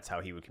neck, and that's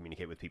how he would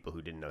communicate with people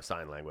who didn't know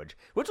sign language,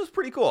 which was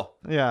pretty cool.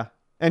 Yeah.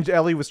 And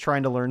Ellie was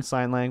trying to learn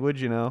sign language,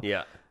 you know.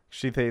 Yeah.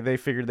 They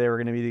figured they were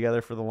going to be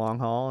together for the long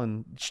haul.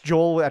 And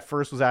Joel at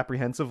first was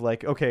apprehensive,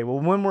 like, okay, well,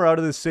 when we're out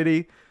of the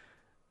city,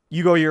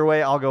 you go your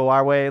way, I'll go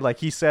our way. Like,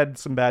 he said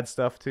some bad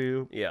stuff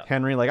to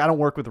Henry. Like, I don't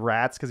work with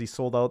rats, because he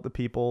sold out the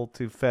people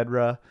to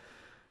Fedra.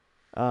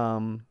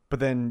 But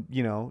then,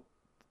 you know,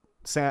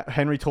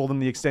 Henry told him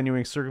the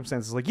extenuating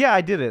circumstances. Like, yeah,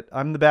 I did it.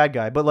 I'm the bad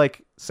guy. But,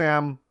 like,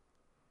 Sam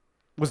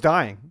was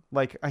dying.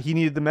 Like, he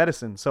needed the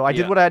medicine. So I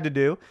did what I had to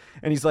do.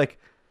 And he's like,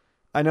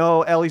 I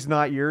know Ellie's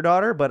not your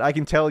daughter, but I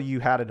can tell you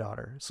had a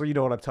daughter. So you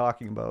know what I'm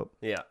talking about.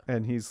 Yeah.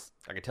 And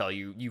I can tell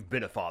you've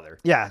been a father.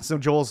 Yeah. So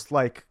Joel's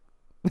like,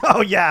 oh,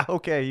 yeah.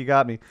 Okay. You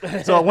got me.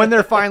 So when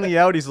they're finally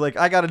out, he's like,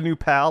 I got a new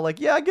pal. Like,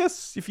 yeah, I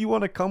guess if you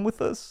want to come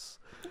with us.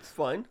 It's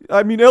fine.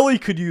 I mean, Ellie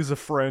could use a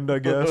friend, I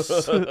guess.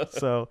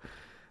 So,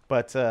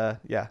 but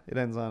yeah, it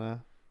ends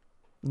on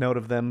note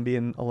of them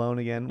being alone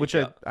again. Which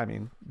Yeah. I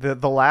mean,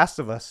 the Last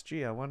of Us.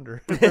 Gee, I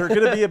wonder if they're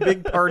gonna be a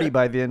big party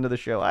by the end of the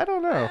show. I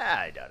don't know.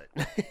 I doubt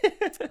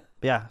it.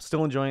 Yeah,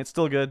 still enjoying it.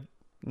 Still good.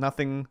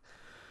 Nothing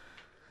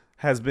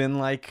has been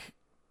like,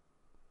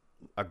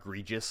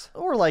 Egregious.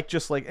 or like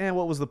just like,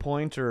 what was the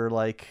point? Or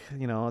like,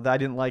 I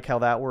didn't like how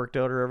that worked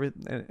out, or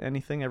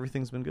anything.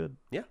 Everything's been good.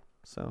 Yeah.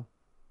 So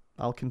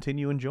I'll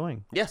continue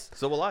enjoying. Yes,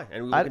 so will I,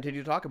 and we will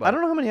continue to talk about it. I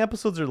don't know how many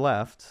episodes are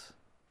left.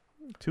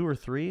 2 or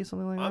 3,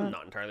 something like that. I'm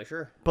not entirely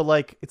sure. But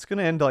like, it's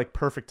gonna end like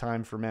perfect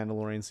time for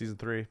Mandalorian season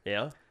 3.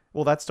 Yeah.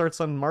 Well, that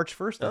starts on March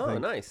 1st, I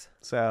think. Oh, nice.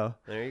 So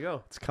there you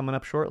go. it's coming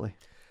up shortly.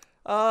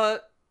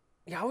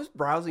 Yeah, I was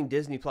browsing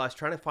Disney Plus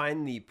trying to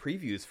find the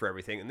previews for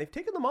everything, and they've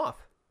taken them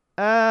off.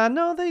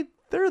 No,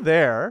 they're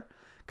there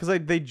because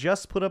they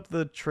just put up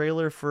the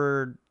trailer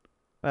for.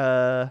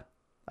 I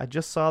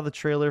just saw the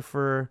trailer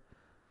for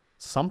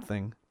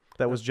something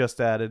that was just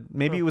added.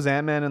 Maybe it was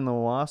Ant-Man and the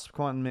Wasp: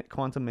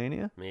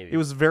 Quantumania. Maybe It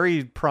was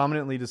very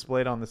prominently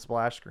displayed on the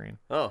splash screen.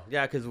 Oh,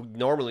 yeah, because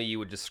normally you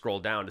would just scroll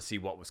down to see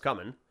what was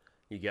coming.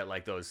 You get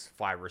like those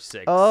 5 or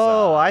 6.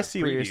 Oh, I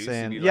see what you're previews,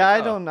 saying. and you're Yeah,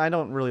 like, I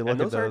don't really look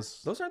and at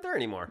those. Those aren't there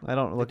anymore. I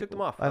don't look. They took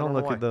them off. I don't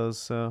look know at why. those.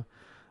 So,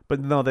 but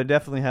no, they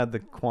definitely had the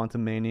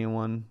Quantumania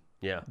one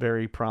Yeah.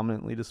 very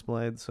prominently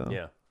displayed. So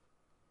Yeah.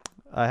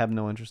 I have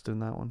no interest in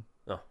that one.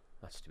 Oh,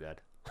 that's too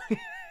bad.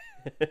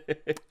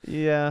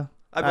 Yeah,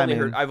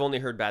 I've only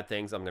heard bad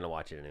things. I'm gonna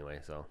watch it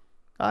anyway. So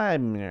I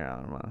don't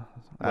know.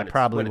 I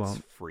probably when won't.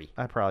 It's free.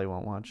 I probably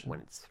won't watch it.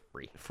 When it's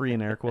free. Free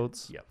in air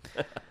quotes. Yep.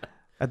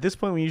 At this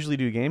point, we usually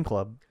do Game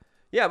Club.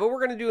 Yeah, but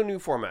we're gonna do a new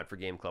format for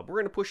Game Club. We're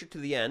gonna push it to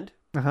the end.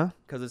 Uh-huh.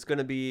 Because it's going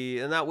to be,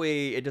 and that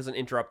way it doesn't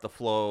interrupt the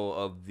flow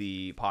of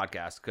the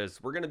podcast,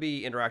 because we're going to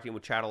be interacting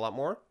with chat a lot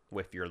more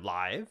if you're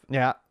live.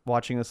 Yeah,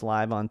 watching us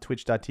live on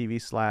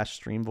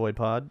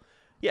twitch.tv/StreamVoid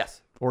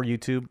Yes. or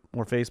YouTube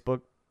or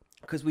Facebook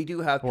Because we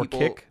do have or people.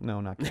 Kick. No,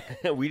 not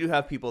Kick. We do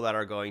have people that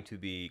are going to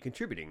be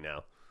contributing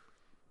now.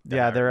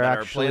 Yeah, they're that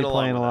are actually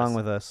playing along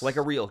with us. Like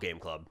a real Game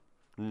Club.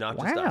 Not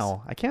just us.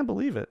 Wow, I can't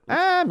believe it.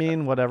 I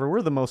mean, whatever.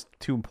 We're the most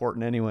too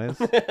important anyways.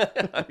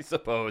 I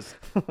suppose.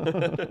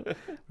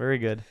 Very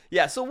good.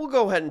 Yeah, so we'll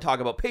go ahead and talk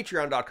about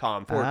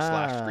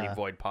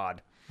patreon.com/StreamVoidPod.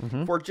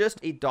 For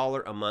just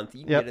 $1 a month,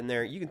 you can get in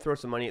there. You can throw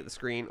some money at the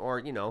screen,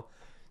 or,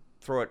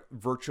 throw it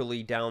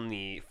virtually down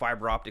the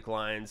fiber optic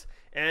lines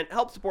and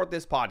help support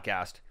this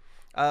podcast.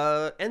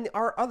 And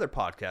our other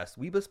podcast,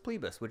 Weebus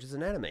Plebus, which is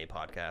an anime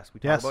podcast. We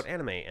talk about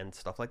anime and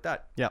stuff like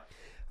that. Yeah.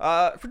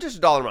 For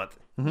just $1 a month,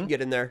 you can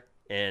get in there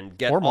and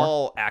get Or more.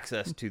 all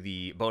access to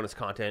the bonus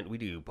content. We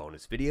do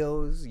bonus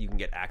videos. You can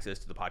get access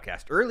to the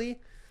podcast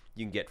early.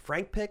 You can get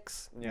Frank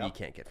picks. Yeah. You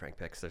can't get Frank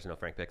picks. There's no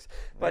Frank picks.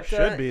 But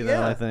should be,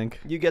 though, I think.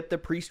 You get the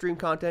pre-stream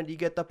content, you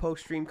get the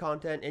post-stream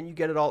content, and you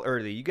get it all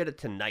early. You get it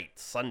tonight,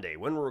 Sunday,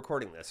 when we're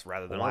recording this,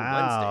 rather than on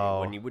Wednesday,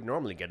 when you would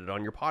normally get it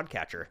on your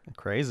podcatcher.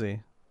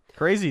 Crazy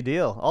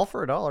deal. All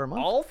for $1 a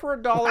month. All for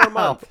 $1 a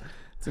month.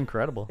 It's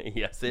incredible.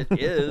 Yes, it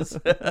is.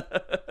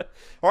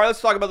 All right, let's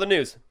talk about the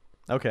news.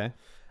 Okay.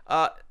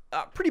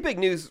 Pretty big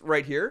news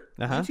right here.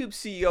 Uh-huh. YouTube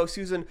CEO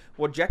Susan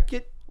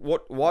Wojcicki.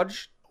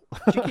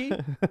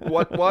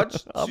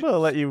 I'm gonna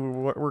let you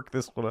work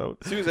this one out.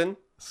 Susan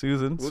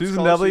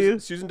W.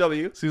 Susan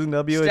W. Susan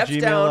W at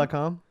Steps down.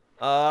 gmail.com.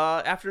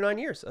 After 9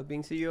 years of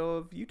being CEO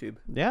of YouTube.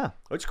 Yeah.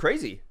 It's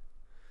crazy.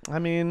 I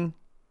mean,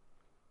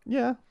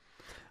 yeah.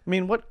 I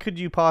mean, what could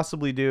you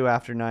possibly do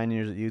after 9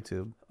 years at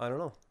YouTube? I don't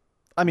know.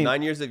 I mean,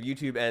 9 years of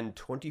YouTube and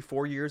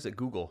 24 years at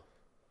Google.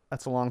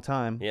 that's a long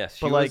time. Yes,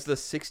 she but was the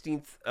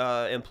 16th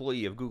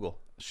employee of Google.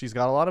 She's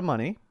got a lot of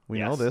money. We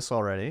know Yes. this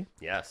already.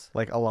 Yes.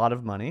 Like a lot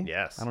of money.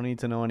 Yes. I don't need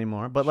to know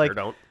anymore. But Sure like,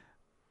 don't.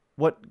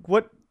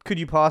 what could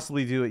you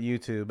possibly do at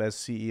YouTube as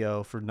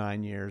CEO for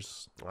 9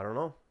 years? I don't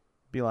know.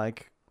 Be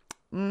like,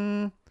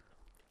 we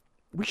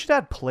should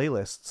add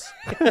playlists.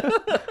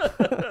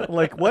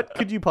 Like, what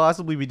could you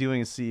possibly be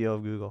doing as CEO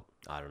of Google?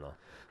 I don't know.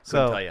 So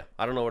Couldn't tell you.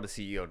 I don't know what a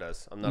CEO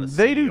does. I'm not a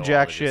they do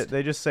jack CEO-ologist. shit.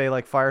 They just say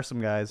like, fire some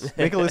guys.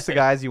 Make a list of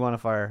guys you want to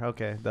fire.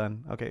 Okay,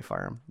 done. Okay,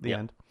 fire them. The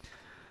end.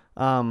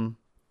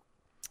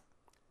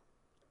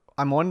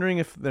 I'm wondering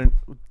if they're.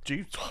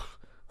 Jeez.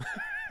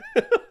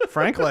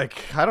 Frank,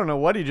 like, I don't know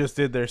what he just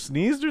did there.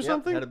 Sneezed or Yep,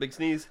 something? had a big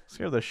sneeze.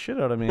 Scared the shit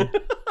out of me.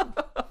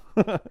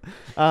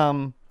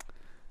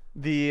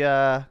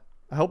 I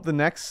hope the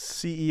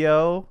next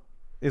CEO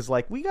is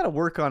like, we got to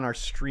work on our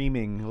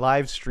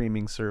live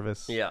streaming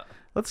service. Yeah.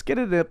 Let's get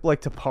it up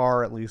like to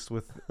par at least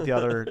with the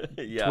other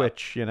Yeah.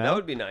 Twitch, you know? That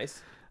would be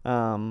nice.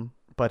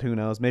 But who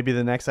knows? Maybe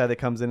the next guy that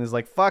comes in is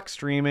like, fuck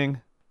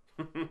streaming.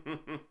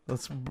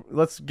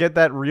 Let's get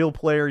that Real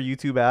Player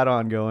YouTube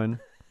add-on going.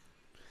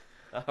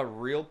 A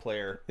real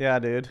player. Yeah,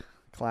 dude.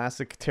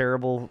 Classic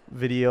terrible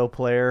video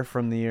player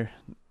from the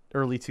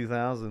early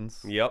 2000s.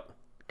 Yep.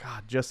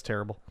 God, just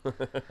terrible.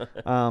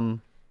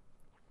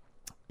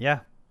 Yeah.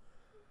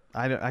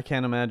 I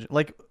can't imagine.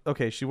 Like,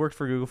 okay, she worked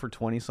for Google for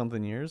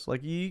 20-something years.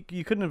 Like, you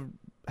couldn't have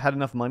had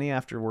enough money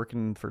after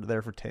working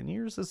there for 10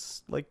 years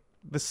as, like,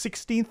 the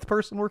 16th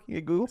person working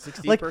at Google.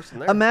 16th person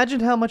there.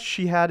 Imagine how much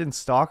she had in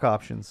stock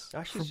options.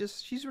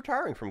 She's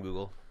retiring from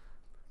Google.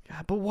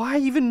 Yeah, but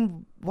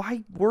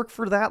why work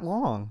for that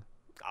long?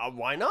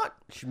 Why not?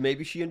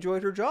 Maybe she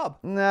enjoyed her job.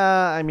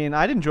 Nah, I mean,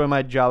 I'd enjoy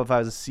my job if I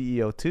was a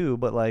CEO too,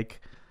 but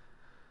like,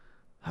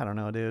 I don't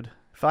know, dude.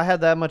 If I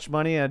had that much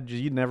money,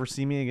 you'd never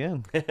see me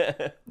again.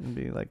 I'd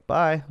be like,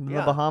 bye. I'm in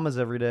the Bahamas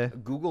every day.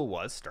 Google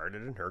was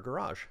started in her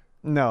garage.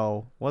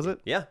 No, was it?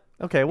 Yeah.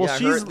 Okay, well,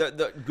 she's...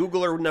 the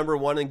Googler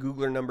 #1 and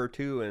Googler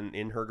 #2 and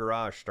in her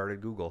garage started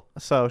Google.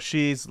 So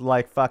she's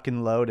like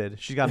fucking loaded.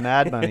 She's got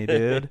mad money,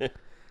 dude.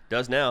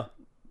 Does now.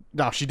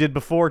 No, she did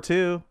before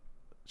too.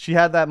 She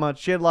had that much.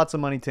 She had lots of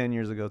money 10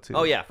 years ago too.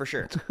 Oh yeah, for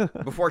sure.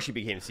 Before she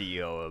became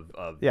CEO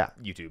of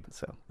YouTube.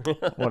 So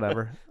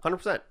whatever.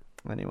 100%.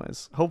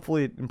 Anyways,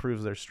 hopefully it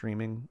improves their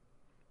streaming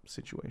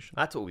situation.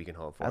 That's what we can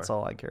hope for. That's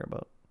all I care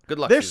about. Good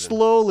luck. They're Susan.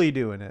 slowly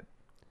doing it.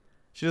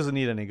 She doesn't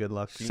need any good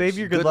luck. Save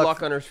your good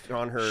luck on her.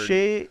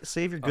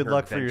 Save your good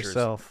luck for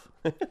yourself.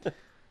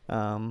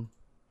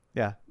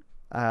 Yeah.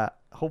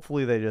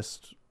 Hopefully they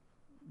just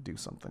do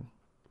something.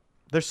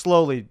 They're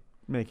slowly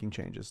making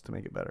changes to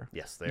make it better.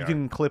 Yes, they are. You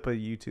can clip a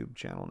YouTube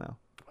channel now.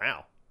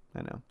 Wow.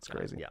 I know. It's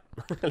crazy. Yeah.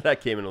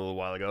 That came in a little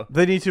while ago.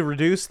 They need to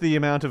reduce the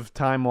amount of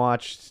time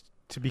watched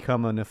to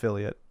become an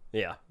affiliate.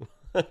 Yeah.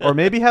 Or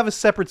maybe have a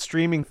separate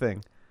streaming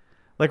thing.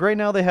 Like right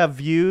now they have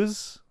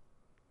views,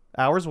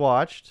 hours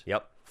watched.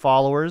 Yep.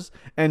 Followers,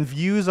 and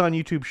views on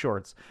YouTube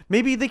Shorts.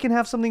 Maybe they can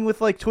have something with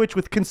like Twitch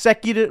with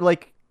consecutive,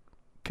 like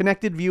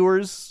connected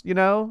viewers, you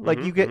know? Like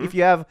you get, if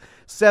you have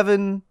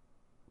 7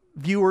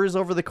 viewers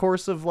over the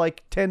course of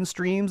like 10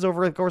 streams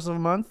over the course of a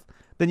month,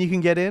 then you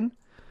can get in.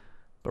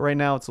 But right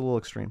now it's a little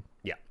extreme.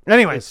 Yeah.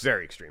 Anyways. It's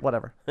very extreme.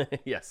 Whatever.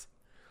 Yes.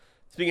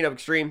 Speaking of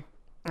extreme.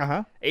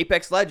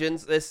 Apex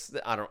Legends,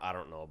 I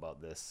don't know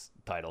about this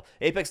title.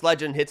 Apex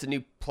Legend hits a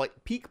new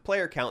peak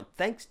player count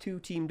thanks to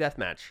Team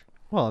Deathmatch.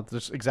 Well, it's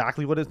just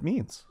exactly what it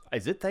means.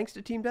 Is it thanks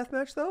to Team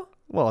Deathmatch, though?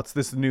 Well, it's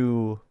this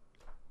new,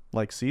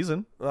 like,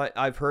 season.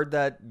 I've heard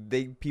that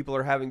people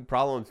are having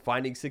problems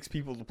finding 6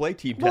 people to play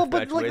Team Deathmatch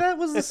but like with. that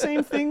was the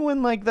same thing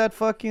when like that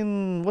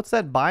fucking what's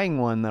that buying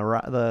one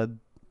the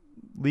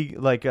league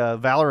like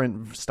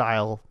Valorant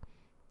style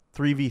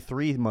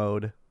 3v3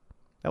 mode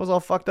that was all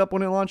fucked up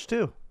when it launched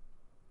too.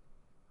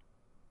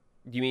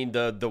 You mean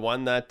the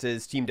one that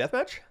is Team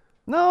Deathmatch?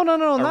 No,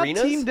 Arenas? not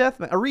Team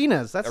Deathmatch.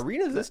 Arenas.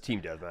 Arenas is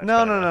Team Deathmatch.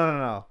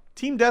 No.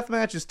 Team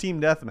Deathmatch is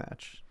Team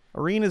Deathmatch.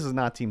 Arenas is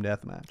not Team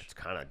Deathmatch. It's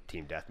kind of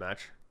Team Deathmatch.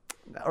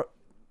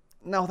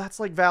 No, that's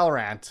like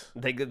Valorant.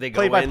 They go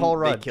played by in, Paul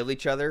Rudd. They kill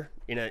each other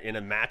in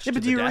a match. Yeah,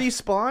 but do you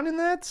respawn in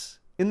that?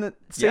 In the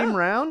same Yeah.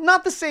 round?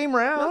 Not the same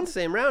round. Not the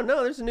same round.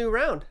 No, there's a new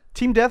round.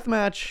 Team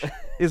Deathmatch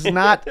is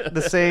not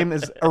the same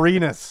as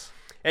Arenas.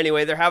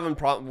 Anyway, they're having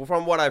from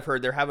what I've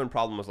heard, they're having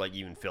problems like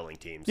even filling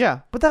teams.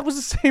 Yeah, but that was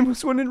the same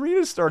as when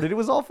Arenas started. It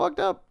was all fucked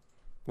up.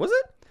 Was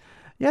it?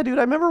 Yeah, dude,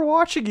 I remember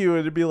watching you and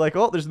it'd be like,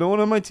 oh, there's no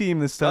one on my team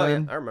this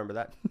time. Oh, yeah, I remember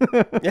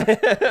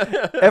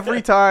that.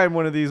 Every time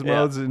one of these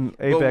modes in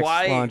Apex but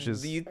why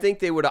launches. Do you think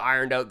they would have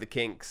ironed out the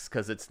kinks?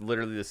 Because it's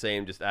literally the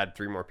same, just add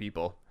 3 more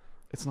people.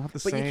 It's not the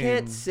But same. you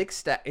can't 6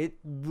 stack. It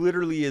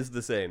literally is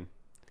the same.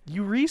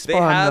 You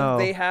respawn,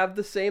 They have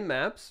the same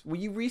maps. Well,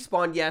 you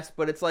respawn, yes,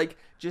 but it's like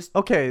just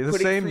the putting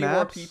same 3 maps.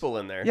 more people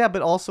in there. Yeah,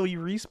 but also you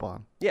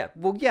respawn. Yeah,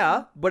 well,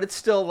 yeah, but it's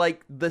still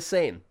like the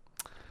same.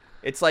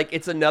 It's like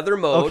it's another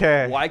mode.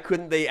 Okay. Why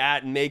couldn't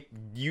they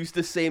use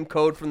the same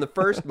code from the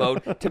first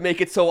mode to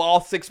make it so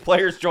all 6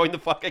 players join the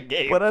fucking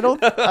game? But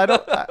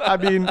I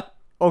mean,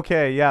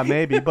 okay, yeah,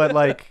 maybe, but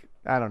like,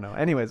 I don't know.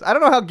 Anyways, I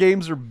don't know how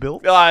games are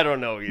built. I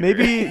don't know either.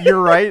 Maybe you're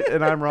right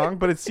and I'm wrong,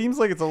 but it seems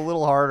like it's a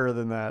little harder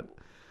than that.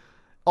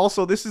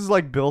 Also, this is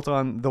like built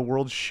on the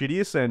world's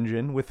shittiest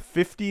engine with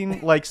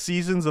 15 like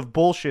seasons of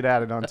bullshit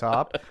added on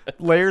top,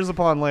 layers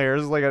upon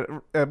layers, like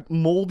a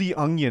moldy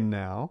onion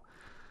now.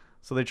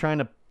 So they're trying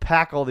to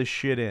pack all this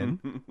shit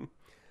in.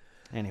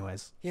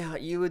 Anyways, Yeah,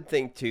 you would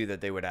think too that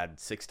they would add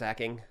 6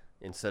 stacking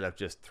instead of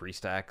just 3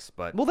 stacks,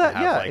 but Well, that-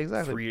 have, yeah, like,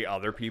 exactly. 3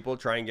 other people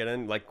try and get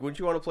in. Like, wouldn't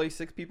you want to play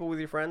 6 people with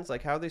your friends?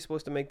 Like, how are they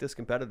supposed to make this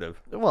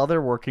competitive? well,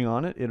 they're working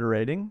on it,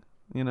 iterating,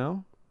 you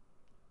know.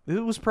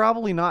 It was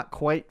probably not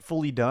quite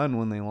fully done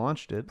when they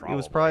launched it. It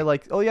was probably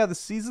like, oh yeah, the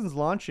season's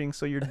launching,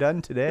 so you're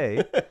done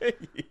today.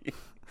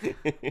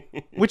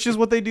 Which is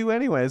what they do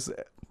anyways.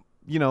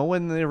 You know,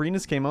 when the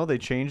arenas came out, they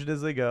changed it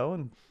as they go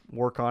and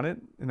work on it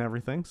and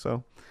everything.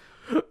 So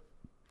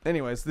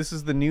anyways, this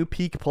is the new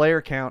peak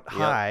player count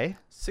high.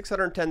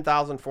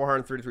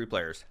 610,433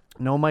 players.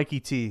 No Mikey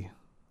T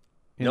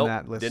in Nope,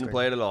 that list. didn't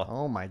play it at all.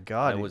 Oh my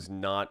god.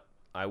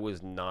 I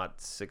was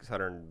not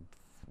 600.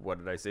 What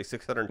did I say?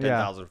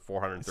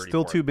 610,433.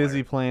 Still too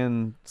busy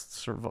playing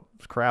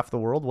Craft the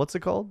World. What's it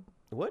called?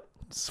 What?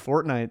 It's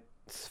Fortnite.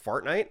 It's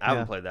Fortnite? I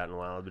haven't played that in a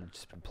while. I've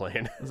just been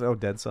playing Oh,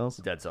 Dead Cells.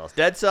 Dead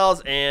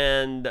Cells,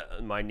 and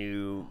my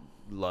new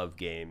love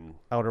game,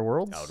 Outer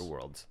Worlds. Outer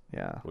Worlds.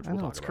 Yeah, which I we'll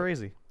know talk it's about.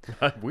 crazy.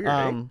 Weird.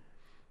 Eh?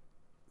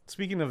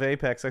 Speaking of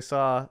Apex, I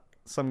saw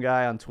some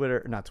guy on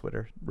Twitter, not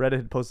Twitter, Reddit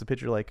had posted a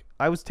picture like,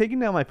 I was taking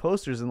down my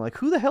posters and like,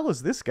 who the hell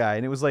is this guy?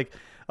 And it was like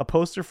a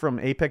poster from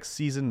Apex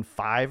Season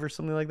 5 or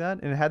something like that.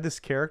 And it had this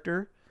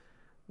character.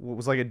 It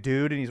was like a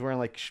dude and he's wearing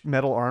like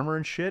metal armor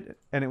and shit.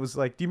 And it was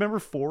like, do you remember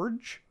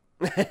Forge?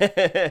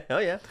 Oh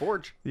yeah,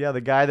 Forge. Yeah,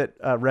 the guy that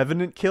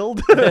Revenant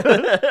killed,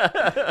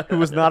 who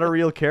was not a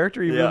real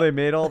character, even though they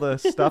made all the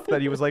stuff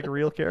that he was like a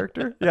real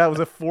character. Yeah, it was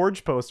a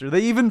Forge poster.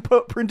 They even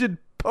printed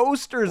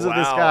posters of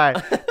this guy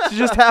to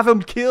just have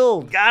him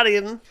killed. Got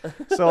him.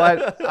 So I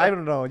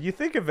don't know. You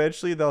think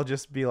eventually they'll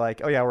just be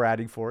like, oh yeah, we're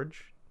adding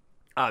Forge?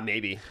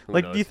 Maybe. Who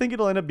Like, knows? do you think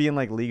it'll end up being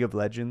like League of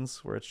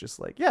Legends, where it's just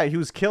like, yeah, he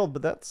was killed,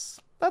 but that's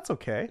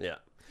okay. Yeah.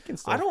 He can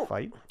still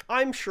fight.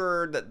 I'm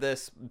sure that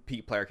this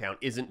peak player count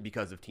isn't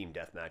because of Team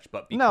Deathmatch,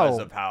 but because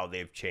No. of how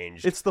they've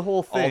changed. It's the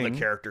whole thing. All the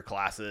character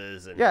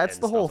classes and Yeah, it's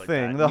and the stuff whole like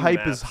thing. that. The New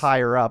hype is maps.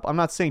 higher up. I'm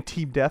not saying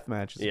Team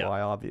Deathmatch is Yeah.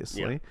 why,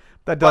 obviously. Yeah.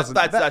 That But doesn't.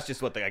 that's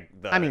just what the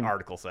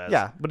article says.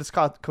 Yeah, but it's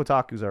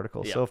Kotaku's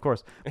article, Yeah. so of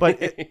course. But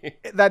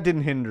that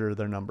didn't hinder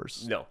their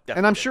numbers. No, and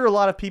I'm definitely sure a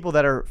lot of people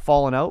that are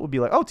falling out would be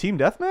like, "Oh, Team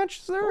Deathmatch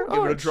is there? Give it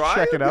a let's try.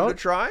 Check it Give out." it a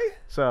try.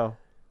 So,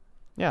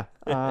 yeah,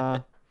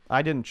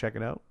 I didn't check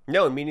it out.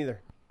 No, me neither.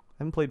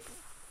 I haven't played.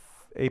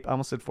 I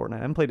almost said Fortnite. I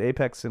haven't played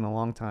Apex in a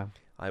long time.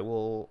 I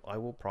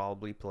will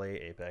probably play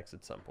Apex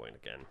at some point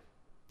again.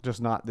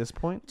 Just not this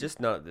point. Just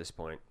not at this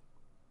point.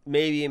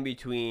 Maybe in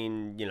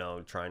between,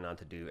 trying not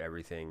to do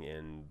everything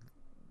in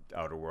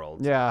Outer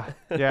Worlds. Yeah.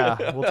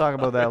 We'll talk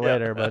about that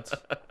later, but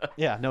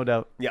yeah, no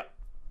doubt. Yeah.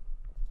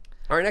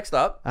 All right, next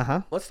up,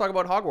 Uh-huh. let's talk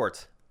about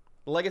Hogwarts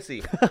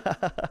Legacy.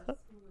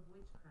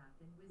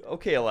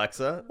 Okay,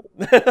 Alexa.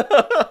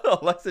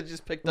 Alexa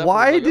just picked up.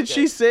 Why and was did like,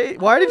 she okay. say?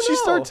 Why did don't she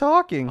start know.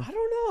 talking? I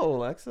don't know,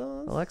 Alexa.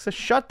 Alexa,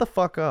 shut the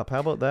fuck up. How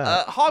about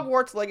that?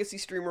 Hogwarts Legacy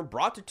streamer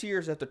brought to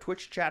tears after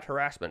Twitch chat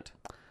harassment.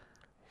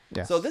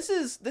 Yes. So this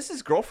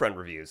is girlfriend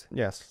reviews.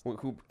 Yes.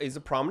 Who is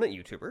a prominent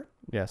YouTuber?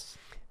 Yes.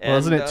 And,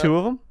 Wasn't it two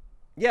of them?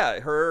 Yeah,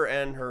 her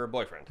and her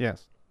boyfriend.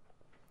 Yes.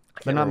 I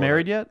can't They're not remember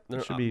married what- yet? they're-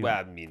 It should be well,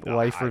 I mean,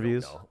 wife I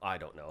reviews. I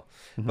don't know.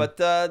 Mm-hmm. But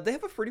they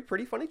have a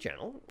pretty funny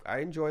channel. I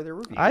enjoy their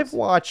reviews. I've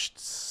watched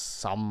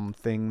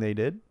something they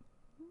did.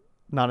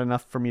 Not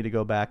enough for me to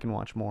go back and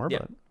watch more, Yeah.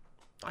 but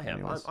I have.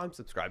 anyways. I'm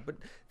subscribed. But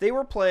they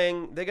were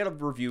playing. They got a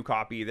review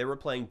copy. They were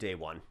playing day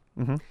one.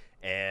 Mm-hmm.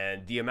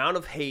 And the amount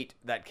of hate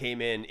that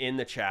came in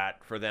the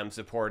chat for them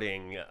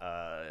supporting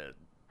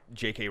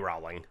J.K.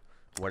 Rowling,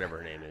 whatever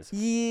her name is.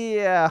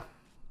 yeah,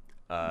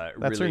 That's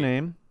that's her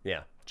name.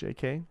 Yeah.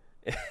 J.K.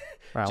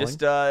 Rowling.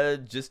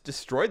 Just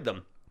destroyed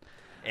them.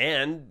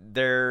 And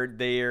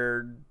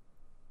they're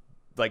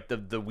like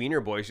the Wiener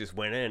Boys just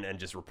went in and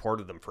just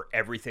reported them for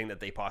everything that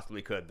they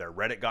possibly could. Their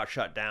Reddit got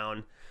shut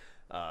down,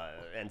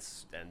 and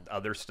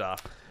other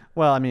stuff.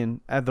 Well, I mean,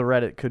 at the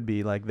Reddit could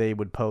be like they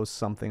would post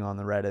something on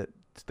the Reddit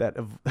that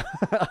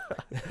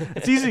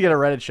it's easy to get a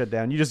Reddit shut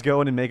down. You just go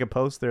in and make a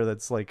post there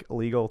that's like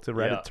illegal to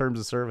Reddit Yeah. terms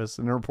of service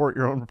and report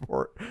your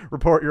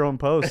own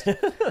post.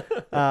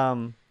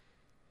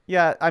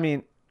 Yeah, I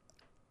mean,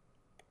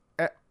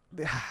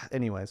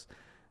 anyways,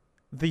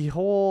 the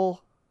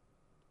whole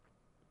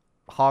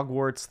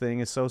Hogwarts thing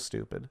is so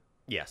stupid.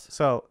 Yes.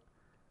 So,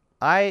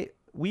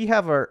 we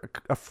have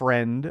a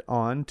friend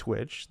on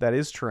Twitch that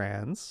is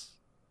trans.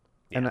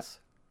 And Yes.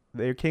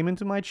 they came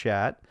into my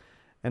chat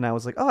and I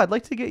was like, "Oh, I'd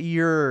like to get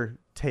your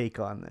take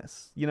on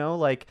this."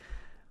 Like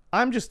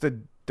I'm just a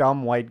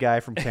dumb white guy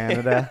from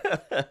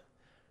Canada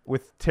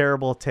with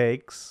terrible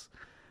takes.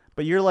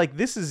 But you're like,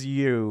 "This is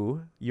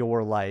your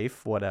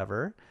life,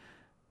 whatever."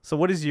 So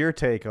what is your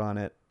take on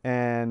it?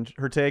 And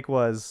her take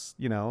was,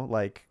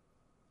 like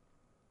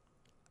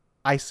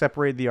I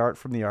separated the art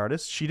from the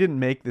artist. She didn't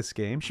make this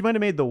game. She might have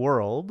made the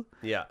world,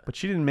 Yeah. but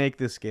she didn't make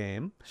this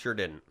game. Sure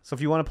didn't. So if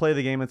you want to play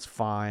the game, it's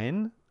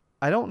fine.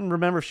 I don't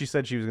remember if she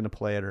said she was going to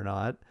play it or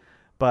not,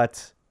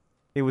 but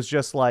it was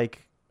just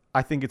like,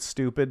 I think it's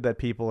stupid that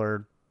people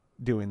are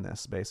doing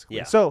this, basically.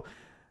 Yeah. So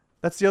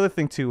that's the other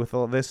thing too with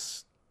all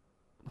this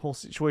whole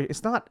situation.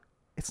 It's not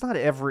it's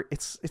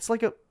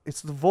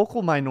the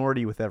vocal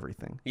minority with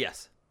everything.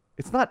 Yes.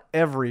 It's not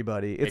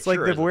everybody. It's It like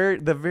sure the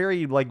isn't.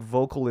 very like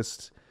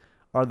vocalists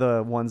are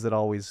the ones that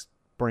always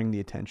bring the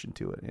attention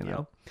to it,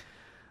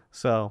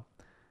 So,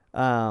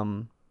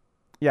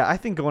 yeah, I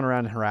think going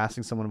around and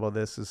harassing someone about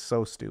this is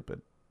so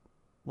stupid.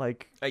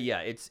 Like, Yeah,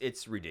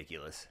 it's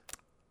ridiculous,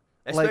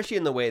 especially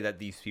in the way that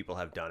these people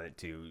have done it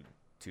to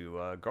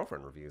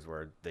girlfriend reviews,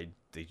 where they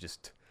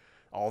just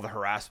all the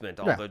harassment,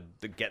 all Yeah.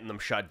 the getting them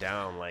shut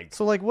down. Like,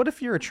 so like, what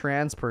if you're a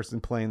trans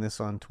person playing this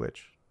on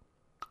Twitch?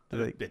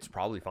 it's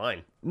probably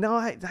fine. No,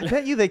 I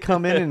bet you they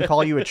come in and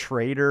call you a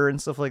traitor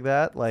and stuff like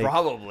that. Like,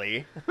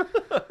 Probably.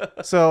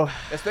 so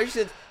Especially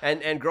since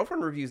and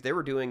girlfriend reviews, they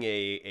were doing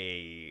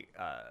a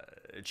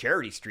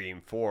charity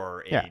stream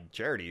for a Yeah.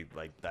 charity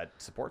like that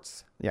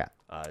supports yeah.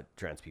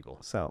 trans people.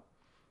 So,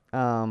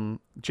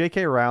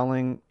 J.K.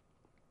 Rowling,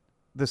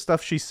 the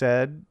stuff she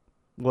said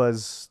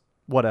was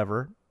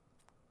whatever,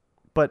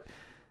 but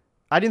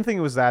I didn't think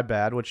it was that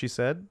bad what she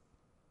said.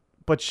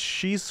 But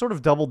she's sort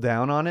of doubled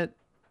down on it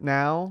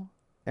now,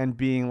 and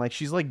being like,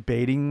 she's like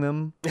baiting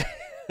them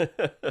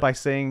by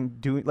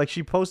saying like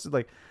she posted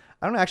like,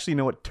 I don't actually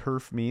know what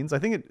turf means. I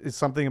think it is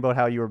something about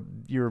how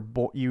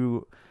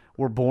you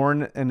were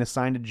born and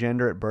assigned a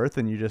gender at birth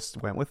and you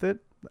just went with it.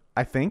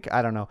 I think,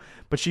 I don't know,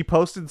 but she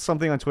posted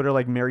something on Twitter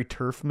like Mary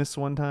Turf Miss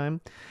one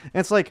time, and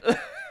it's like,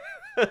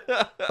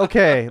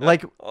 okay,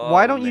 like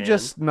why don't you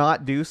just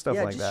not do stuff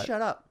like just that? Shut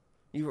up.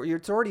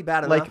 It's already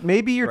bad enough. Like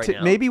maybe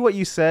maybe what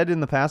you said in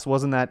the past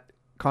wasn't that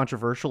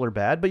controversial or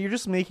bad, but you're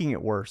just making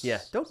it worse. Yeah,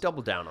 don't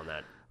double down on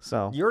that.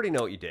 So you already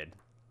know what you did.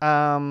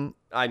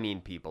 I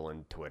mean, people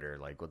in Twitter,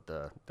 like with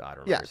I don't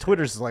know. Yeah,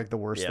 Twitter's like the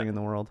worst thing in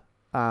the world.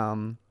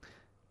 I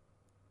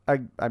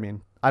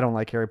mean, I don't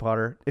like Harry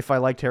Potter. If I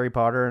liked Harry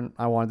Potter and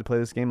I wanted to play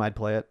this game, I'd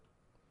play it.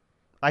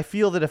 I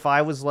feel that if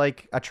I was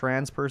like a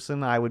trans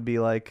person, I would be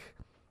like,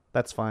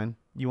 that's fine.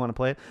 You want to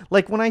play it?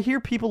 Like when I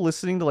hear people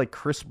listening to like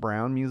Chris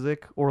Brown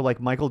music or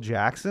like Michael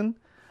Jackson,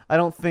 I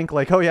don't think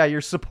like, oh yeah, you're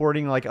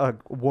supporting like a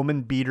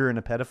woman beater and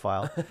a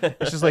pedophile.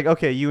 It's just like,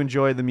 okay, you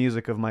enjoy the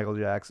music of Michael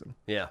Jackson.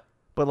 Yeah.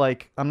 But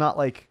like, I'm not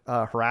like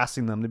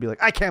harassing them to be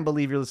like, I can't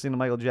believe you're listening to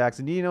Michael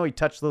Jackson. Do you know he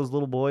touched those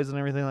little boys and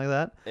everything like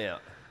that? Yeah.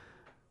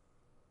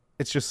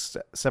 It's just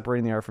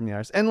separating the art from the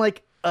artist. And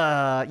like,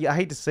 yeah, I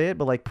hate to say it,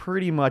 but like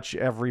pretty much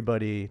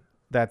everybody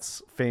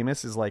that's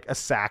famous is like a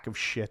sack of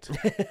shit.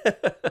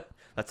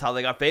 That's how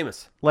they got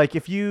famous. Like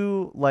if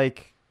you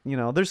like, you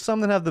know, there's some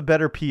that have the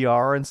better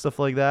PR and stuff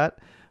like that,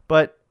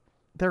 but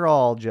they're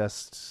all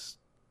just,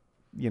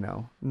 you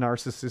know,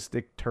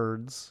 narcissistic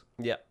turds.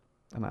 Yeah.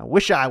 And I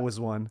wish I was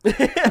one.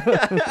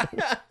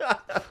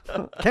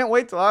 Can't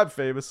wait till I'm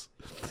famous.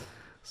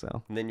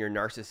 So. And then your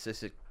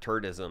narcissistic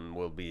turdism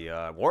will be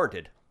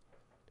warranted.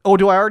 Oh,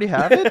 do I already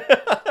have it?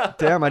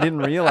 Damn, I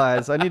didn't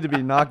realize. I need to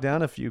be knocked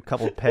down a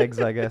couple pegs,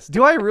 I guess.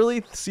 Do I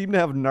really seem to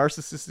have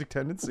narcissistic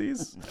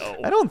tendencies? No.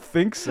 I don't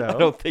think so. I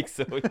don't think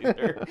so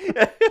either.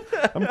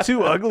 I'm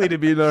too ugly to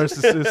be a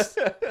narcissist.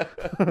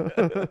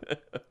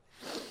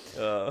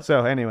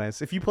 So,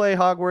 anyways, if you play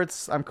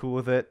Hogwarts, I'm cool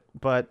with it.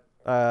 But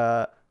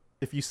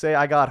if you say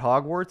I got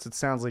Hogwarts, it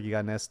sounds like you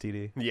got an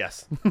STD.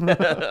 Yes.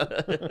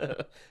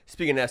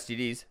 Speaking of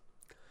STDs.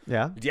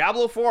 Yeah.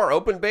 Diablo 4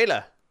 open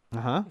beta.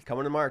 Uh-huh.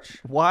 Coming in March.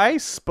 Why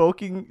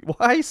speaking of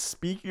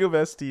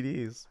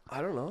STDs?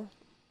 I don't know.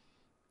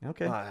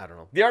 Okay. I don't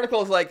know. The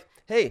article is like,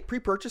 hey,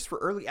 pre-purchase for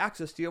early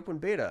access to the open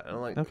beta. And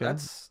I'm like, okay.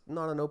 That's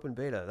not an open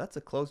beta. That's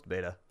a closed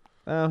beta.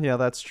 Oh, yeah,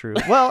 that's true.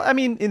 Well, I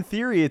mean, in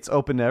theory, it's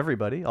open to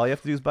everybody. All you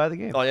have to do is buy the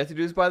game. All you have to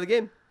do is buy the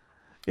game.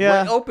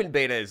 Yeah. Well, open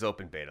beta is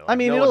open beta. Like, I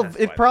mean,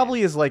 it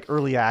probably is like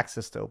early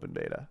access to open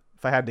beta,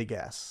 if I had to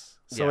guess.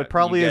 So yeah, it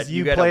probably is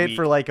you play it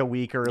for like a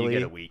week early. You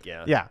get a week,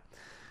 yeah. Yeah.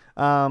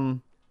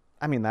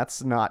 I mean,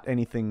 that's not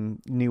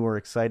anything new or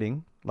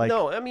exciting. Like,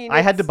 no, I mean,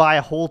 I had to buy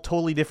a whole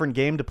totally different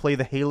game to play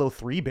the Halo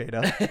 3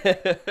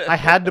 beta. I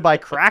had to buy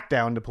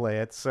Crackdown to play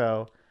it.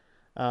 So,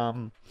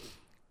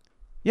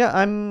 yeah,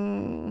 I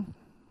don't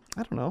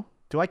know.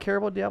 Do I care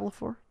about Diablo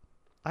 4?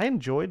 I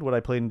enjoyed what I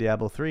played in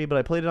Diablo 3, but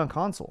I played it on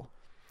console.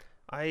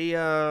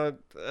 Diablo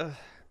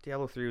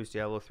 3 was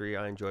Diablo 3.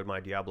 I enjoyed my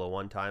Diablo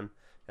 1 time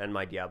and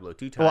my Diablo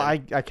 2 time. Well, I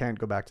can't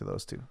go back to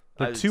those two.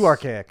 They're too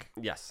archaic.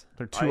 Yes.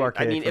 They're too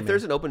archaic. I mean, if me.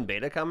 there's an open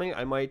beta coming,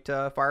 I might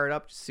fire it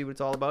up to see what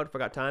it's all about if I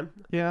got time.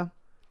 Yeah.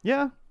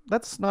 Yeah,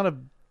 that's not a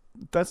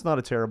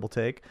terrible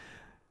take.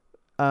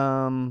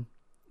 But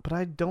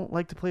I don't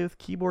like to play with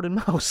keyboard and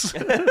mouse.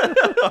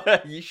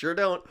 You sure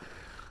don't.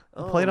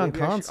 Play it on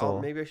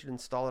console. Maybe I should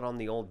install it on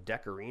the old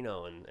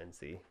Decorino and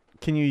see.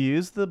 Can you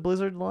use the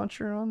Blizzard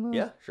launcher on the?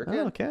 Yeah, sure can.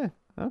 Oh,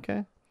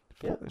 okay.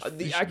 Yeah. I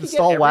can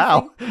install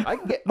WoW. I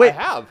can get. Wait,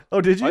 I have.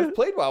 Oh, did you? I've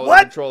played WoW with What?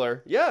 a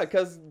controller. Yeah,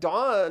 because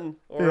Dawn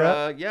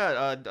Dawn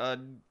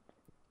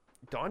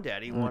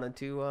Daddy wanted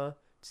to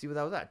see what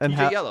that was at. And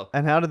TJ Yellow.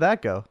 And how did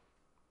that go?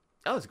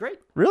 That was great.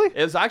 Really?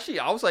 It was actually.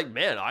 I was like,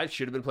 man, I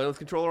should have been playing with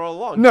controller all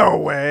along. No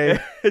way.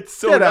 It's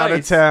so Get nice. out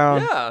of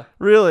town. Yeah.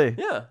 Really?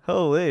 Yeah.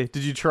 Holy.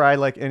 Did you try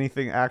like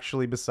anything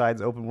actually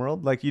besides open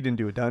world? Like you didn't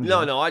do a dungeon?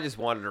 No, I just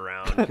wandered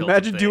around. And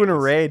Imagine doing a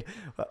raid.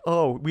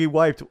 Oh, we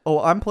wiped.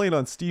 Oh, I'm playing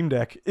on Steam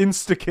Deck.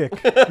 Insta kick.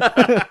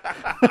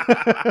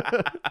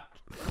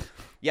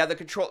 Yeah, the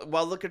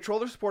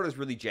controller support is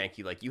really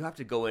janky. Like you have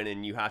to go in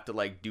and you have to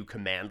like do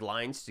command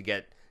lines to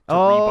get to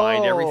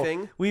rebind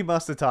everything. We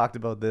must have talked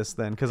about this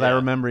then, because I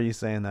remember you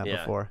saying that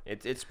before.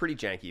 It's pretty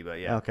janky, but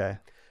yeah. Okay.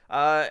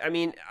 I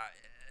mean,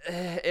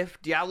 if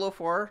Diablo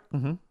 4,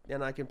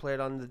 and I can play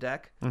it on the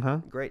deck,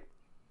 great.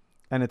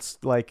 And it's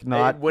like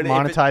not If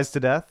monetized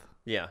to death?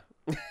 Yeah.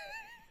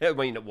 I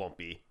mean, it won't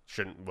be.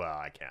 Shouldn't. Well,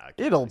 I can't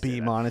It'll really say be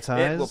that.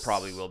 monetized. It will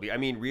probably will be. I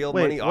mean, Real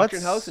Money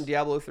Auction House in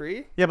Diablo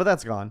 3. Yeah, but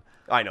that's gone.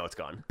 I know it's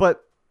gone.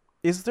 But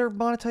is there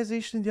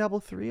monetization in Diablo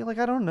 3? Like,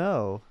 I don't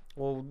know.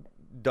 Well,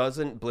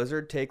 doesn't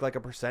Blizzard take like a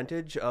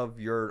percentage of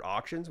your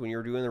auctions when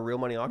you're doing the real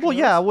money auction? Well,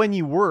 yeah, when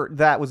you were,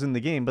 that was in the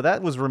game, but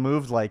that was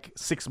removed like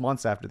 6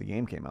 months after the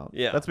game came out.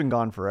 Yeah. That's been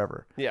gone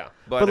forever. Yeah.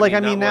 But like, I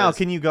mean now,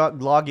 can you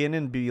log in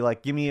and be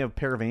like, give me a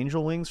pair of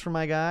angel wings for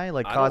my guy,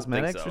 like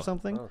cosmetics or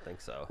something? I don't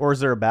think so. Or is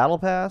there a battle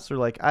pass? Or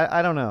like,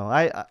 I don't know.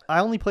 I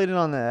only played it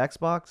on the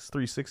Xbox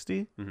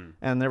 360,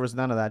 and there was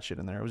none of that shit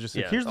in there. It was just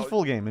like, here's the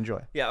full game,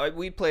 enjoy. Yeah,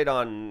 we played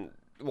on,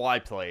 I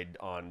played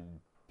on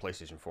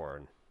PlayStation 4,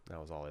 and that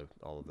was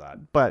all of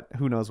that. But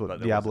who knows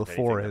what Diablo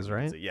 4 is,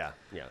 right? Yeah.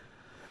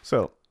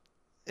 So,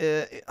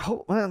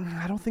 well,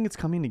 I don't think it's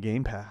coming to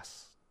Game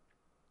Pass.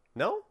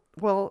 No?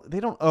 Well, they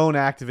don't own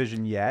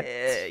Activision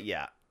yet.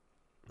 Yeah.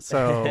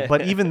 So,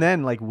 but even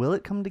then, like, will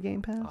it come to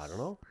Game Pass? I don't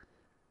know.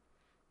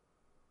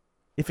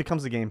 If it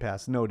comes to Game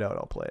Pass, no doubt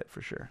I'll play it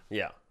for sure.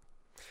 Yeah.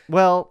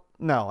 Well,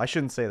 no, I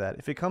shouldn't say that.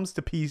 If it comes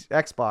to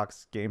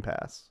Xbox Game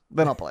Pass,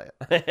 then I'll play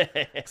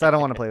it. Because I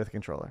don't want to play with a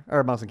controller or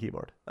a mouse and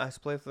keyboard. I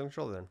just play with the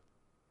controller then.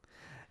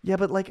 Yeah,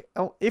 but like,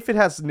 if it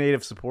has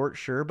native support,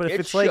 sure. But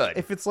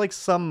if it's like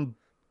some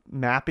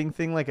mapping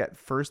thing, like at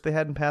first they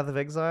had in Path of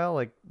Exile,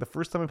 like the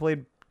first time I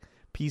played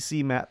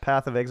PC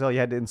Path of Exile, you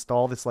had to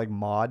install this like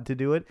mod to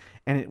do it,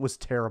 and it was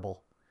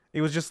terrible. It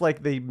was just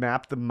like they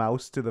mapped the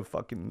mouse to the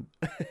fucking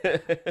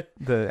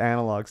the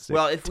analog stick.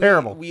 Well, if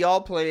terrible. We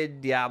all played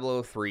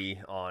Diablo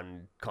 3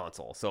 on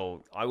console,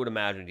 so I would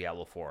imagine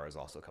Diablo 4 is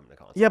also coming to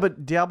console. Yeah,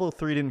 but Diablo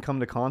 3 didn't come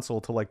to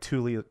console till like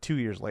 2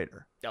 years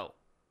later. Oh.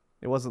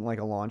 It wasn't like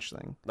a launch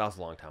thing. That was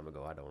a long time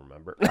ago. I don't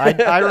remember.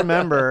 I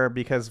remember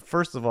because,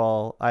 first of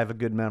all, I have a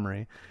good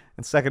memory.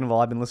 And second of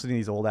all, I've been listening to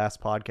these old-ass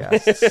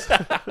podcasts.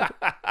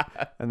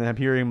 And then I'm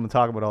hearing them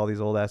talk about all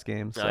these old-ass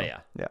games. So,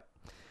 yeah.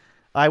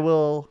 I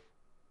will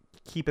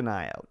keep an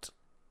eye out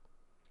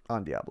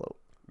on Diablo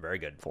Very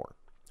good. 4.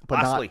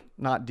 But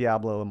not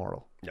Diablo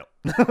Immortal.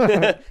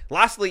 No.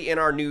 Lastly, in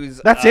our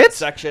news That's it?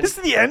 section. This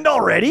is the end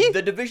already?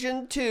 The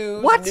Division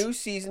 2 What? new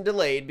season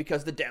delayed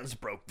because the devs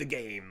broke the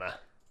game.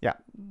 Yeah.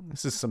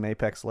 This is some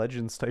Apex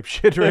Legends type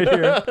shit right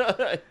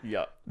here.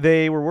 Yeah.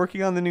 They were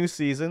working on the new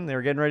season. They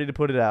were getting ready to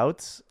put it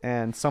out,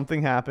 and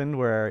something happened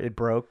where it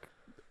broke.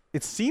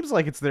 It seems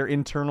like it's their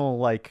internal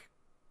like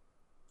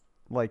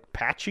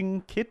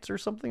patching kit or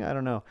something. I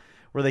don't know,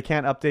 where they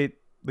can't update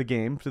the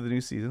game to the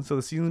new season. So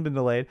the season's been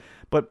delayed,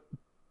 but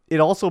it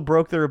also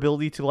broke their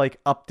ability to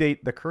like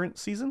update the current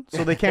season.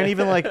 So they can't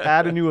even like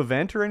add a new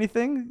event or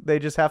anything. They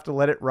just have to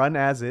let it run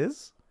as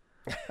is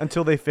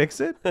until they fix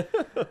it.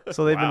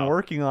 So they've been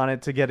working on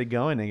it to get it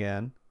going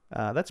again.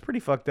 That's pretty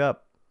fucked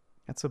up.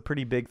 That's a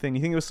pretty big thing.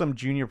 You think it was some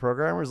junior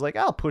programmer who's like,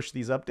 I'll push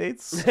these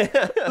updates.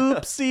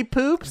 Oopsie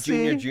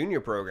poopsie.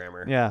 Junior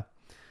programmer. Yeah.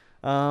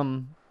 I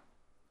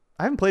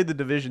haven't played the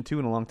Division 2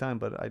 in a long time,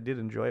 but I did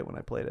enjoy it when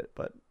I played it.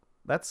 But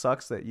that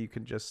sucks that you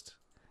can just...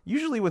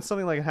 Usually when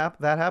something like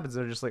that happens,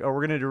 they're just like, oh,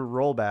 we're going to do a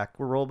rollback.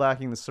 We're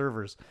rollbacking the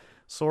servers.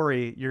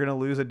 Sorry, you're going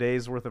to lose a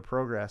day's worth of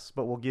progress,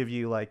 but we'll give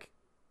you like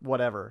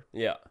whatever.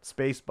 Yeah.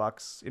 Space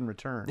bucks in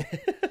return.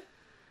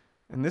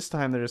 And this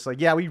time they're just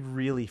like, yeah, we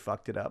really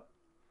fucked it up.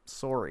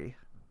 Sorry.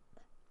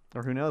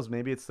 Or who knows,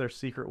 maybe it's their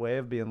secret way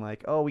of being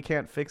like, oh, we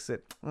can't fix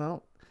it.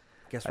 Well,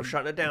 guess we're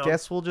shutting it down.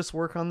 Guess we'll just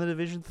work on the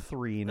Division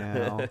 3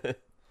 now.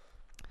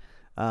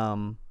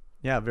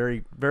 Yeah,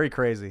 very, very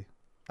crazy.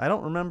 I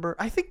don't remember.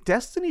 I think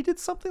Destiny did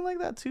something like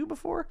that too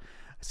before.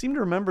 I seem to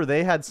remember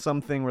they had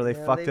something where they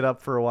fucked it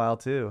up for a while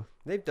too.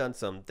 They've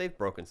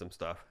broken some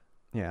stuff.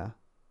 Yeah.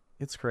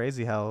 It's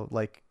crazy how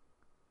like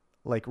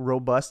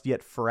robust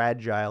yet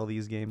fragile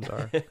these games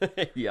are.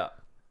 Yeah.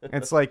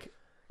 It's like,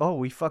 oh,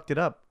 we fucked it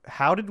up.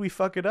 How did we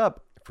fuck it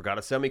up? Forgot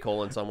a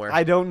semicolon somewhere.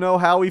 I don't know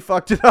how we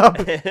fucked it up.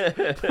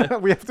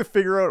 We have to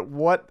figure out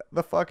what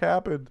the fuck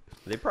happened.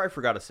 They probably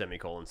forgot a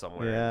semicolon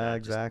somewhere. Yeah,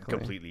 exactly. Just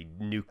completely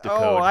nuked the code.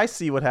 code. Oh, I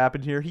see what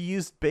happened here. He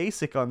used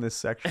BASIC on this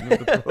section of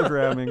the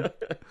programming.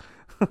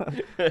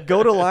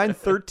 Go to line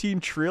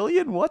 13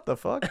 trillion? What the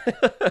fuck?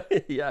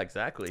 Yeah,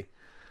 exactly.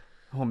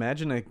 Oh,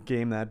 imagine a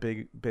game that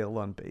big built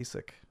on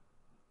BASIC.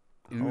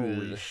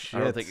 Holy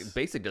shit. I don't think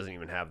BASIC doesn't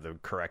even have the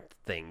correct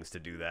things to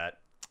do that.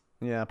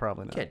 Yeah,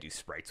 probably not. You can't do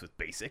sprites with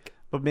BASIC.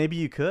 But maybe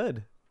you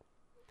could.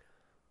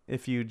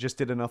 If you just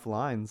did enough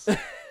lines.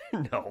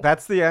 No.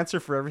 That's the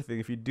answer for everything.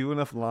 If you do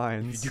enough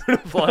lines.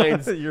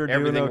 You're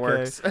everything doing okay.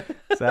 Works.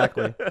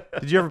 Exactly.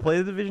 Did you ever play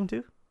the Division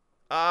 2?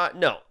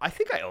 No. I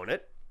think I own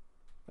it.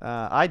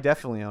 I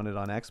definitely own it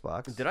on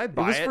Xbox. Did I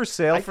buy it? It was for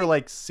sale for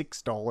like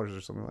 $6 or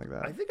something like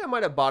that. I think I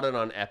might have bought it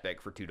on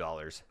Epic for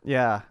 $2.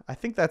 Yeah, I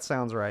think that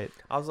sounds right.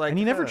 I was like, and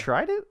you never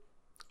tried it?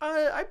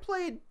 I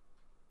played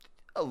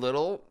a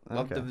little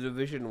of the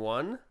Division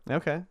 1.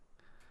 Okay.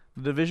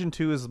 The Division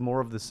 2 is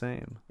more of the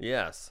same.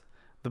 Yes.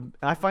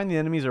 I find the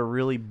enemies are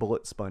really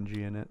bullet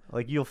spongy in it.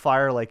 Like, you'll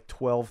fire like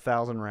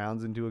 12,000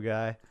 rounds into a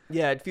guy.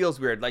 Yeah, it feels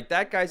weird. Like,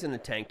 that guy's in a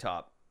tank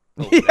top.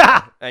 Yeah.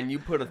 There, and you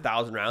put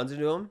 1,000 rounds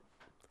into him.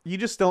 You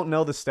just don't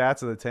know the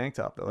stats of the tank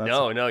top, though.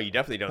 No, you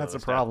definitely don't know the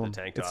problem. Stats of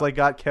the tank top. It's like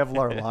got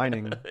Kevlar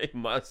lining. It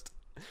must.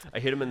 I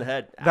hit him in the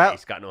head.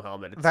 He's got no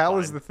helmet. It's that fine.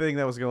 was the thing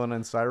that was going on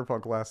in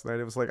Cyberpunk last night.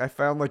 It was like I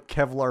found like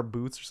Kevlar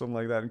boots or something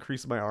like that,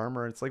 increased my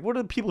armor. It's like, what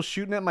are people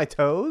shooting at my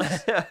toes?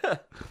 Well,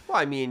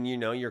 I mean,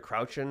 you're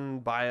crouching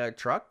by a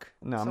truck.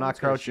 No, I'm not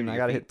crouching. I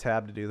gotta hit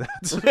tab to do that.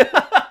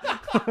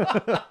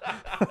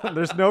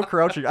 There's no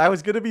crouching. I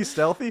was gonna be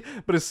stealthy,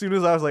 but as soon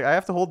as I was like, I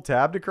have to hold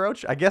tab to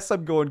crouch, I guess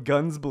I'm going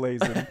guns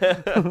blazing.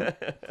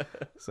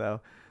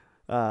 So,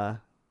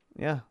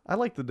 yeah, I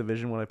liked the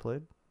Division when I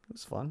played. It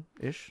was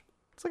fun-ish.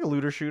 It's like a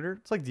looter shooter.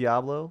 It's like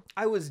Diablo.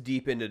 I was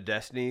deep into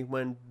Destiny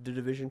when the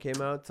Division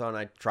came out, so when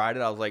I tried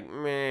it, I was like,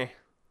 meh.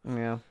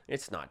 Yeah.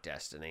 It's not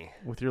Destiny.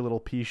 With your little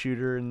pea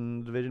shooter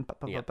in Division.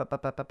 Yeah.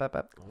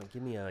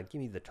 Give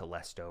me the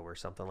Telesto or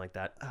something like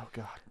that. Oh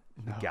God.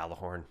 No.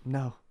 Gallahorn.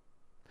 No.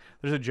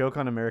 There's a joke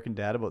on American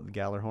Dad about the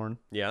Gallahorn.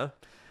 Yeah.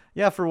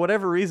 Yeah, for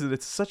whatever reason,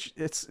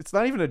 it's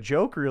not even a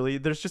joke really.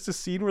 There's just a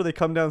scene where they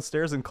come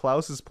downstairs and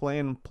Klaus is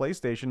playing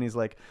PlayStation. He's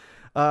like,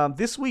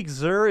 this week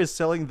Zur is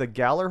selling the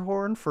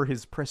Gallahorn for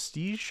his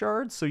prestige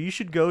shards, so you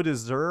should go to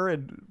Zur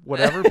and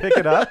whatever pick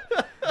it up.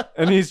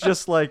 And he's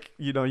just like,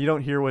 you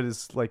don't hear what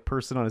his like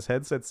person on his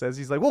headset says.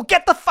 He's like, well,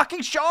 get the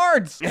fucking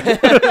shards.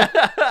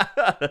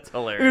 That's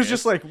hilarious. It was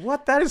just like,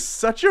 what? That is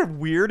such a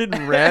weird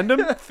and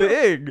random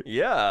thing.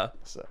 Yeah.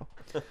 So,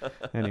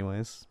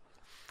 anyways.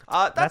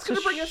 That's going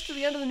to bring us to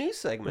the end of the news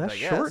segment, That's I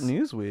guess. Short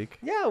news week.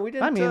 Yeah, we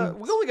didn't.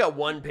 We only got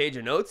 1 page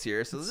of notes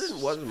here, so this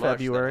wasn't much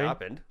that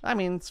happened. I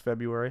mean, it's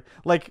February.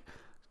 Like,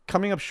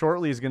 coming up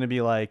shortly is going to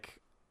be like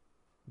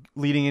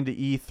leading into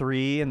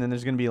E3, and then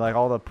there's going to be like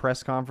all the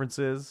press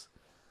conferences,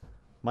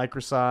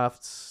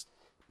 Microsoft,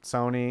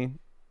 Sony,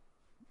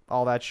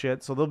 all that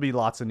shit. So there'll be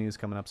lots of news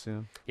coming up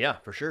soon. Yeah,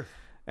 for sure.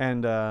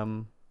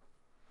 And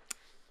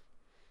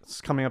it's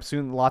coming up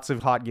soon. Lots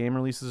of hot game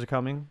releases are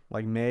coming.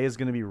 Like May is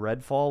going to be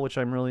Redfall, which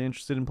I'm really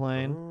interested in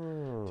playing. Do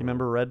you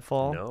remember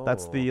Redfall? No.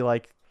 That's the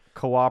like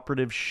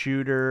cooperative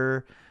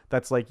shooter.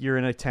 That's like you're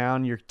in a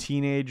town, you're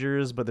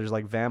teenagers, but there's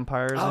like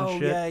vampires and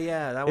shit. Oh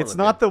yeah, that one. It's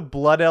not the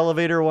Blood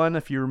Elevator one,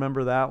 if you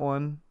remember that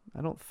one.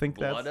 I don't think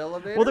that's Blood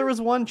Elevator. Well, there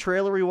was one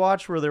trailer we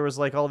watched where there was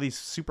like all these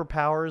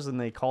superpowers, and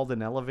they called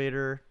an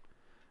elevator,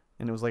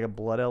 and it was like a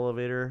blood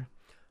elevator.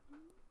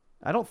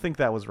 I don't think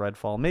that was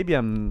Redfall. Maybe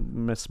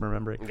I'm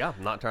misremembering. Yeah,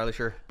 I'm not entirely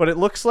sure. But it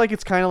looks like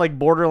it's kind of like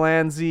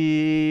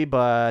Borderlands-y,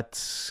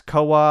 but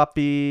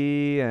co-op-y,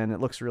 and it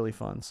looks really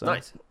fun. So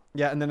nice.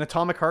 Yeah, and then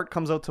Atomic Heart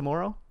comes out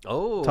tomorrow.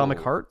 Oh, Atomic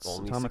Hearts.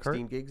 Only Atomic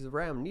 16 gigs of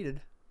RAM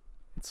needed.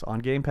 It's on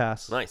Game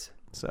Pass. Nice.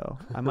 So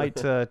I might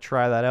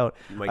try that out.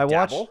 You might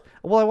dabble?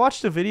 I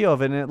watched a video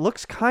of it, and it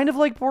looks kind of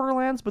like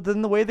Borderlands, but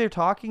then the way they're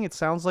talking, it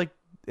sounds like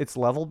it's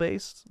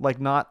level-based,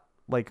 like not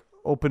like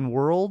open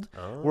world,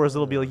 whereas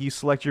it'll be like you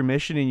select your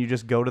mission and you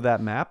just go to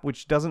that map,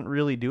 which doesn't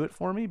really do it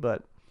for me,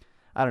 but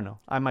I don't know.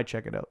 I might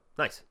check it out.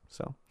 Nice.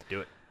 So do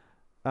it.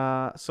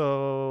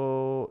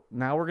 So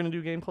now we're going to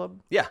do Game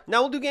Club? Yeah, now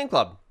we'll do Game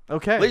Club.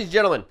 Okay. Ladies and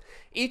gentlemen,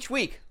 each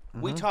week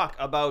we talk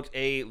about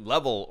a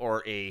level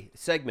or a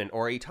segment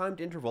or a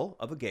timed interval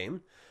of a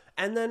game,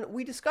 and then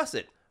we discuss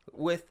it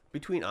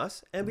between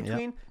us and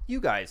between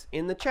you guys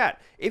in the chat.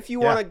 If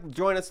you want to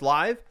join us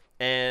live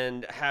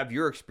and have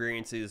your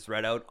experiences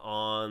read out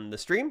on the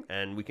stream,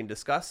 and we can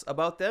discuss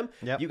about them,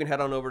 you can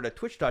head on over to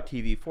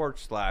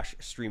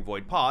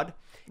twitch.tv/StreamVoidPod.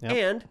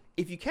 And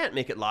if you can't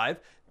make it live,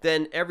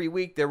 then every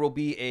week there will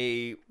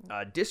be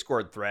a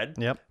Discord thread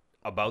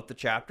about the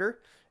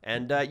chapter,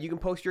 and you can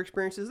post your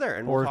experiences there.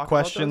 And we'll talk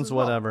questions, about those as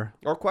well. whatever.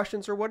 Or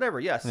questions or whatever,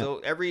 yeah. So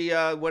every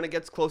when it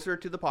gets closer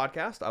to the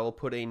podcast, I will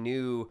put a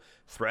new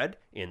thread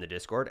in the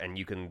Discord, and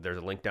there's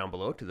a link down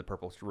below to the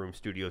Purple Room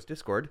Studios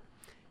Discord.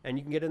 And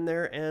you can get in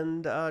there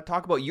and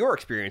talk about your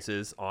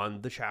experiences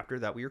on the chapter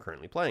that we are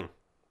currently playing.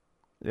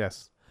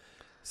 Yes.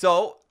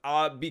 So,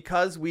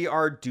 because we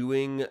are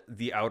doing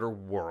The Outer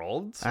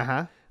Worlds,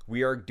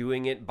 we are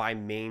doing it by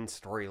main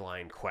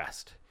storyline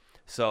quest.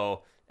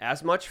 So,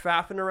 as much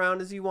faffing around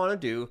as you want to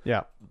do,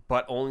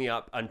 but only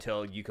up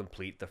until you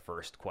complete the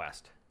first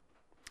quest.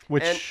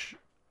 Which,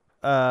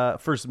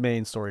 first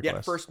main story quest. Yeah,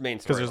 first main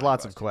story. Because there's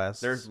lots of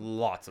quests. There's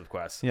lots of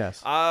quests.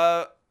 Yes.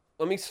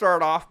 Let me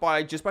start off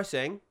by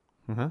saying,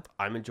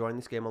 I'm enjoying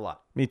this game a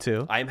lot. Me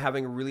too. I'm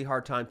having a really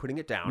hard time putting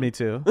it down. Me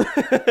too.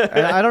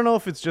 And I don't know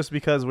if it's just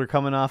because we're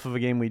coming off of a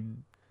game we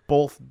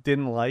both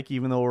didn't like,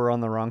 even though we're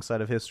on the wrong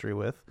side of history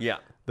with. Yeah.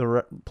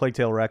 The Plague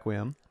Tale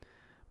Requiem.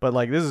 But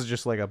like this is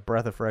just like a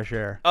breath of fresh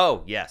air.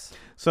 Oh, yes.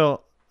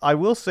 So I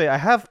will say I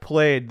have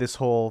played this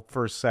whole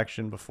first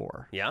section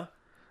before. Yeah?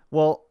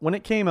 Well, when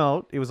it came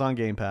out, it was on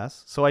Game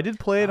Pass. So I did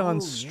play it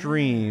on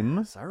stream.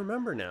 Yes, I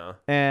remember now.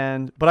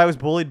 But I was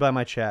bullied by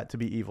my chat to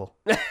be evil.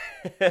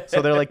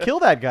 So they're like, kill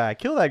that guy.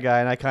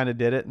 And I kind of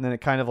did it. And then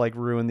it kind of like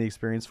ruined the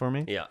experience for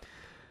me. Yeah.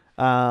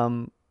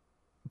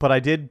 But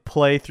I did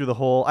play through the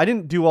whole, I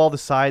didn't do all the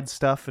side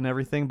stuff and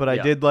everything, but I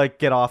did like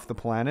get off the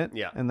planet.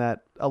 Yeah. And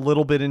that a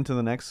little bit into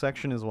the next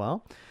section as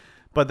well.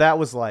 But that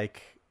was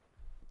like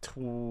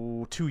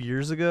 2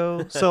 years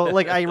ago. So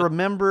like I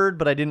remembered,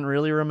 but I didn't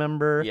really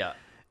remember. Yeah.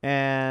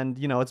 And,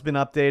 it's been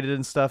updated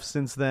and stuff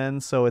since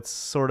then. So it's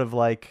sort of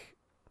like,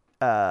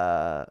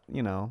 a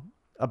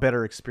a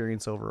better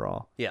experience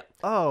overall. Yeah.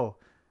 Oh,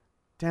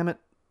 damn it.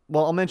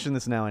 Well, I'll mention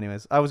this now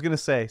anyways. I was going to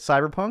say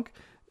Cyberpunk.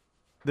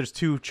 There's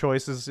 2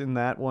 choices in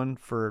that one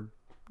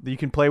you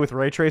can play with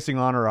ray tracing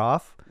on or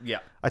off. Yeah.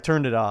 I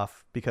turned it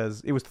off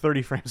because it was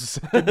 30 frames a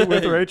second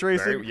with ray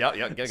tracing.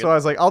 So I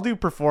was like, I'll do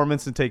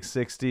performance and take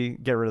 60,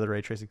 get rid of the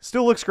ray tracing.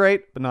 Still looks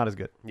great, but not as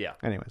good. Yeah.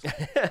 Anyways.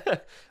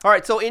 All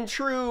right. So in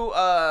true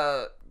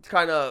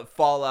kind of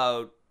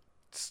Fallout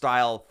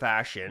style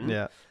fashion.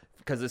 Yeah.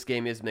 Because this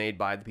game is made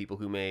by the people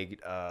who made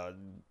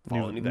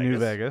Fallout New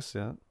Vegas,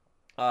 yeah.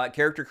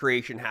 Character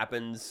creation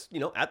happens,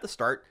 at the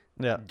start.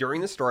 Yeah.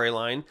 During the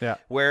storyline. Yeah.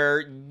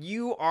 Where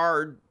you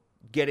are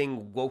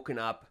getting woken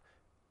up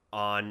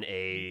on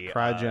a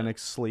cryogenic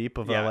sleep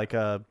of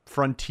a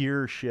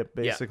frontier ship,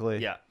 basically.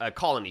 Yeah, a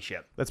colony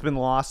ship that's been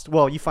lost.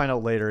 Well, you find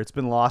out later it's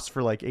been lost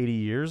for like 80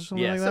 years or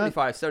something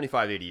like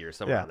 75 80 years,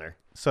 somewhere around there.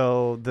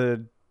 So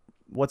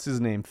what's his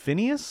name,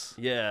 Phineas?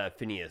 Yeah,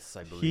 Phineas,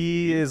 I believe.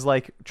 He is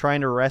like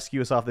trying to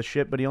rescue us off the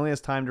ship, but he only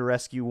has time to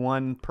rescue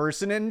one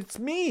person, and it's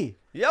me.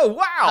 Yeah,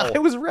 wow. I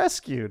was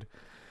rescued.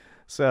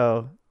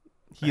 So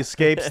he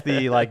escapes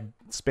the like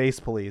space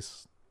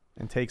police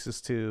and takes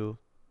us to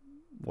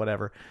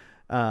whatever.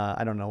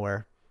 I don't know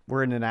where.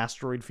 We're in an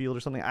asteroid field or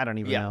something. I don't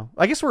even know.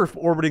 I guess we're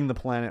orbiting the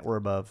planet we're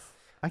above.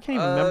 I can't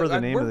even remember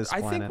the name of this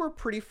planet. I think we're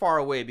pretty far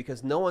away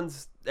because no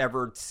one's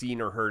ever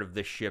seen or heard of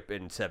this ship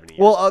in 70 years.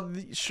 Well,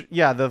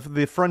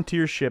 the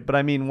frontier ship. But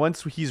I mean,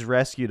 once he's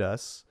rescued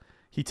us,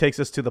 he takes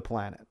us to the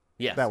planet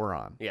that we're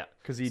on. Yeah.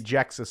 Because he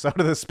ejects us out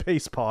of the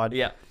space pod.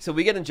 Yeah. So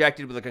we get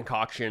injected with a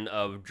concoction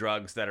of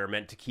drugs that are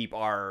meant to keep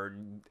our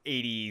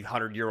 80,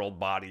 100-year-old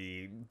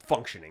body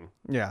functioning.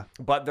 Yeah.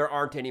 But there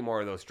aren't any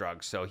more of those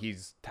drugs. So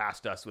he's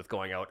tasked us with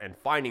going out and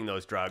finding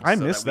those drugs. I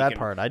missed that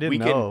part. I didn't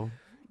know.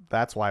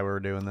 That's why we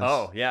were doing this.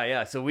 Oh,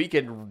 yeah. So we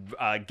could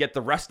get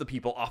the rest of the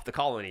people off the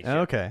colony ship.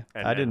 Okay.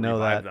 I didn't know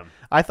that. Them.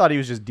 I thought he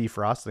was just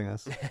defrosting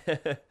us.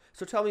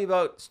 So tell me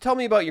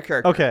about your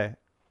character. Okay.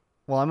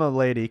 Well, I'm a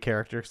lady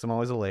character because I'm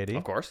always a lady.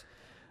 Of course.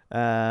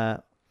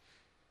 My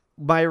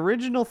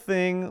original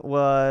thing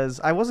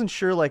was I wasn't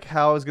sure like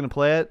how I was going to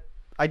play it.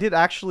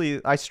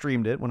 I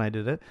streamed it when I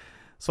did it.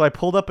 So I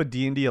pulled up a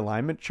D&D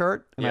alignment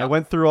chart and I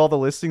went through all the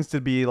listings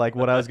to be like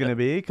what I was going to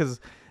be,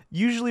 because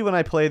usually when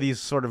I play these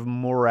sort of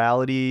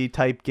morality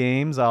type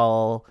games,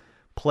 I'll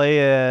play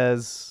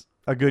as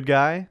a good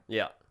guy.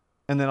 Yeah.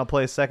 And then I'll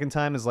play a second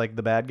time as like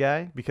the bad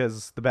guy,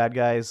 because the bad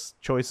guy's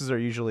choices are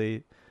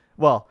usually,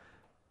 well,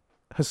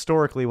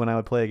 historically when I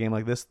would play a game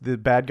like this, the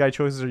bad guy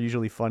choices are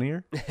usually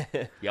funnier.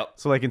 Yep.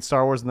 So like in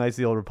Star Wars Knights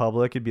of the Old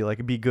Republic, it'd be like,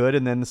 it'd be good.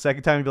 And then the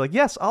second time it'd be like,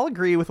 yes, I'll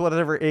agree with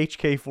whatever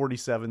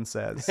HK-47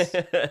 says.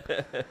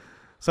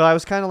 So I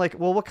was kind of like,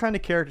 well, what kind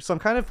of character? So I'm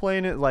kind of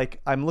playing it like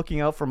I'm looking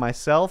out for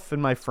myself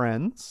and my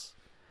friends,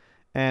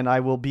 and I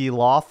will be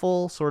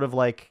lawful, sort of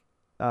like,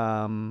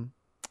 I'll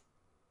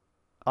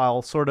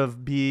sort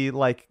of be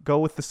like, go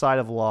with the side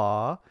of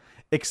law,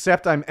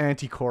 except I'm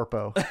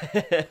anti-corpo.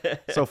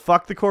 So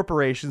fuck the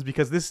corporations,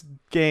 because this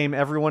game,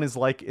 everyone is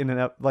like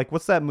like,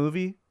 what's that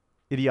movie?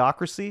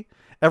 Idiocracy?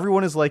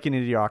 Everyone is like an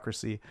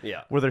Idiocracy.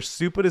 Yeah. Where they're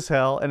stupid as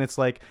hell, and it's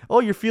like,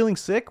 oh, you're feeling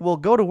sick? Well,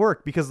 go to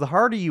work, because the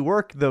harder you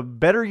work, the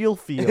better you'll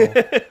feel.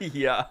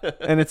 Yeah.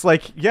 And it's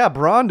like, yeah,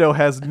 Brawndo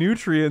has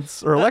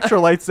nutrients or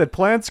electrolytes that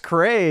plants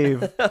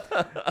crave.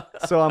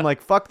 So I'm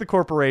like, fuck the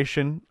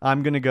corporation.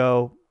 I'm going to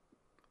go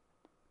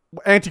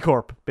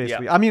anti-corp,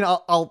 basically. Yeah. I mean,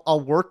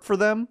 I'll work for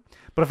them,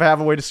 but if I have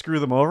a way to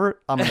screw them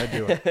over, I'm going to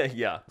do it.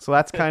 Yeah. So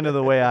that's kind of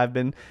the way I've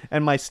been.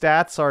 And my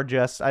stats are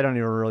just, I don't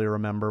even really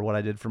remember what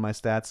I did for my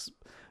stats.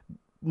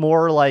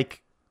 More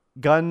like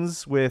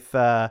guns with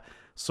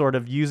sort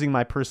of using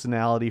my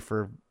personality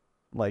for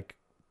like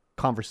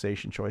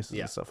conversation choices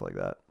and stuff like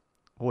that.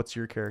 What's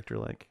your character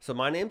like? So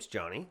my name's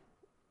Johnny.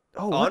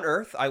 Oh, on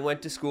Earth, I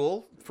went to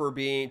school to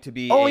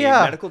be a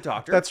medical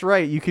doctor. That's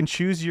right. You can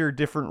choose your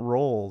different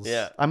roles.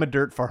 Yeah. I'm a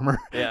dirt farmer.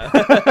 Yeah.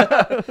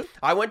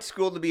 I went to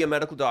school to be a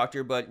medical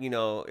doctor, but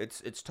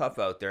it's tough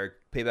out there.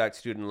 Pay back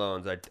student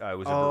loans. I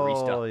was a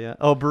barista. Oh yeah.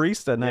 Oh,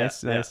 barista.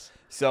 Nice. Yeah, nice. Yeah.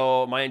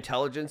 So my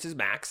intelligence is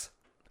max.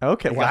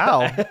 Okay.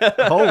 Wow.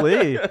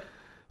 Holy.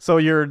 So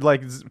you're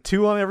like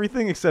 2 on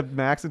everything except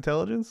max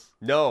intelligence?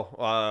 No,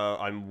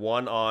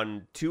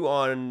 I'm 2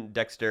 on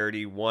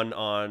dexterity, 1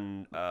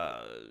 on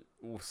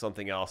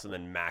something else, and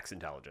then max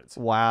intelligence.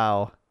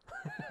 Wow.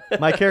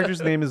 My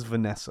character's name is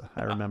Vanessa.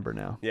 I remember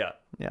now. Yeah.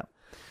 Yeah.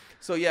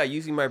 So yeah,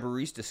 using my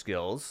barista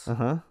skills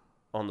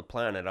on the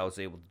planet, I was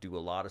able to do a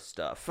lot of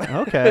stuff.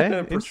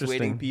 Okay.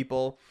 Persuading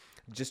people.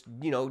 Just,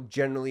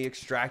 generally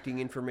extracting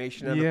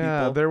information out of people.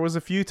 Yeah, there was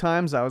a few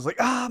times I was like,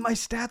 my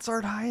stats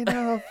aren't high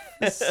enough.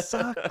 This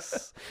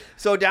sucks.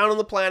 So down on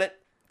the planet,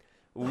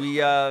 we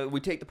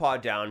take the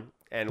pod down,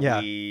 and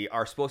we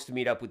are supposed to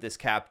meet up with this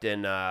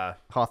Captain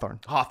Hawthorne.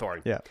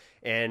 Yeah.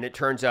 And it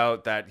turns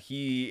out that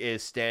he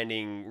is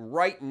standing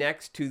right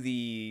next to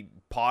the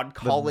pod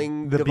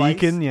calling the device.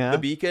 Beacon, yeah. The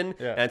beacon.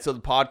 Yeah. And so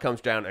the pod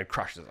comes down and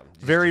crushes him.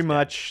 Very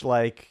much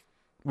like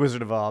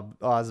Wizard of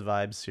Oz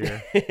vibes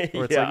here,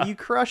 where it's Yeah. like, you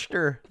crushed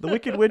her. The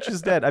Wicked Witch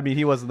is dead. I mean,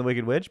 he wasn't the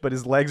Wicked Witch, but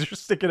his legs are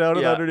sticking out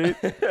of Yeah. underneath.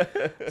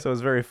 So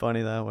it's very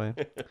funny that way.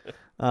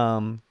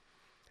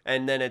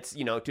 And then it's,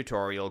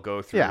 tutorial,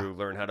 go through, Yeah.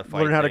 learn how to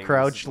fight, Learn how to things,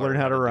 crouch, learn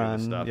how to do run,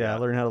 this stuff,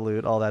 learn how to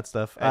loot, all that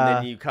stuff. And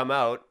then you come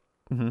out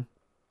mhm.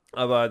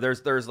 of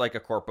there's like a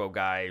corpo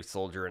guy,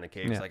 soldier in a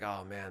cave. Yeah. He's like,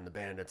 oh man, the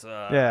bandits,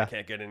 Yeah. I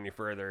can't get any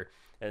further.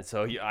 And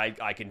so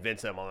I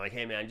convince him. I'm like,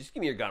 hey man, just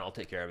give me your gun, I'll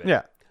take care of it.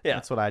 Yeah, Yeah.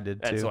 that's what I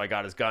did too. And so I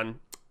got his gun,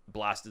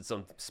 blasted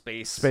some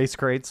space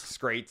crates.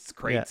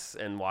 crates,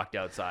 and walked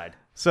outside.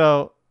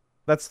 So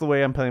that's the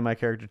way I'm playing my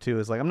character too.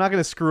 Is like, I'm not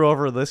gonna screw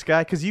over this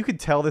guy, because you could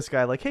tell this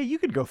guy like, hey, you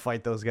could go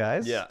fight those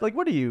guys. Yeah. Like,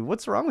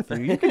 what's wrong with you?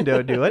 You can do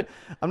it.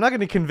 I'm not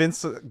gonna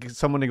convince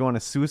someone to go on a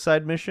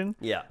suicide mission.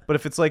 Yeah. But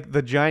if it's like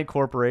the giant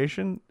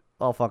corporation,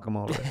 I'll fuck him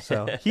over.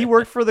 So he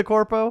worked for the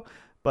corpo,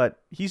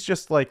 but he's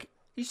just like,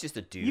 He's just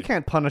a dude. you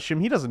can't punish him.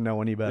 He doesn't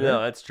know any better.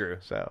 No, that's true.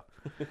 So,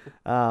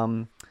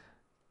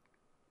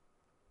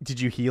 did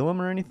you heal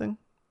him or anything?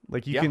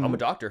 Like you Yeah, can. I'm a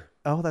doctor.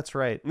 Oh, that's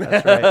right.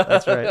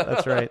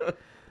 That's right.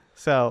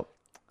 So,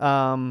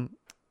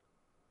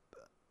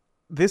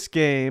 this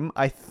game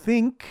I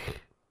think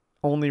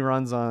only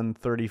runs on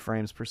 30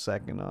 frames per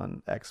second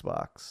on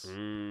Xbox.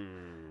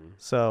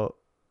 So,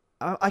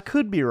 I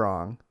could be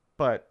wrong,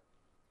 but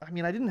I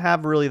mean, I didn't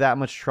have really that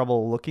much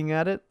trouble looking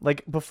at it.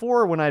 Like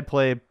before, when I'd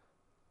play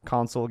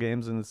console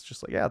games, and it's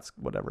just like, yeah, it's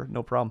whatever,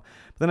 no problem.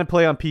 But then I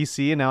play on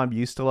PC, and now I'm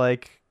used to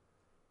like,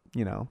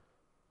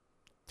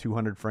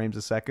 200 frames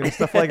a second and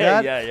stuff like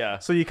that. Yeah.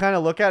 So you kind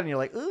of look at it and you're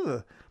like,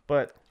 ugh.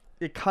 But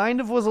it kind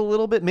of was a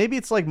little bit. Maybe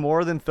it's like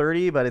more than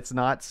 30, but it's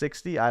not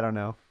 60. I don't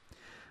know.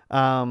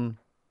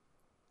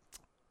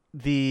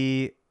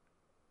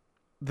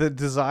 The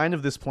design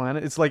of this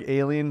planet, it's like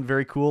alien,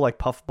 very cool, like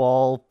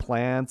puffball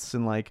plants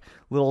and like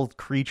little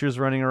creatures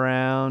running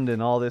around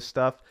and all this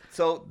stuff.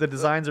 So The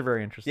designs are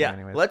very interesting. yeah,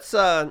 Anyways, let's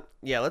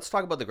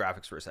talk about the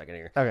graphics for a second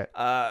here. okay.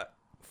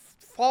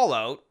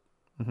 Fallout,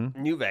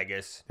 New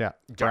Vegas, Yeah,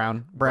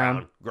 dark,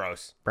 brown,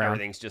 gross. Brown.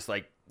 Everything's just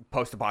like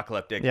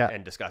post-apocalyptic Yeah.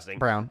 and disgusting.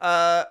 brown.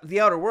 The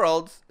Outer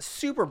Worlds,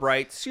 super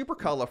bright, super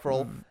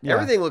colorful. Yeah.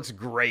 Everything looks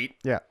great.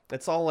 Yeah.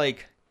 It's all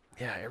like,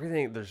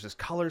 everything. There's just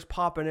colors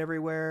popping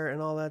everywhere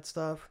and all that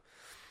stuff.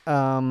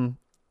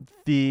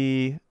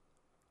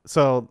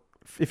 So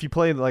if you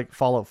play like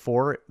Fallout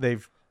 4,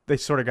 they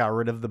sort of got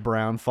rid of the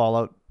brown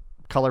Fallout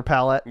color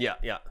palette. Yeah.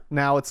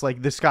 Now it's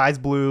like the sky's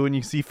blue and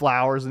you see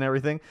flowers and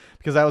everything,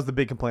 because that was the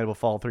big complaint about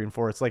Fallout 3 and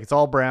 4. It's like it's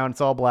all brown,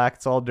 it's all black,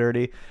 it's all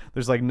dirty.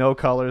 There's like no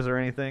colors or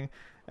anything,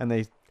 and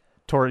they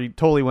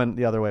totally went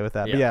the other way with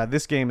that. Yeah. But yeah,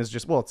 this game is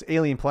just, well, it's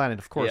Alien Planet,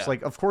 of course. Yeah.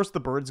 Like, of course the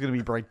bird's gonna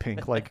be bright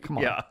pink. Like, come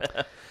on. Yeah.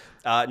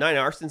 Nine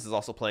Arsons is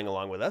also playing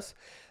along with us.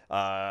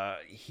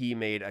 He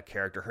made a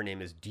character. Her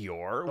name is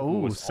Dior, who Ooh,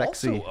 was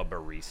sexy. also a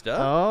barista.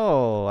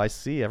 Oh, I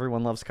see.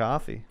 Everyone loves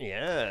coffee.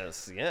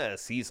 Yes.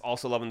 He's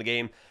also loving the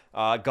game.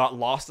 Got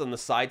lost on the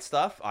side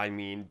stuff. I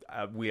mean,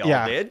 we all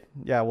Yeah. did.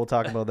 Yeah, we'll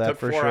talk about that Took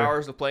for 4 sure.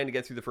 hours of playing to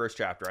get through the first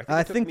chapter.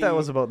 I it took think that me-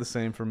 was about the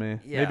same for me.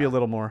 Yeah. Maybe a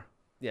little more.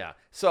 Yeah.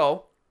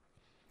 So,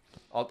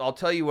 I'll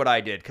tell you what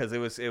I did, because it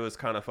was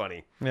kind of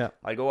funny. Yeah.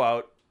 I go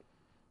out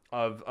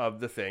of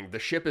the thing. The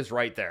ship is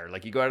right there.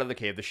 Like, you go out of the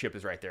cave, the ship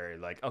is right there. You're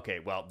like, okay,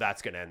 well,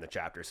 that's gonna end the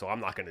chapter, so I'm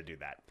not gonna do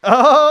that.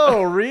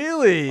 Oh,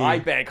 really? I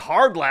bank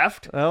hard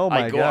left. Oh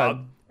my I go God.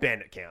 up,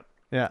 bandit camp.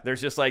 Yeah.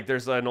 There's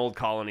an old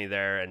colony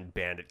there and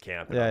bandit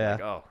camp. And Yeah, I'm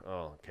like,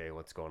 oh, okay,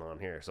 what's going on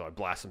here? So I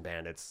blast some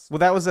bandits. Well,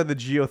 that was at the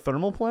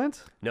geothermal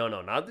plant? No,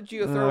 not the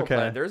geothermal Okay.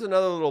 plant. There's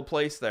another little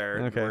place there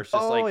Okay. where it's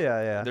just Oh,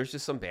 yeah. there's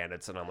just some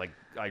bandits, and I'm like,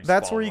 I just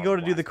That's follow where you them go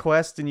and to do the blast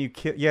quest, and you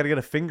got to get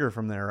a finger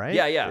from there, right?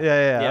 them.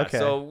 Yeah. Okay.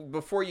 So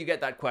before you get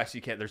that quest,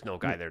 there's no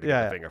guy there to Yeah, get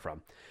yeah. the finger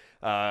from.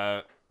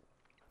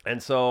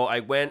 And so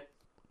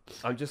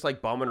I'm just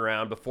like bumming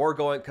around before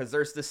going, because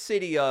there's the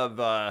city of,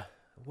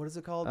 what is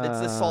it called? It's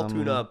the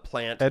Saltuna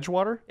plant.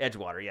 Edgewater?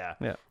 Edgewater, yeah.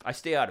 Yeah. I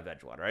stay out of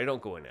Edgewater. I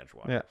don't go in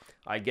Edgewater. Yeah.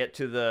 I get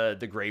to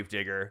the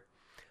Gravedigger.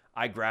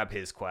 I grab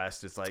his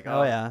quest. It's like,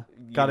 Oh, yeah.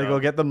 you Got to know. go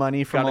get the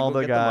money from Gotta all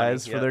go the get the money,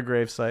 guys for yeah. their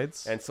grave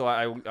sites. And so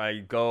I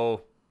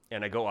go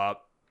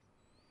up.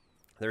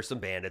 There's some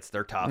bandits.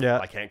 They're tough. Yeah.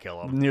 I can't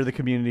kill them. Near the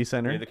community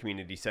center. Near the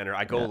community center.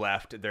 I go Yeah.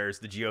 left. There's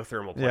the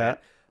geothermal Yeah. plant.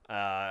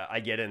 I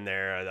get in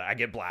there. I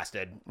get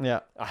blasted.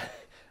 Yeah.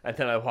 And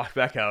then I walk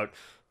back out.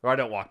 Or I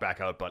don't walk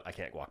back out, but I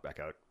can't walk back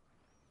out.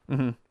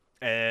 Mm-hmm.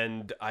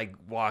 And I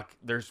walk.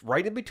 There's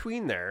right in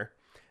between there.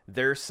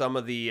 There's some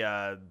of the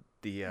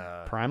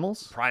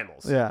Primals?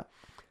 primals. Yeah.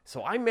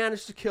 So I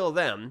managed to kill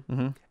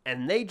them,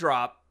 and they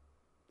drop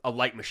a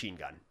light machine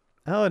gun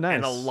Oh, nice.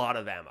 and a lot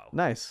of ammo.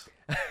 Nice.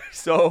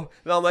 So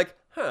then I'm like,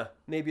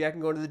 maybe I can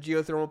go to the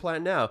geothermal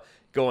plant now.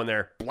 Go in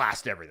there,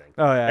 blast everything.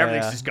 Oh, yeah.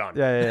 Everything's yeah. just gone.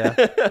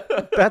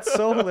 Yeah. That's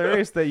so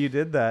hilarious that you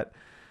did that.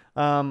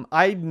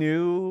 I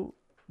knew,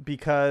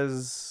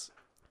 because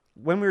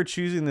when we were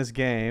choosing this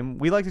game,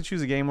 we like to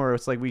choose a game where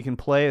it's like we can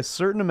play a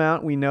certain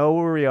amount, we know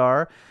where we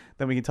are,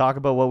 then we can talk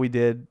about what we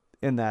did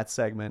in that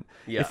segment.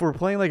 Yeah. If we're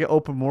playing like an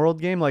open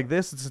world game like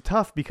this, it's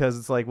tough, because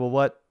it's like,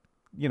 well,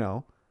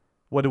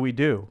 what do we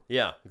do?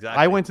 Yeah,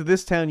 exactly. I went to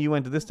this town, you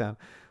went to this town.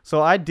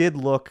 So I did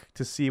look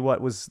to see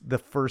what was the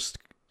first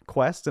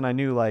quest, and I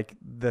knew like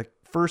the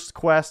first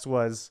quest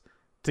was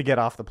to get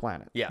off the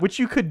planet. Yeah. Which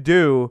you could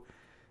do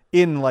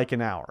in like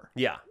an hour.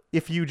 Yeah.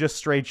 If you just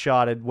straight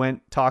shotted,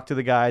 went, talked to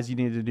the guys you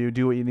needed to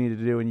do what you needed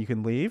to do, and you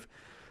can leave.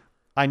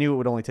 I knew it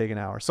would only take an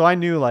hour. So I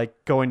knew like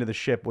going to the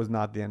ship was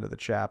not the end of the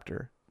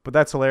chapter. But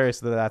that's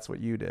hilarious that that's what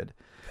you did.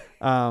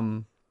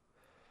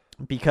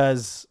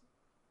 Because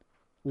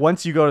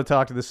once you go to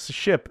talk to the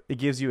ship, it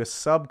gives you a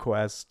sub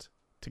quest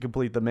to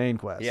complete the main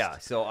quest. Yeah,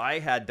 so I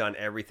had done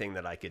everything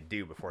that I could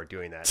do before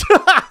doing that.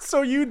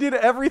 So you did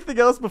everything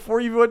else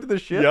before you went to the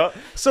ship? Yeah.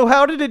 So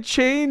how did it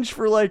change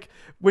for like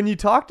when you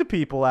talk to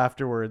people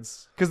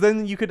afterwards? Because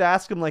then you could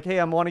ask them like, hey,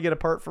 I want to get a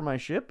part for my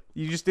ship.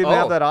 You just didn't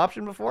have that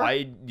option before?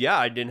 I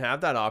didn't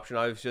have that option.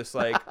 I was just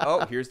like,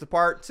 oh, here's the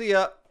part. See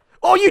ya.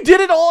 Oh, you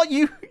did it all?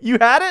 You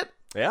had it?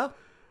 Yeah.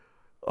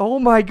 Oh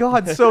my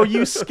God. So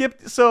you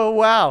skipped. So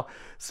wow.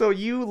 So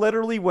you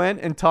literally went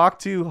and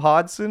talked to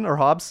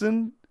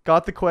Hobson,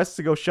 got the quest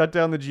to go shut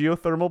down the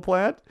geothermal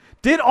plant,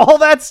 did all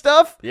that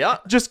stuff. Yeah.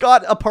 Just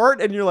got a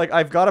part and you're like,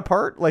 I've got a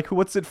part. Like,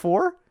 what's it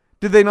for?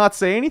 Did they not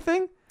say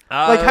anything?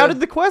 Like, how did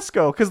the quest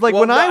go? Because like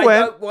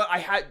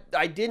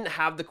I didn't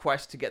have the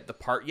quest to get the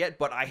part yet,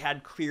 but I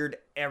had cleared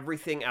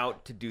everything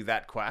out to do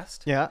that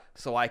quest. Yeah.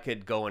 So I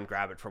could go and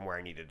grab it from where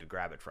I needed to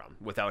grab it from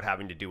without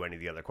having to do any of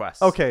the other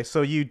quests. Okay,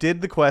 so you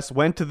did the quest,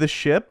 went to the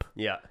ship.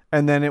 Yeah.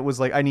 And then it was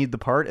like, I need the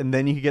part, and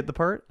then you could get the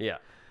part? Yeah.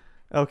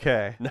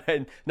 Okay.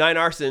 Nine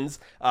Arsons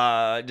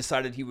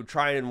decided he would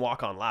try and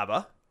walk on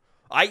lava.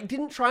 I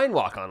didn't try and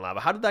walk on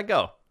lava. How did that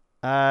go?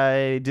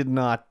 I did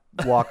not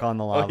walk on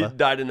the lava. He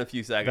died in a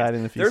few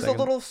seconds. There's a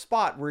little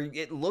spot where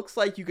it looks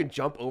like you can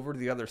jump over to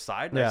the other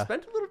side. And I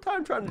spent a little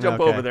time trying to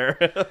jump over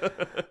there.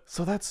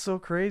 So that's so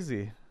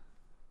crazy.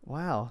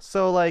 Wow.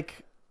 So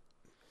like,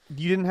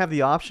 you didn't have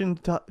the option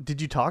to,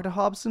 did you talk to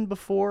Hobson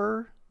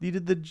before you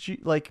did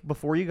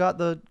before you got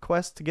the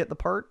quest to get the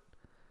part?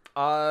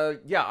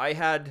 Yeah, I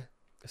had.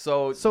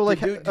 So like,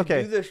 do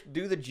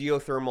the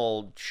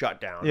geothermal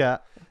shutdown. Yeah.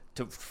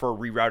 For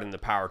rerouting the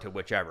power to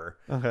whichever.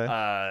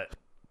 Okay.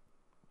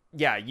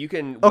 Yeah, you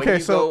can.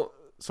 So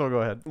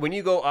go ahead. When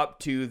you go up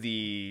to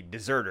the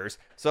deserters,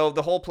 so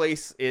the whole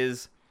place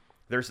is,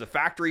 there's the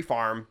factory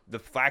farm, the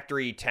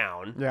factory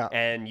town,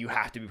 and you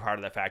have to be part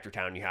of that factory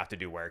town. You have to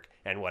do work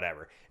and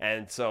whatever.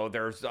 And so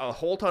there's a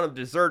whole ton of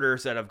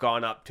deserters that have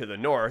gone up to the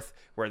north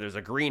where there's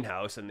a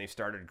greenhouse and they've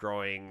started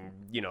growing,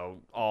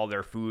 all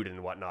their food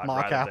and whatnot.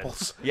 Mock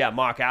apples.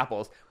 Mock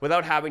apples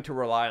without having to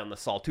rely on the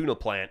Saltuna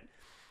plant.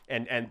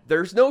 And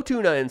there's no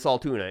tuna in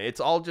Saltuna. It's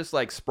all just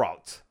like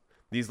sprouts.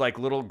 These like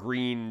little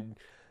green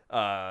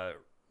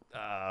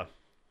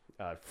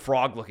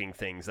frog-looking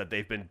things that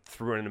they've been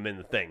throwing them in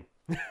the thing.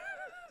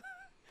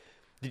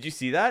 Did you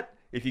see that?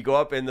 If you go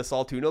up in the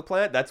Saltuna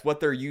plant, that's what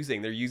they're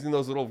using. They're using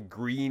those little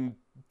green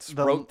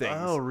sprout things.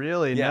 Oh,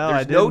 really? Yeah, no,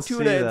 there's no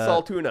tuna in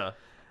Saltuna.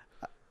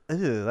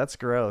 Ew, that's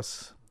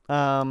gross.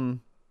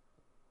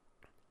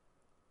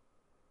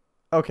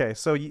 Okay,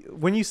 so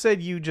when you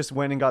said you just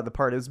went and got the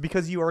part, it was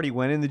because you already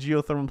went in the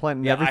geothermal plant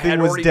and everything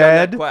was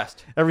dead.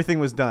 Quest. Everything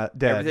was dead.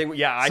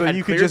 I so had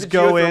you could just the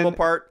go in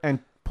part and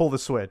pull the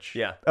switch.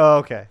 Yeah. Oh,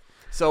 okay.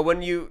 So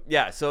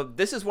so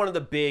this is one of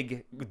the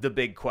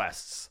big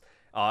quests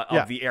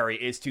of the area,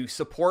 is to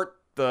support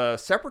the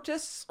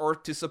Separatists or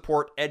to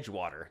support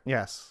Edgewater.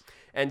 Yes.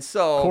 And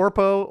so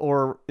Corpo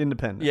or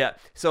Independent. Yeah.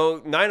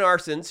 So Nine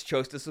Arsons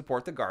chose to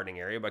support the gardening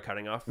area by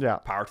cutting off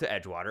power to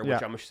Edgewater,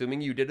 which I'm assuming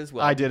you did as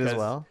well. I did as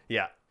well.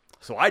 Yeah.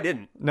 So I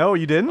didn't. No,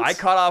 you didn't? I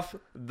cut off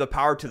the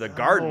power to the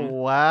garden. Oh,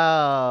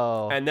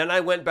 wow. And then I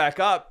went back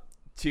up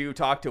to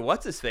talk to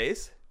what's his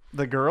face?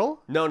 The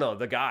girl? No,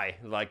 the guy,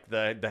 like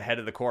the head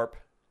of the corp.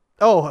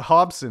 Oh,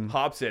 Hobson.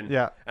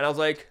 Yeah. And I was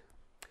like,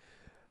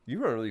 you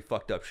run a really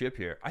fucked up ship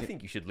here. I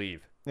think you should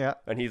leave. Yeah.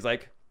 And he's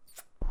like,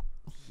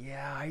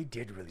 yeah, I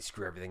did really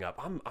screw everything up.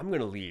 I'm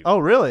gonna leave. Oh,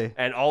 really?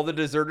 And all the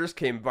deserters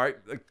came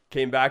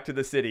back to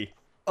the city.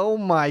 Oh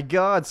my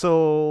God!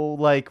 So,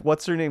 like,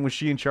 what's her name? Was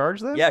she in charge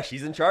then? Yeah,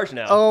 she's in charge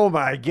now. Oh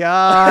my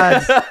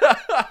God!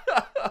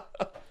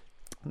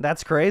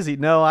 That's crazy.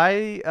 No,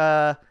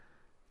 I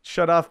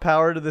shut off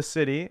power to the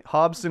city.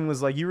 Hobson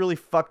was like, "You really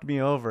fucked me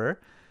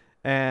over,"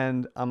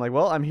 and I'm like,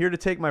 "Well, I'm here to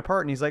take my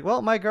part." And he's like,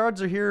 "Well, my guards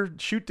are here,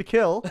 shoot to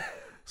kill."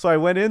 So I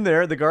went in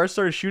there, the guards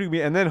started shooting me,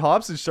 and then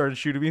Hobson started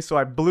shooting me, so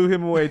I blew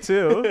him away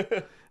too.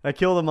 I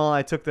killed them all,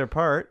 I took their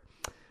part.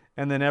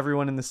 And then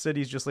everyone in the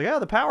city's just like,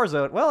 the power's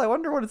out. Well, I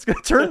wonder when it's going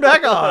to turn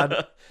back on.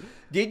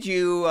 Did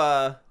you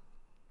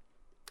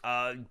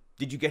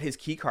get his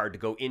key card to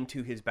go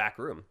into his back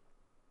room?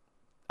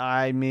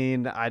 I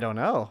mean, I don't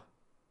know.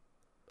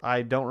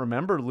 I don't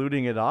remember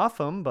looting it off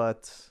him,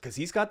 but... Because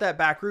he's got that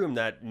back room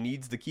that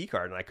needs the key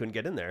card, and I couldn't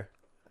get in there.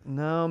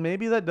 No,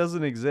 maybe that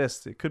doesn't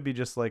exist. It could be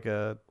just like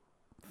a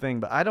thing,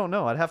 but I don't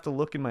know. I'd have to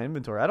look in my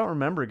inventory. I don't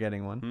remember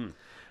getting one.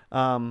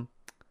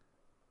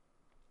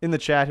 In the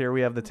chat here,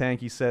 we have the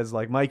tank. He says,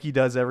 like, Mikey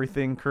does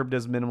everything. Curb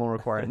does minimal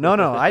required.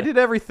 No, I did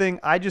everything.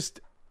 I just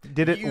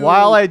Did it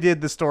while I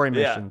did the story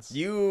Yeah, missions.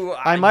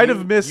 I might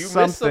have missed you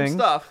something. Missed some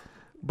stuff.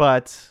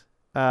 But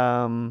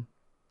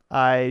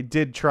I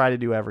did try to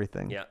do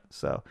everything. Yeah.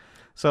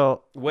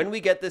 So when we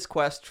get this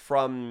quest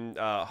from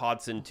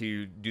Hodson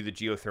to do the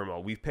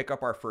geothermal, we pick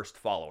up our first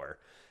follower,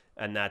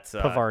 and that's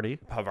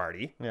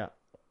Pavarti. Yeah.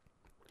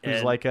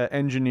 Who's like an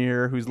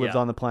engineer who's lived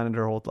on the planet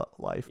her whole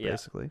life,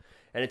 basically.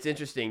 And it's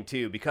interesting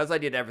too, because I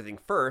did everything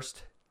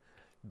first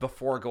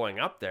before going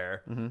up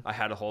there. I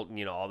had to hold,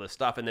 all this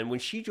stuff. And then when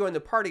she joined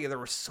the party, there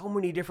were so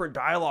many different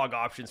dialogue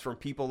options from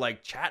people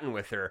like chatting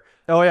with her.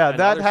 Oh yeah,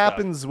 that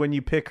happens when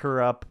you pick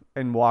her up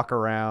and walk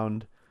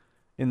around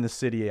in the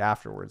city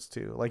afterwards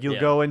too. Like you'll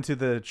go into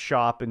the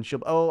shop and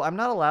she'll, I'm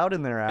not allowed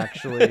in there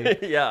actually.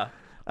 Yeah.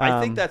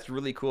 I think that's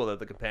really cool that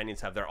the companions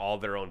have all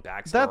their own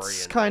backstory.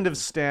 That's kind of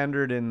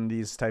standard in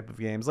these type of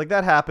games. Like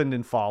that happened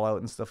in Fallout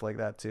and stuff like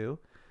that too.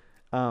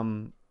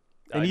 And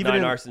even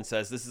Nine Arson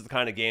says this is the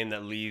kind of game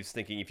that leaves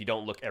thinking if you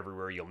don't look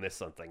everywhere, you'll miss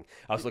something.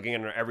 I was looking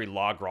under every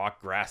log,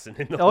 rock, grass, and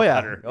in the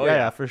water.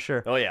 Yeah, for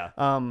sure. Oh yeah.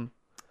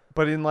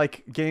 But in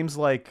like games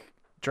like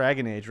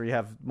Dragon Age, where you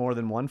have more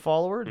than one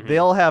follower, they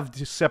all have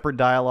separate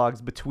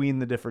dialogues between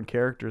the different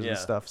characters and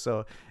stuff.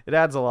 So it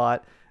adds a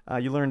lot.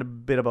 You learned a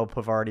bit about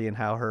Pavarti and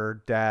how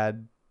her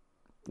dad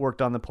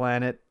worked on the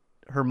planet.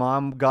 Her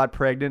mom got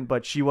pregnant,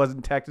 but she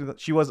wasn't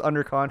she was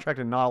under contract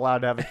and not allowed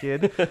to have a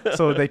kid.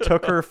 So they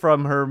took her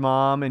from her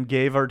mom and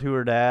gave her to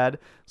her dad.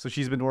 So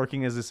she's been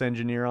working as this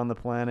engineer on the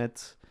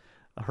planet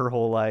her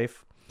whole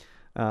life.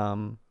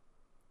 Tank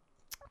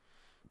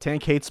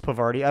hates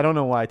Pavarti. I don't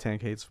know why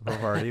Tank hates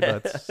Pavarti,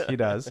 but he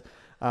does.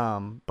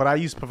 But I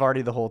used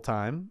Pavarti the whole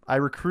time. I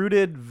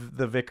recruited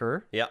the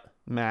Vicar. Yeah.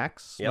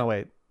 Max. Yep. No,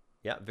 wait.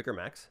 Yeah, Vicar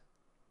Max.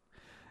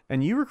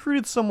 And you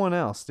recruited someone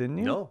else, didn't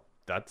you? No,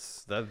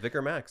 that's the Vicar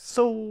Max.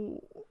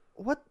 So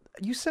what?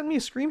 You sent me a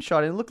screenshot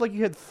and it looked like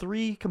you had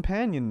 3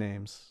 companion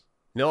names.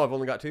 No, I've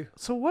only got 2.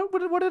 So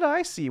what did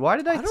I see? Why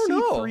did I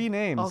see 3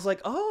 names? I was like,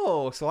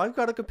 oh, so I've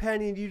got a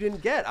companion you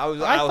didn't get. I was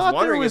thought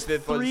wondering there was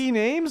if it 3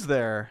 names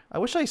there. I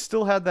wish I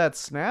still had that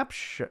snap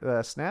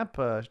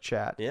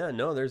chat. Yeah,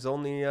 no, there's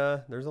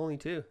only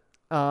 2.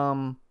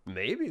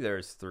 Maybe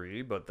there's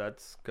 3, but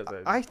that's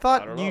because I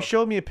thought you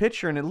showed me a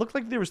picture and it looked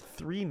like there was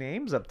 3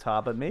 names up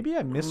top, but maybe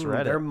I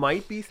misread it. There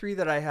might be 3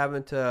 that I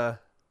haven't.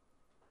 Nine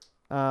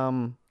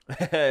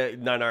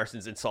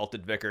Arsons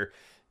insulted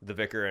the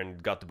vicar,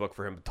 and got the book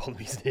for him, but told him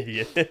he's an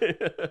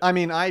idiot. I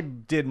mean, I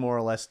did more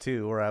or less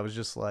too, where I was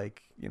just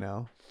like,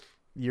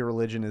 your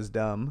religion is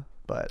dumb.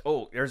 But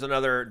there's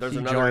another.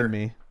 Joined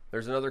me.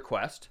 There's another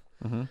quest.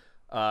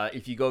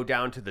 If you go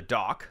down to the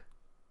dock.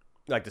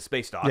 Like the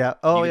space dock. Yeah.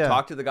 You can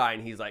talk to the guy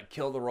and he's like,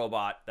 kill the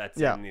robot that's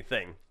in the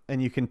thing.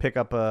 And you can pick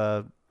up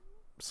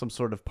some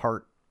sort of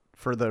part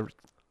for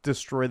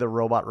destroy the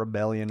robot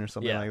rebellion or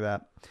something like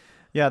that.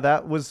 Yeah,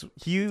 that was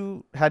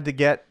you had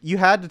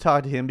to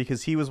talk to him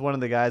because he was one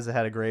of the guys that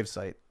had a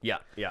gravesite. Yeah,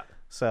 yeah.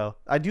 So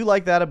I do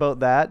like that about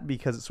that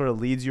because it sort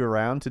of leads you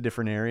around to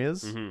different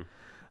areas. Did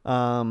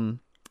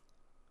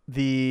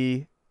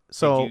you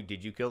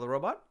kill the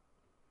robot?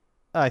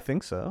 I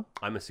think so.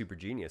 I'm a super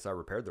genius. I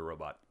repaired the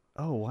robot.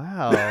 Oh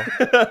wow,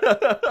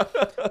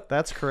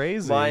 that's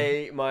crazy.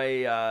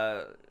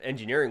 My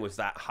engineering was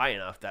that high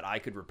enough that I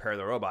could repair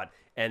the robot,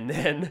 and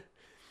then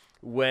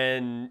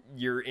when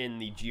you're in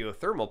the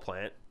geothermal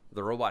plant,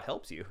 the robot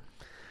helps you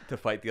to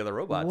fight the other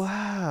robots.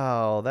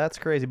 Wow, that's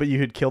crazy. But you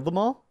had killed them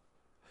all?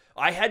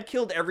 I had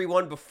killed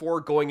everyone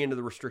before going into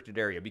the restricted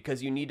area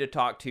because you need to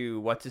talk to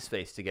what's his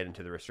face to get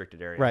into the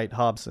restricted area. Right,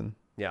 Hobson.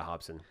 Yeah,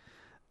 Hobson.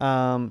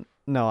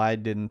 No, I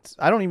didn't.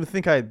 I don't even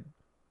think I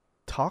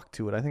talked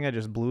to it. I think I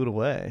just blew it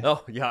away.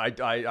 Oh yeah,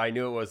 I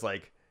knew it was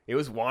like it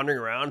was wandering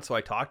around, so I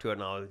talked to it,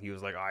 and he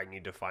was like, I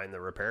need to find the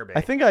repair bay.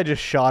 I think I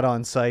just shot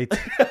on sight.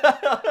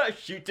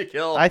 Shoot to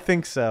kill. I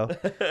think so.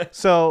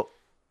 So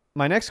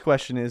my next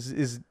question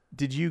is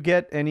did you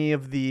get any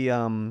of the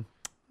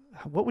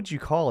what would you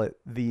call it?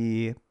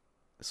 The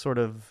sort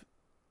of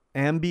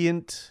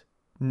ambient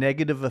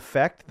negative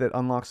effect that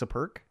unlocks a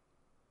perk?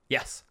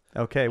 Yes.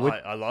 Okay.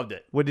 I loved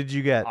it. What did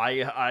you get?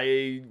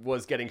 I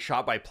was getting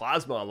shot by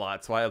plasma a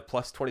lot, so I have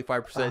plus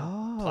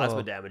 25%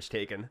 plasma damage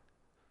taken.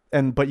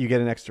 But you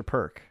get an extra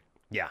perk.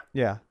 Yeah.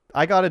 Yeah.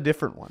 I got a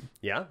different one.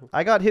 Yeah?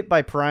 I got hit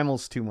by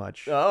primals too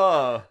much.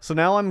 Oh. So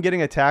now I'm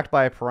getting attacked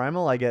by a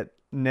primal. I get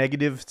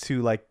negative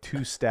to like 2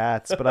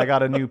 stats, but I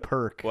got a new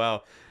perk.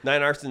 Wow.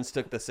 9 Arsons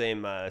took the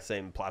same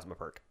plasma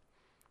perk.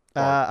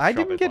 I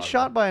didn't get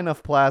shot by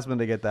enough plasma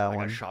to get that one.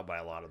 I got shot by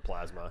a lot of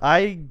plasma.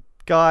 I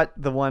got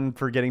the one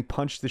for getting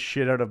punched the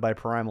shit out of by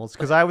primals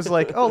because I was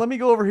like, oh, let me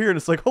go over here, and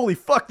it's like, holy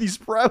fuck, these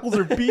primals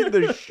are beating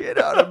the shit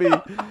out of me.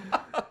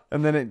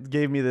 And then it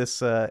gave me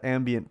this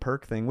ambient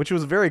perk thing, which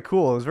was very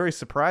cool. It was very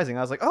surprising.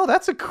 I was like, oh,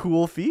 that's a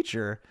cool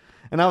feature.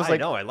 And I was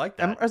like, I like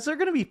that. Is there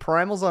going to be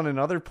primals on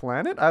another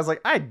planet? I was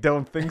like, I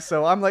don't think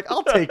so. I'm like,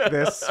 I'll take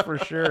this for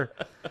sure.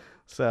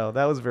 So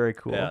that was very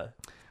cool. Yeah.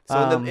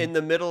 So in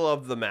the middle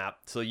of the map,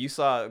 so you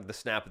saw the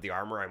snap of the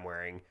armor I'm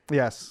wearing.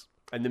 Yes.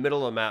 In the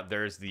middle of the map,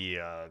 there's the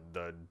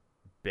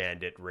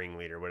bandit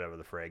ringleader, whatever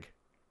the frig.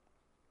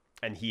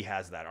 and he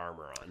has that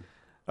armor on.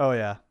 Oh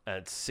yeah. And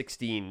it's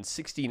 16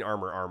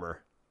 armor.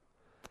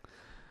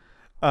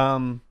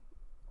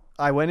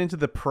 I went into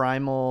the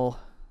primal,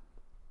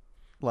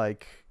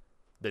 like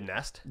the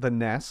nest,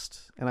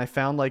 and I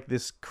found like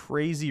this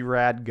crazy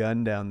rad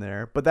gun down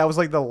there. But that was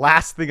like the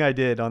last thing I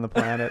did on the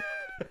planet.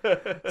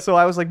 So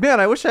I was like, man,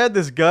 I wish I had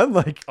this gun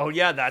like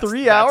that's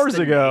 3 hours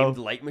ago. Named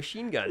light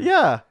machine gun.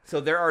 Yeah. So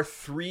there are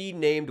 3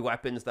 named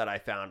weapons that I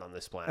found on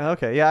this planet.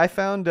 Okay. Yeah, I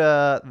found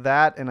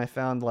that, and I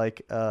found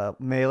like a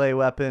melee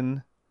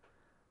weapon,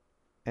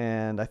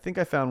 and I think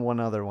I found one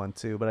other one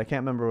too, but I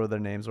can't remember what their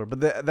names were. But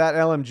that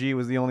LMG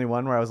was the only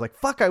one where I was like,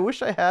 fuck, I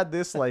wish I had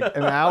this like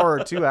an hour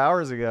or 2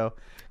 hours ago,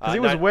 because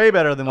it was way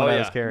better than what I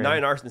was carrying.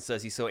 Nine Arson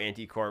says he's so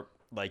anti-corp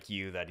like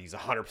you that he's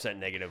 100%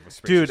 negative with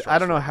Spacer's Dude, I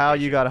don't know how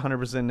you got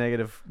 100%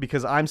 negative,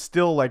 because I'm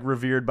still like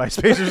revered by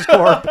Spacer's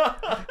Corp.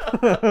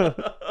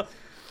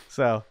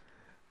 So,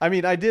 I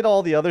mean, I did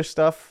all the other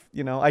stuff,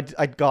 you know.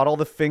 I got all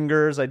the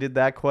fingers. I did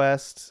that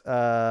quest.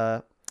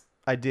 I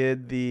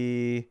did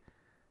the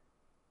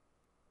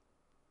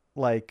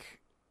like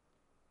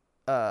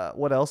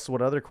what else?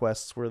 What other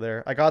quests were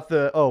there? I got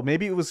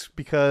maybe it was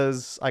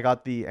because I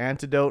got the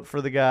antidote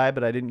for the guy,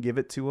 but I didn't give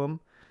it to him.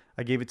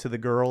 I gave it to the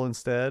girl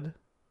instead.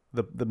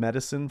 The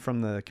medicine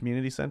from the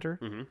community center.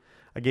 Mm-hmm.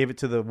 I gave it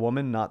to the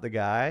woman, not the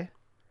guy.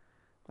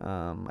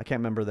 I can't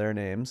remember their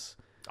names.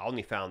 I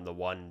only found the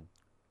one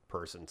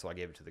person, so I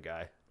gave it to the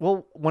guy.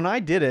 Well, when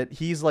I did it,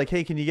 he's like,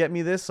 hey, can you get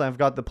me this? I've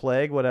got the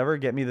plague, whatever.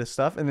 Get me this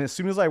stuff. And as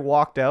soon as I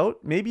walked out,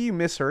 maybe you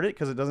misheard it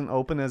because it doesn't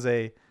open as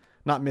a...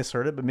 Not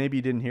misheard it, but maybe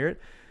you didn't hear it.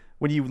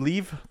 When you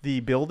leave the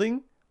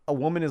building, a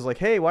woman is like,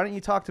 hey, why don't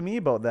you talk to me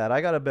about that?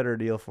 I got a better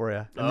deal for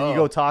you. And then you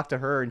go talk to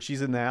her, and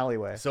she's in the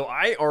alleyway. So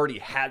I already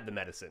had the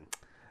medicine.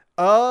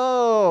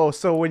 Oh,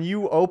 so when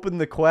you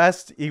opened the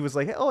quest, he was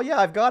like, oh, yeah,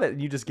 I've got it.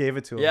 And you just gave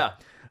it to him. Yeah.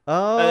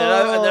 Oh. And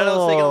then I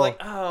was thinking, like,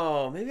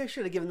 oh, maybe I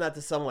should have given that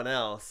to someone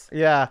else.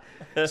 Yeah.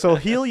 So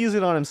he'll use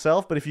it on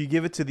himself, but if you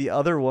give it to the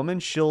other woman,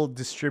 she'll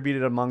distribute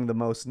it among the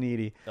most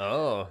needy.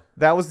 Oh.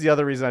 That was the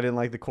other reason I didn't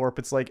like the corp.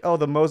 It's like, oh,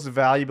 the most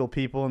valuable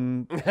people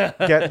get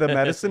the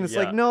medicine. It's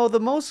like, no, the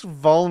most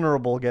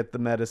vulnerable get the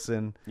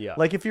medicine. Yeah.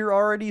 Like, if you're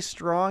already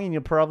strong and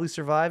you'll probably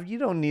survive, you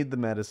don't need the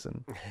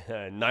medicine.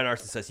 Nine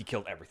Arson says he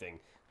killed everything.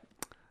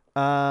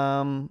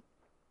 I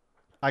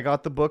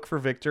got the book for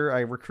Victor.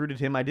 I recruited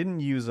him. I didn't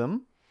use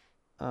him.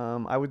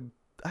 I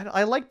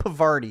like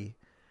Pavardi.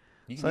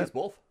 You can use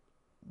both.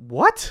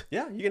 What?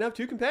 Yeah, you can have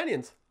 2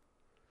 companions.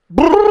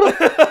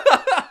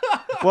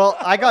 Well,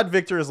 I got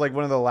Victor as like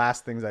one of the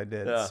last things I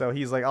did. Yeah. So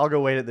he's like, I'll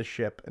go wait at the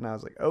ship. And I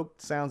was like, oh,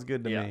 sounds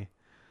good to me.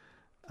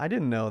 I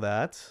didn't know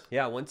that.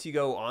 Yeah, once you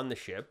go on the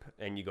ship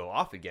and you go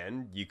off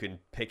again, you can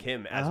pick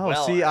him as well.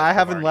 well. See, I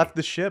haven't left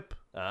the ship.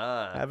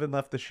 I haven't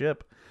left the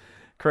ship.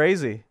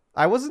 Crazy.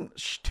 I wasn't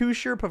too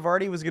sure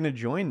Pavardi was going to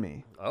join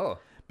me. Oh.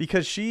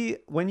 Because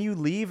when you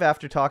leave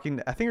after talking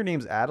to, I think her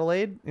name's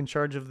Adelaide, in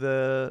charge of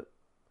the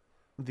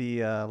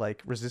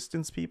like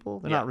resistance people.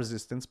 They're not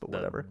resistance, but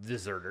whatever.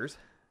 Deserters.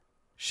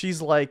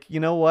 She's like, you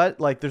know what?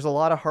 Like, there's a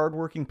lot of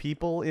hardworking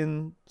people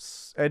in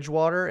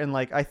Edgewater, and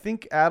like, I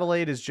think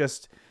Adelaide is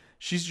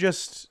she's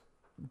just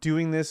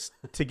doing this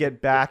to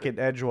get back at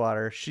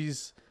Edgewater.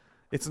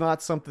 It's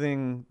not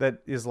something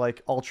that is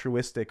like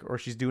altruistic, or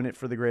she's doing it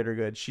for the greater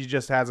good. She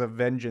just has a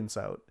vengeance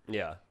out.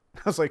 Yeah.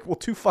 I was like, well,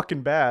 too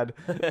fucking bad.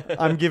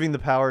 I'm giving the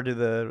power to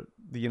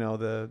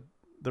the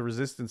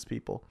resistance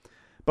people.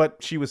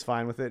 But she was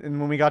fine with it. And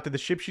when we got to the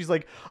ship, she's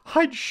like,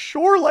 I'd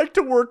sure like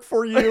to work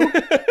for you.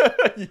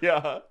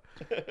 Yeah.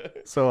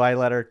 So I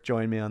let her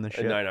join me on the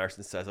ship. And Nine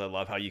Arson says, I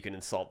love how you can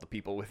insult the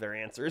people with their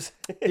answers.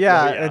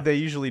 Yeah, they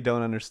usually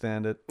don't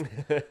understand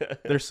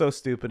it. They're so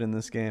stupid in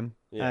this game.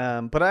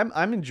 Yeah. But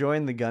I'm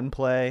enjoying the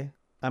gunplay.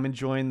 I'm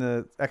enjoying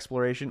the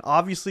exploration.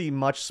 Obviously,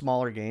 much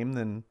smaller game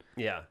than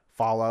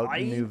Fallout,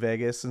 New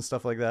Vegas, and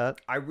stuff like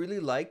that. I really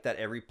like that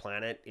every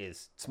planet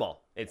is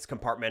small. It's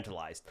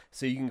compartmentalized.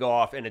 So you can go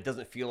off and it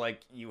doesn't feel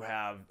like you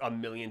have a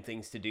million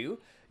things to do.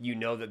 You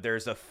know that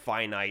there's a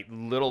finite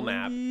little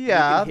map.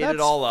 Yeah, you can hit that's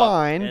it all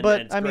fine. Up,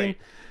 but I mean,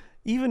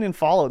 even in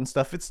Fallout and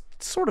stuff, it's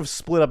sort of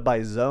split up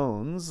by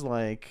zones.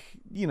 Like,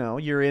 you know,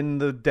 you're in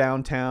the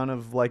downtown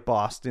of like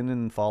Boston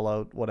and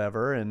Fallout,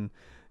 whatever. And,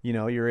 you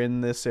know, you're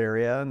in this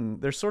area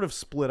and they're sort of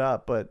split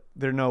up, but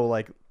they're no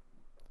like,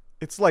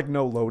 it's like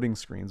no loading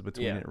screens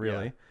between it,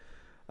 really.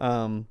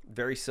 Yeah.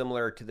 Very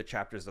similar to the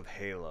chapters of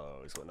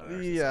Halo is what I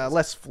says.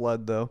 Less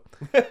flood though.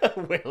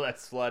 Way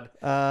less flood.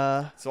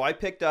 So I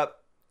picked up.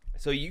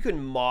 So you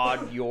can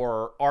mod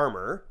your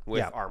armor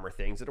with armor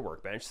things at a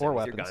workbench, same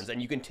with your guns,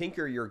 and you can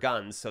tinker your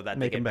guns so that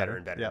they get better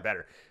and better and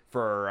better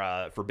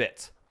for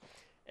bits.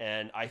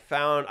 And I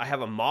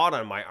have a mod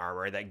on my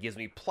armor that gives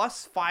me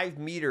plus 5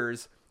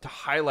 meters to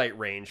highlight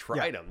range for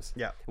items.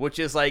 Yeah. Which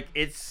is like,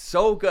 it's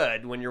so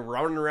good when you're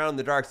running around in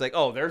the dark. It's like,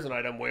 oh, there's an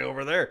item way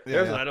over there.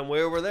 There's an item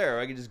way over there.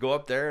 I can just go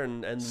up there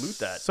and loot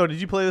that. So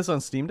did you play this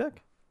on Steam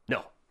Deck?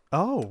 No.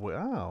 Oh,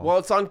 wow. Well,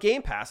 it's on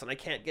Game Pass, and I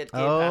can't get Game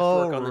Pass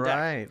to work on the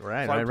deck.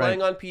 Right. So I'm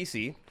playing on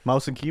PC.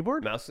 Mouse and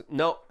keyboard?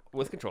 No.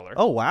 with controller.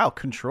 Oh wow,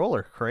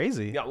 controller,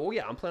 crazy. Yeah, well,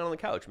 yeah, I'm playing on the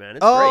couch, man.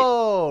 It's great.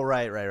 Oh,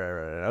 right.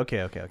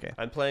 Okay.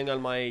 I'm playing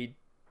on my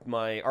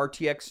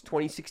RTX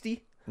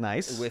 2060.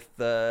 Nice. With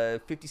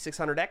the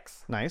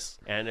 5600X. Nice.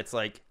 And it's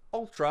like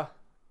ultra.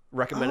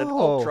 Recommended Oh.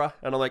 ultra.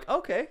 And I'm like,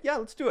 okay, yeah,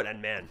 let's do it.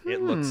 And man,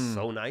 it looks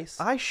so nice.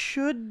 I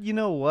should, you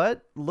know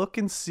what? Look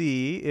and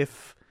see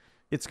if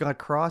it's got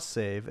cross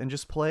save and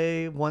just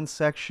play one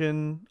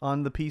section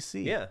on the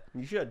PC. Yeah,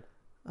 you should.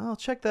 I'll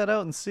check that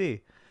out and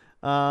see.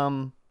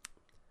 What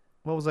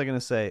was I gonna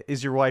say?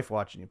 Is your wife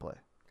watching you play?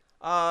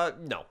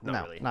 No,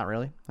 not really. Not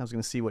really. I was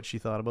gonna see what she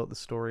thought about the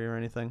story or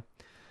anything.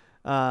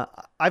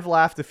 I've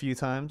laughed a few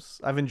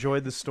times. I've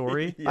enjoyed the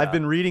story. Yeah. I've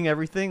been reading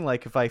everything.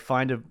 Like if I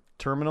find a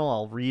terminal,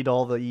 I'll read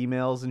all the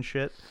emails and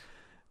shit.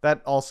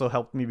 That also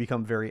helped me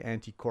become very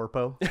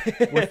anti-corpo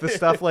with the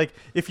stuff. Like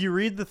if you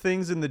read the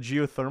things in the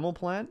geothermal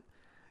plant,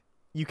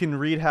 you can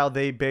read how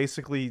they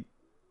basically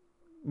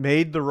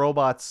made the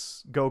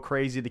robots go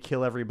crazy to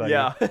kill everybody.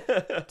 Yeah.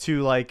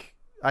 To like,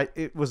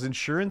 it was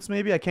insurance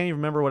maybe. I can't even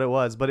remember what it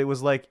was, but it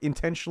was like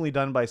intentionally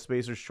done by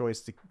Spacer's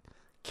Choice to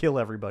kill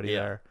everybody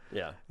there.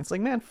 Yeah. It's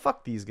like, man,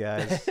 fuck these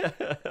guys.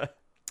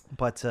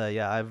 But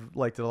yeah, I've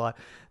liked it a lot.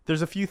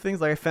 There's a few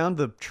things, like I found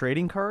the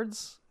trading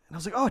cards, and I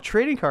was like, oh,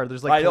 trading card.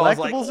 There's like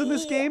collectibles in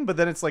this game, but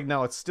then it's like,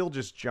 no, it's still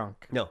just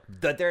junk. No,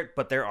 but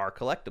there are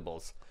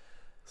collectibles.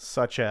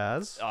 Such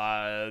as?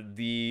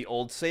 The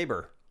old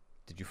saber.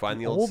 Did you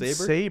find the old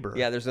saber?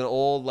 Yeah, there's an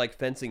old like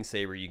fencing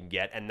saber you can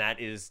get, and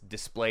that is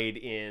displayed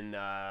in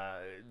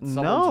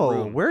someone's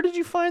room. Where did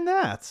you find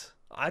that?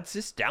 It's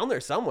just down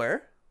there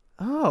somewhere.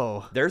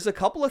 Oh. There's a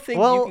couple of things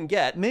you can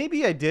get.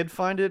 Maybe I did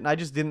find it, and I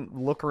just didn't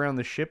look around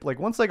the ship. Like,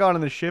 once I got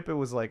on the ship, it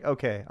was like,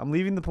 okay, I'm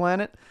leaving the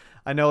planet.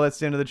 I know that's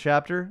the end of the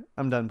chapter.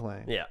 I'm done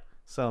playing. Yeah.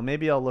 So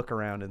maybe I'll look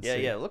around and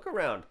see. Yeah, look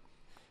around.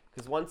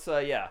 Because once,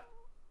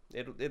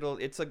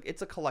 it's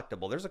a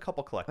collectible. There's a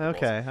couple collectibles.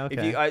 Okay.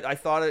 If you, I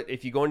thought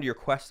if you go into your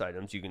quest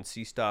items, you can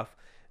see stuff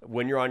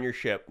when you're on your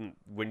ship.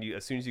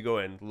 As soon as you go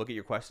in, look at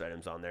your quest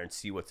items on there and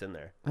see what's in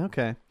there.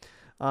 Okay.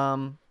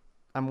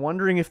 I'm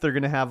wondering if they're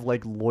gonna have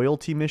like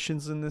loyalty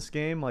missions in this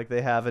game, like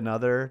they have in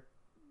other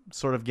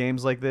sort of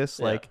games like this.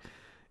 Yeah. Like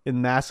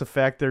in Mass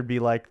Effect, there'd be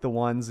like the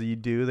ones that you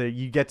do that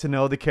you get to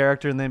know the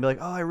character, and then be like,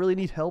 oh, I really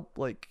need help,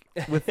 like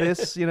with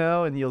this,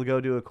 and you'll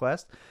go do a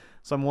quest.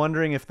 So I'm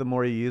wondering if the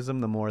more you use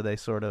them, the more they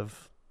sort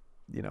of,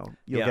 you'll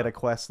get a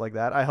quest like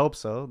that. I hope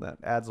so. That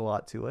adds a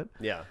lot to it.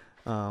 Yeah.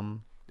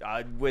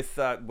 With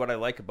what I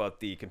like about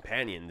the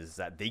companions is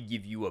that they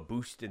give you a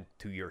boost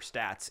into your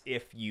stats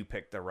if you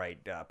pick the right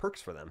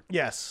perks for them.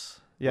 Yes.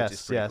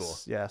 Cool.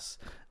 Yes.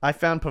 I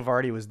found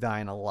Pavarti was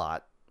dying a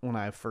lot when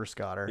I first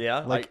got her. Yeah.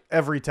 Like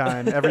every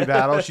time, every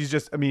battle, she's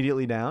just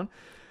immediately down.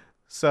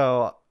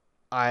 So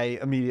I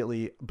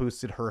immediately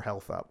boosted her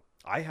health up.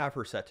 I have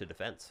her set to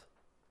defense.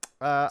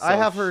 I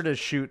have her to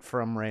shoot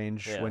from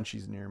range when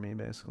she's near me,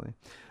 basically.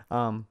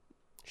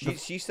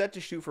 She's set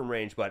to shoot from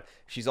range, but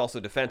she's also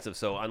defensive.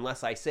 So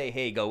unless I say,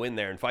 "Hey, go in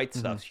there and fight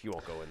stuff," she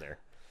won't go in there.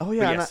 Oh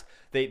yeah, but yes,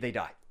 they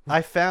die.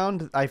 I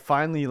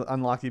finally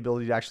unlocked the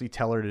ability to actually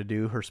tell her to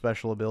do her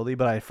special ability,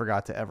 but I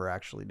forgot to ever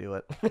actually do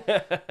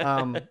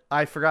it.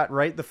 I forgot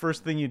right the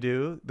first thing you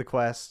do, the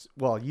quest.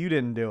 Well, you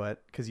didn't do it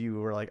because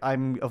you were like,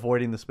 "I'm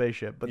avoiding the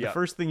spaceship." But the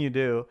first thing you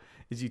do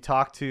is you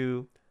talk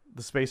to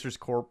the Spacers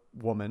Corp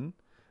woman,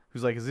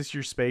 who's like, "Is this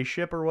your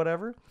spaceship or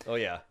whatever?" Oh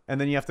yeah. And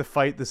then you have to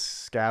fight the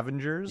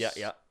scavengers.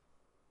 Yeah.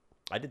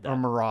 I did that. Or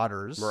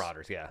marauders.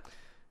 Yeah.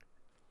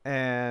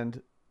 And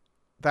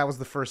that was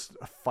the first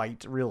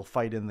real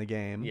fight in the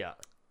game. Yeah.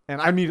 And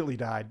I immediately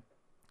died.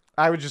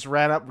 I just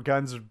ran up,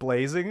 guns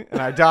blazing, and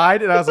I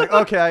died. And I was like,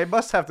 okay, I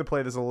must have to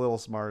play this a little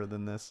smarter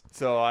than this.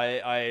 So I'm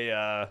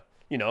a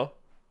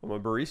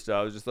barista.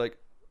 I was just like,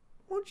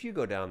 why don't you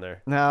go down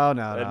there? No.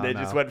 And they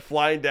just went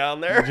flying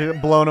down there. Did you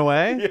get blown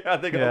away? Yeah,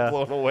 they got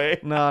blown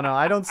away. No.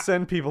 I don't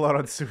send people out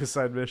on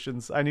suicide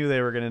missions. I knew they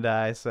were going to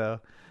die,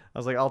 so I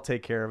was like, I'll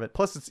take care of it.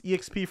 Plus, it's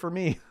EXP for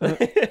me.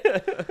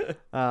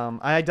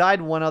 I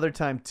died one other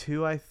time,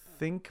 too, I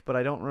think, but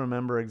I don't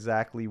remember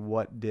exactly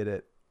what did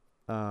it.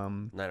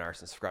 Night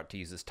Arsonist forgot to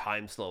use his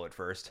time slow at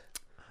first.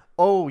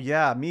 Oh,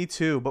 yeah, me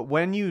too. But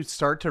when you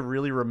start to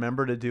really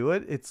remember to do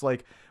it, it's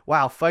like,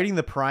 wow, fighting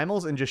the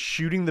primals and just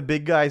shooting the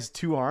big guy's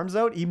two arms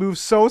out, he moves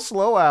so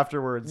slow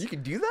afterwards. You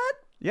can do that?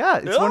 Yeah,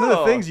 it's one of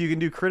the things. You can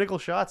do critical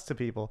shots to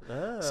people.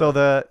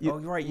 So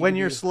when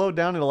you're slowed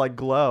down, it'll like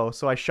glow.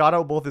 So I shot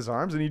out both his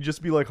arms, and he'd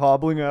just be like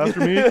hobbling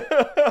after me.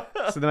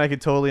 So then I could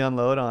totally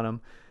unload on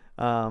him.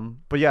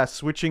 But yeah,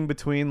 switching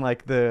between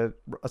like the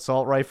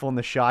assault rifle and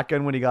the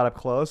shotgun when he got up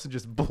close and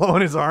just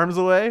blowing his arms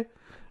away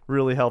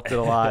really helped it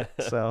a lot.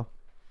 So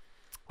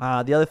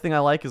the other thing I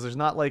like is there's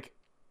not like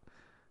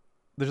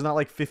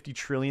 50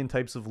 trillion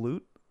types of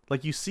loot.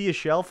 Like you see a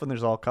shelf and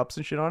there's all cups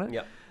and shit on it.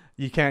 Yep.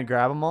 You can't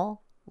grab them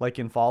all. Like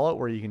in Fallout,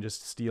 where you can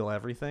just steal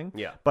everything.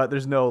 Yeah. But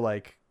there's no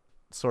like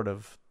sort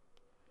of.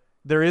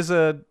 There is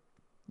a,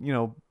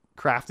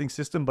 crafting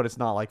system, but it's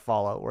not like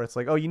Fallout, where it's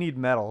like, oh, you need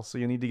metal, so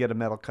you need to get a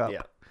metal cup.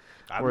 Yeah.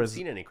 I haven't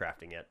seen any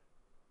crafting yet.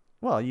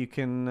 Well, you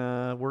can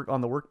work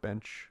on the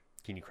workbench.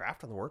 Can you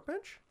craft on the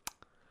workbench?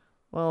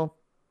 Well,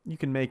 you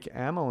can make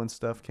ammo and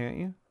stuff, can't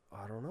you?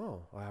 I don't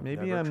know.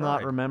 Maybe I'm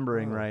not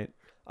remembering right.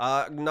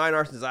 Nine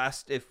Arsons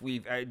asked if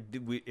we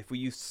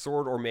use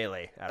sword or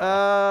melee at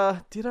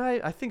all. Did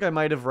I? I think I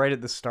might have right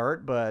at the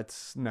start, but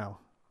no.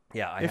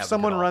 Yeah, if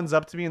someone runs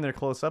up to me and they're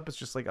close up, it's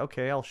just like,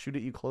 okay, I'll shoot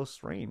at you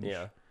close range.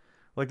 Yeah.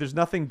 Like, there's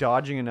nothing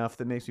dodging enough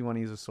that makes me want to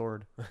use a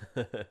sword.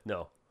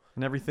 No.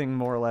 And everything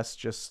more or less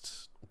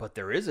just... But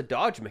there is a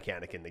dodge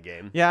mechanic in the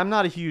game. Yeah, I'm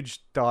not a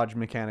huge dodge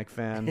mechanic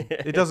fan.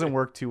 It doesn't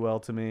work too well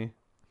to me.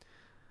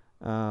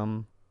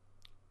 I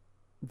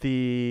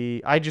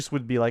just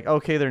would be like,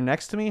 okay, they're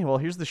next to me. Well,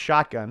 here's the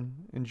shotgun.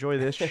 Enjoy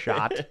this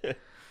shot.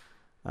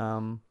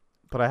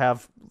 But I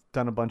have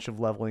done a bunch of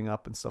leveling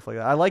up and stuff like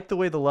that. I like the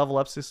way the level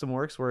up system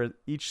works, where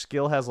each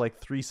skill has like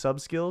 3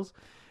 sub skills,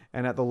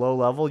 and at the low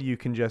level you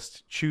can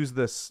just choose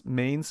this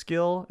main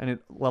skill and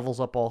it levels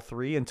up all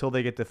 3 until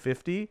they get to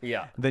 50.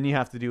 Yeah. Then you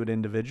have to do it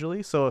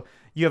individually. So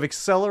you have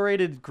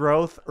accelerated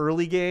growth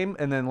early game,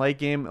 and then late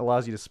game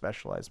allows you to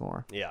specialize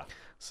more. Yeah.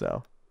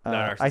 So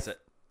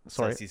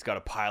says he's got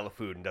a pile of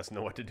food and doesn't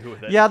know what to do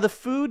with it. Yeah, the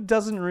food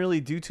doesn't really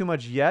do too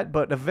much yet,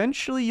 but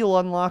eventually you'll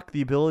unlock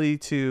the ability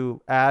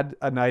to add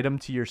an item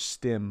to your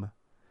stim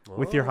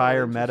with your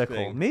higher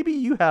medical. Maybe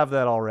you have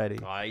that already.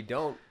 I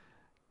don't.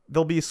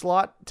 There'll be a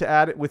slot to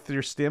add it with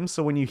your stim,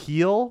 so when you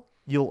heal,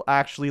 you'll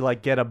actually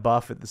like get a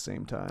buff at the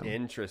same time.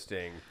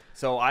 Interesting.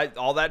 So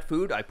all that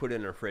food I put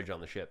in a fridge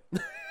on the ship.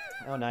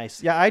 Oh,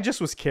 nice. Yeah, I just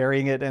was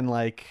carrying it and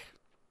like...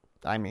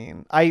 I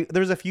mean,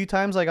 there's a few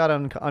times I got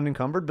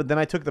unencumbered, but then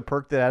I took the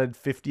perk that added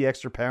 50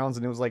 extra pounds,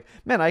 and it was like,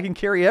 man, I can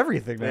carry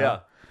everything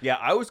now. Yeah,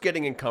 I was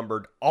getting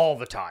encumbered all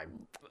the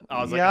time.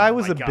 I was I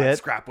was a bit.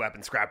 Scrap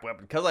weapon.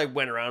 Because I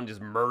went around and just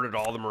murdered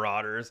all the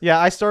marauders. Yeah,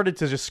 I started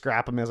to just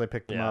scrap them as I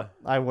picked them up.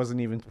 I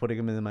wasn't even putting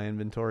them in my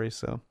inventory,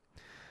 so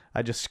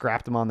I just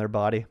scrapped them on their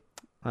body.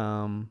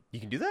 You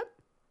can do that?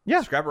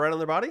 Yeah. Scrap it right on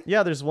their body?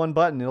 Yeah, there's one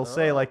button. It'll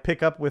say, like,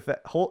 pick up with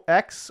hold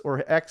X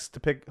or X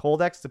to pick...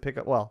 Hold X to pick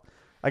up... Well...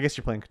 I guess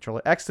you're playing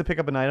controller. X to pick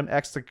up an item,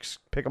 X to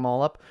pick them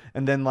all up,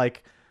 and then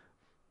like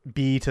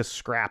B to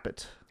scrap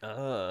it.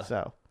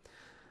 So,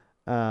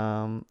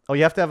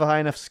 you have to have a high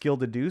enough skill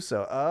to do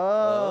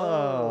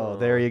so.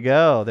 There you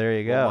go.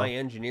 Well, my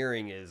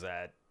engineering is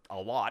at a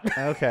lot.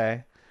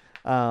 Okay.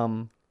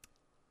 Yeah,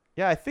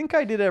 I think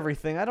I did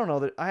everything. I don't know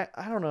that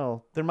I don't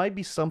know. There might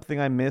be something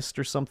I missed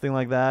or something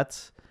like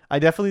that. I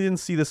definitely didn't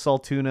see the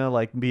Saltuna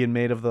like being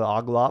made of the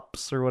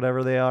Oglops or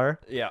whatever they are.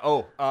 Yeah.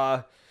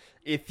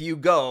 If you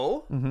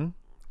go,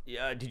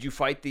 did you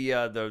fight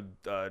the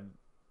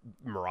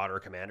Marauder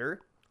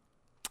commander?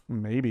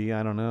 Maybe,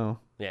 I don't know.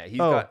 Yeah,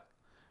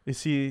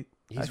 He's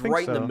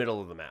right in the middle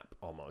of the map,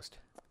 almost.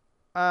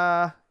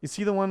 Is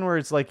he the one where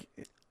it's like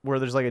where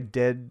there's like a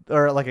dead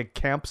or like a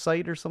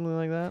campsite or something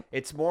like that?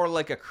 It's more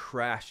like a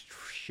crashed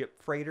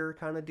ship freighter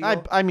kind of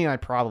deal. I mean, I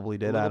probably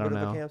did. I don't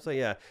know. Of a campsite.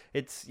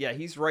 Yeah,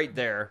 he's right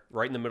there,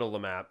 right in the middle of the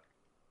map.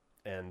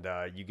 And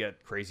you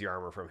get crazy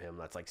armor from him.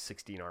 That's like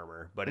 16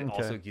 armor, but it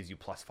also gives you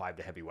 +5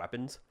 to heavy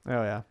weapons.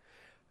 Oh yeah.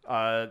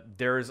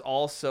 There's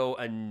also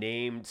a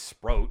named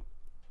Sprout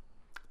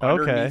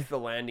underneath the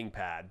landing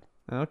pad.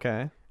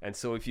 Okay. And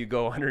so if you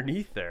go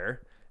underneath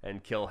there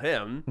and kill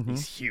him,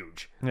 he's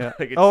huge. Yeah.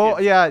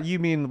 Yeah. You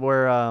mean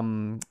where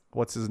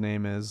what's his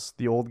name is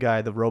the old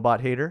guy, the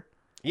robot hater?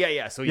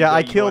 Yeah. So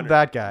I killed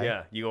that guy.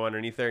 Yeah, you go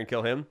underneath there and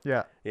kill him.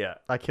 Yeah.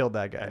 I killed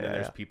that guy. And then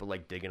there's people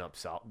like digging up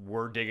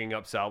We're digging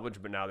up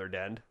salvage, but now they're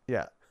dead.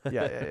 Yeah.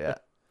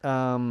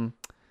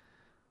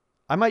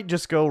 I might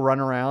just go run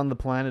around the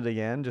planet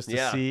again just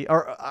to see.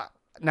 Or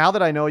now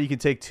that I know you can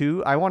take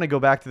 2, I want to go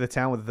back to the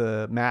town with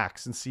the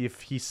Max and see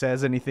if he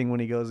says anything when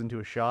he goes into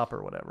a shop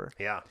or whatever.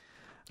 Yeah.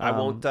 I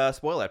won't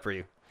spoil that for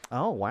you.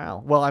 Oh,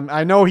 wow. Well,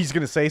 I know he's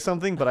going to say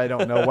something, but I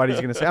don't know what he's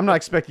going to say. I'm not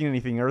expecting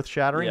anything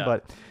earth-shattering,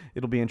 but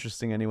it'll be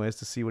interesting anyways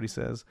to see what he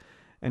says.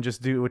 And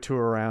just do a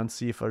tour around,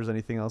 see if there's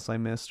anything else I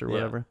missed or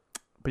whatever.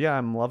 But yeah,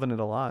 I'm loving it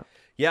a lot.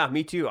 Yeah,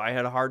 me too. I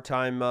had a hard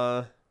time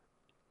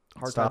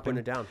putting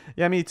it down.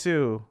 Yeah, me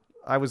too.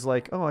 I was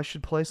like, oh, I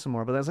should play some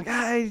more. But I was like,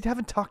 I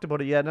haven't talked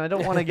about it yet, and I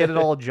don't want to get it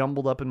all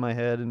jumbled up in my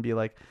head and be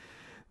like,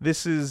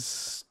 this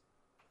is,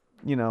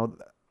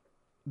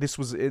 this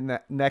was in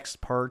that next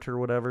part or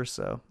whatever.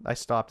 So I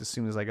stopped as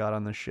soon as I got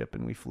on the ship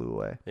and we flew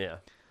away. Yeah.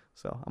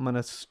 So I'm going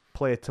to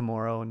play it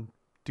tomorrow and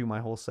do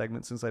my whole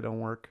segment since I don't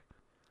work.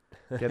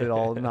 Get it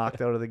all knocked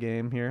out of the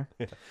game here.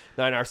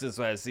 Nine Arsons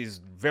says he's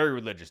very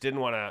religious. Didn't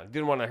want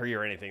to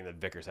hear anything that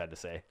Vickers had to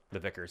say. The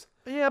Vickers.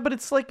 Yeah, but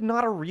it's like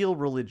not a real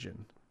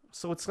religion.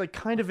 So it's like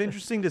kind of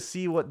interesting to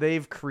see what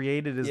they've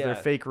created as their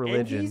fake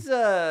religion. And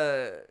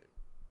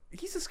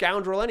he's a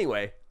scoundrel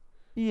anyway.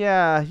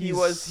 Yeah, he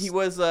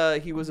was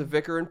a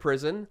vicar in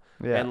prison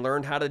and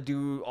learned how to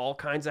do all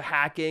kinds of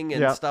hacking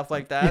and stuff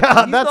like that.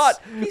 Yeah,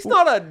 he's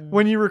not a.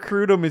 When you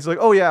recruit him, he's like,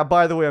 oh yeah,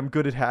 by the way, I'm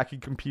good at hacking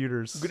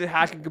computers. Good at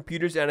hacking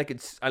computers, and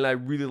I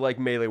really like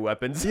melee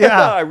weapons.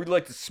 Yeah, I really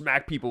like to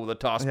smack people with a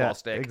toss ball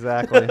stick.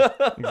 Exactly.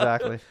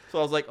 So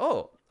I was like,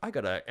 oh, I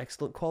got an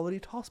excellent quality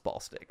toss ball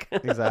stick.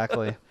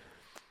 Exactly.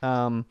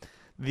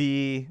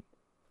 This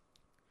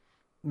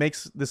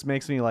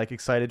makes me like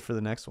excited for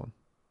the next one.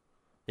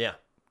 Yeah.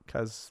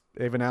 Because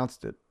they've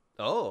announced it.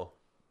 Oh.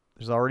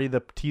 There's already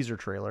the teaser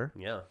trailer.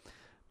 Yeah.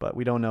 But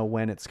we don't know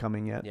when it's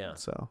coming yet. Yeah.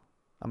 So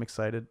I'm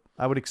excited.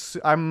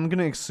 I'm going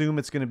to assume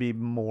it's going to be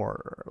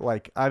more.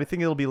 Like, I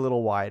think it'll be a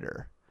little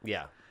wider.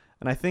 Yeah.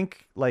 And I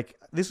think, like,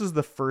 this is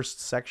the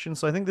first section.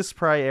 So I think this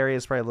area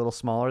is probably a little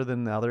smaller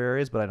than the other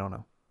areas, but I don't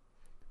know.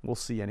 We'll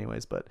see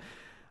anyways. But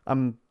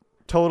I'm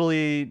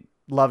totally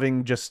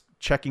loving just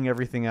checking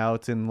everything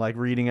out and, like,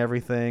 reading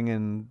everything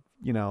and,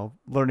 you know,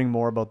 learning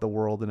more about the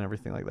world and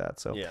everything like that.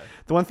 So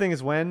the one thing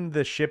is when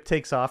the ship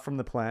takes off from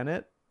the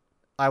planet,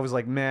 I was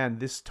like, man,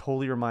 this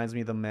totally reminds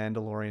me of the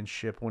Mandalorian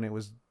ship when it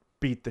was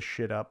beat the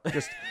shit up.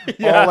 Just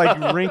all, like,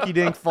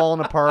 rinky-dink falling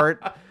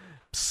apart,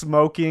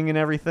 smoking and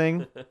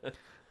everything.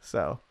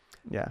 So,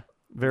 yeah,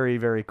 very,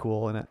 very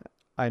cool, and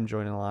I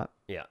enjoyed it a lot.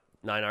 Yeah,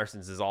 9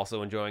 Arsons is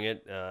also enjoying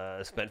it.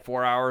 Spent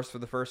 4 hours for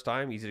the first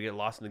time. Easy to get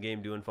lost in the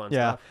game doing fun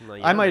stuff.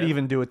 Like, I might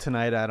even do it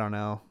tonight. I don't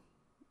know.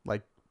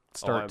 Like,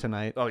 start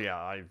tonight. Oh,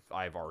 yeah,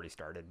 I've already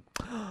started.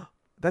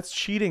 That's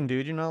cheating,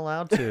 dude. You're not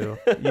allowed to.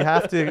 You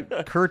have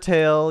to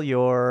curtail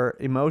your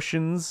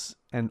emotions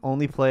and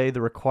only play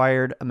the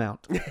required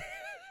amount.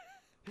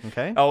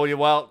 Okay? Oh,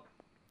 well,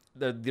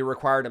 the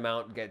required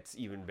amount gets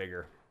even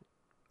bigger.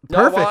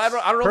 Perfect. No,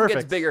 well, I don't know if it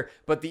gets bigger,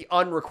 but the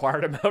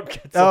unrequired amount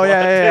gets a lot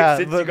bigger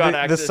since the, you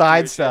got the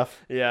side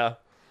stuff. Yeah.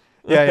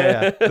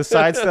 Yeah. The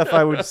side stuff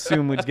I would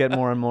assume would get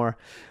more and more.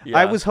 Yeah.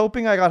 I was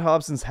hoping I got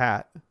Hobson's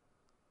hat.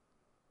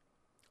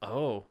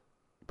 Oh.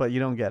 But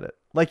you don't get it.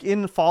 Like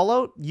in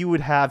Fallout, you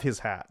would have his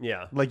hat.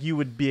 Yeah. Like you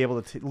would be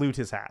able to loot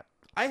his hat.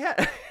 I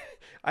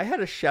had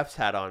a chef's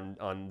hat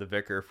on the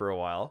Vicar for a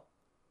while.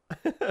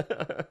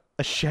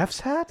 A chef's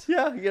hat?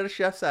 Yeah, you get a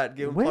chef's hat.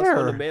 Give him Where?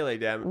 +1 to melee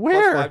damage.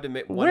 Where? +5 to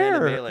one Where?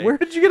 to melee. Where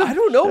did you get a I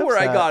don't know chef's where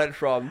hat? I got it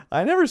from.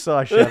 I never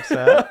saw a chef's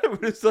hat.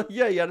 But it's like,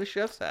 yeah, you had a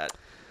chef's hat.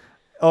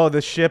 Oh,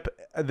 the ship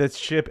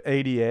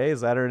ADA,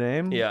 is that her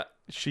name? Yeah.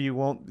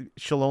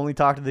 She'll only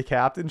talk to the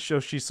captain. So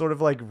she sort of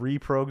like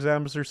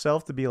reprograms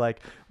herself to be like,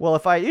 well,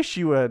 if I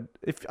issue an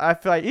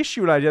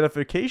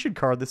identification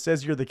card that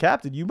says you're the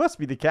captain, you must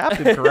be the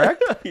captain,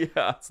 correct?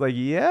 Yeah. It's like,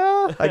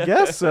 yeah, I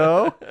guess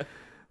so.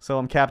 So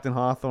I'm Captain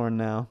Hawthorne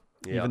now,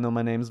 even though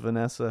my name's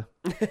Vanessa.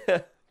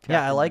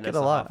 Yeah, I like it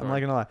a lot. I'm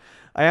liking it a lot.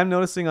 I am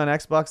noticing on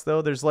Xbox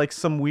though, there's like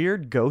some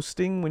weird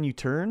ghosting when you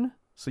turn.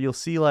 So you'll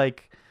see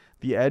like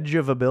the edge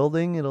of a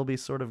building, it'll be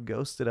sort of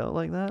ghosted out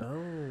like that.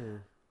 Oh.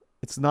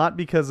 It's not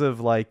because of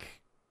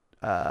like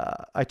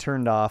I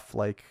turned off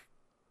like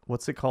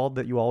what's it called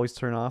that you always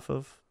turn off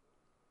of?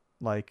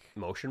 Like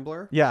motion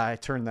blur? Yeah, I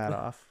turned that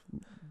off.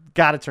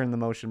 Got to turn the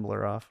motion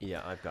blur off.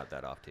 Yeah, I've got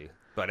that off too.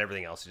 But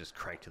everything else is just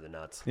cranked to the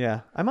nuts.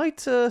 Yeah, I might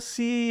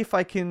see if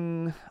I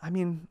can. I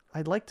mean,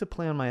 I'd like to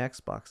play on my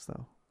Xbox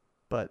though,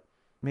 but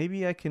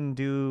maybe I can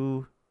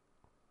do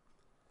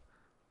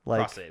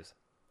like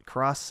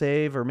cross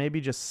save, or maybe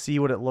just see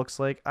what it looks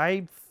like.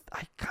 I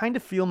kind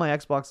of feel my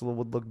Xbox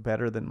would look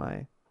better than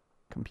my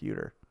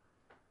computer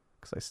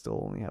because I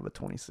still only have a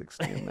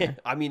 2060 in there.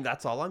 I mean,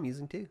 that's all I'm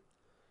using too,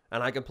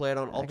 and I can play it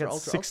on ultra. I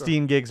got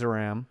 16 gigs of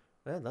RAM.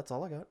 Yeah, that's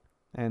all I got.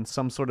 And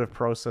some sort of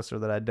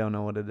processor that I don't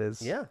know what it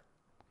is. Yeah.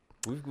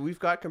 We've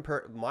got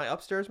my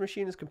upstairs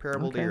machine is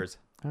comparable to yours.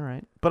 All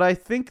right. But I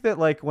think that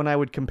like when I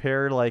would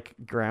compare like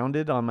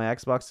grounded on my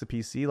Xbox to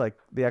PC, like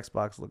the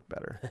Xbox looked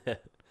better.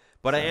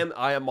 But so.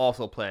 I am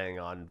also playing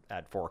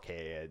at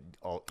 4K at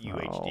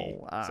UHD.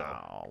 Oh, wow. So.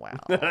 Wow.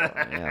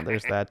 Yeah,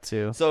 there's that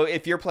too. So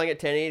if you're playing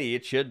at 1080,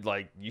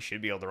 you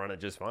should be able to run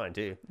it just fine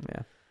too.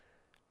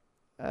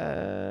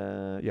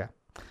 Yeah.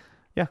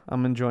 Yeah,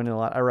 I'm enjoying it a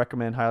lot. I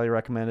recommend, highly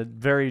recommended.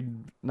 Very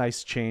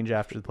nice change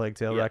after the Plague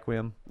Tale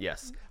Requiem.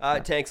 Yes.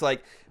 Tank's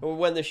like,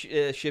 when the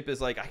ship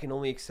is like, I can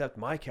only accept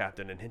my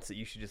captain, and hints that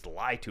you should just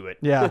lie to it.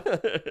 Yeah,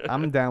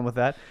 I'm down with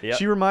that. Yep.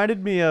 She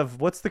reminded me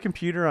of, what's the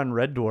computer on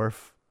Red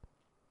Dwarf?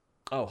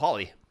 Oh,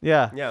 Holly.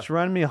 Yeah. She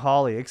reminded me of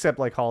Holly, except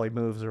like Holly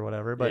moves or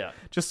whatever. But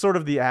just sort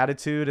of the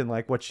attitude and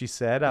like what she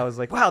said, I was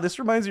like, wow, this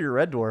reminds me of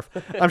Red Dwarf.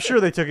 I'm sure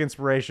they took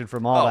inspiration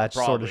from all that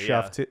probably,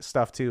 sort of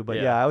stuff too.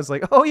 But I was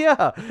like, oh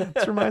yeah,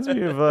 this reminds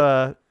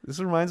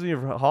me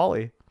of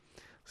Holly.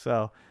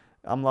 So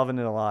I'm loving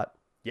it a lot.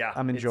 Yeah,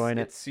 I'm enjoying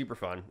it. It's super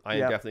fun. I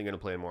am definitely going to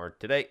play more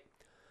today.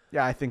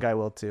 Yeah, I think I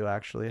will too,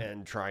 actually.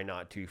 And try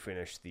not to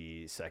finish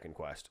the second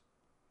quest.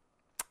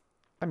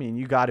 I mean,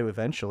 you got to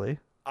eventually.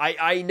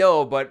 I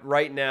know, but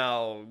right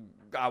now,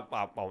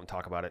 I won't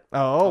talk about it.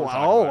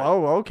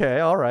 Okay.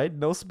 All right.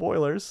 No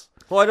spoilers.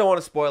 Well, I don't want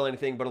to spoil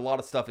anything, but a lot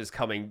of stuff is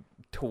coming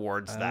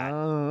towards that.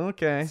 Oh,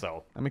 okay.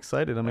 So I'm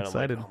excited. I'm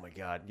excited. Like, oh my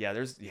God. Yeah,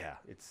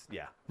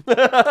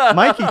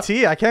 Mikey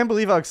T, I can't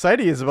believe how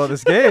excited he is about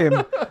this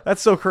game.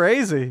 That's so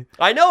crazy.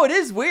 I know, it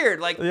is weird.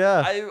 Like,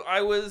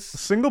 I was...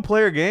 Single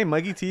player game.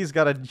 Mikey T's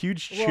got a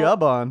huge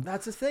chub on.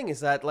 That's the thing, is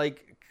that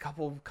like...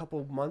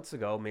 couple months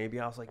ago, maybe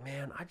I was like,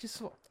 man,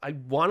 I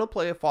want to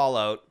play a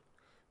Fallout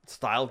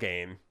style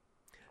game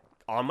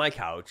on my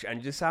couch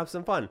and just have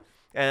some fun.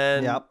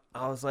 And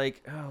I was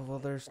like, oh, well,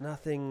 there's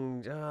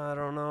nothing. I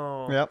don't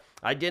know. Yep.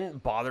 I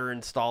didn't bother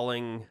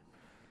installing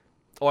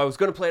Oh, I was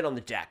going to play it on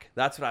the deck.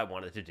 That's what I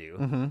wanted to do.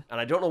 And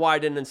I don't know why I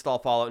didn't install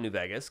Fallout New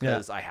Vegas,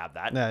 because I have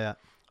that. Yeah.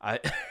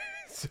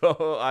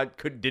 So I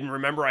didn't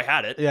remember I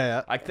had it.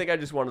 Yeah. I think I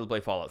just wanted to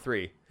play Fallout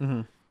 3.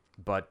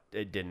 But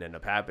it didn't end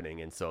up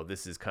happening. And so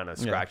this is kind of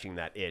scratching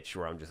that itch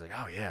where I'm just like,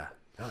 oh, yeah.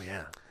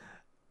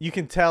 You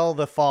can tell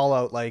the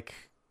Fallout, like,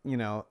 you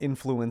know,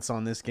 influence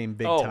on this game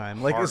big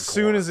time. Like, as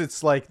soon as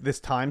it's like this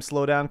time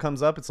slowdown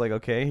comes up, it's like,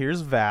 okay, here's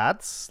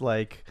VATS.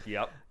 Like,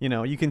 you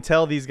know, you can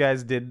tell these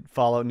guys did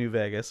Fallout New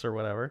Vegas or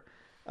whatever.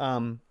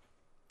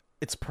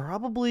 It's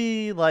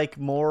probably like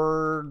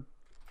more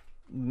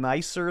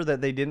nicer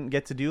that they didn't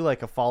get to do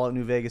like a Fallout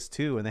New Vegas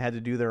 2 and they had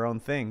to do their own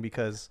thing,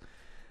 because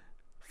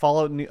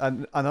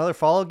another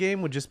Fallout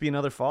game would just be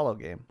another Fallout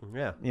game.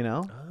 Yeah. You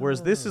know?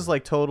 Whereas this is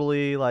like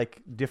totally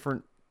like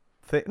different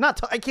thing.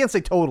 I can't say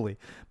totally,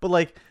 but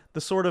like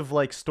the sort of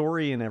like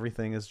story and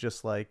everything is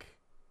just like,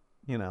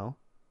 you know,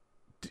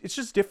 it's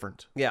just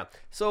different. Yeah.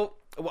 So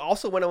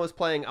also when I was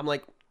playing, I'm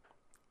like,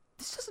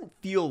 this doesn't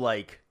feel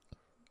like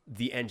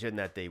the engine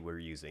that they were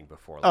using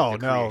before.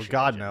 Like no,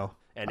 God, engine. No.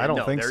 And I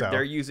don't think so.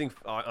 They're using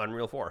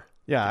Unreal 4.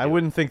 Yeah, I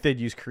wouldn't think they'd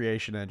use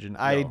Creation Engine. No.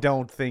 I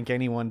don't think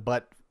anyone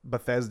but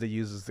Bethesda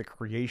uses the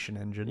Creation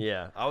Engine.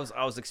 Yeah, I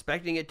was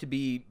expecting it to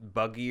be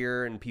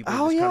buggier and people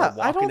just kind of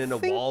walking into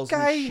walls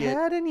and shit. I don't think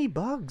I had any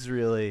bugs,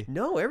 really.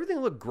 No, everything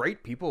looked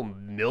great. People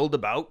milled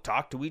about,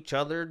 talked to each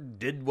other,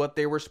 did what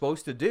they were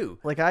supposed to do.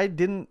 Like, I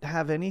didn't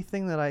have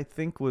anything that I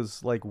think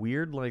was, like,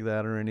 weird like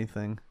that or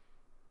anything.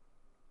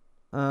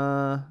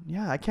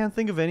 Yeah, I can't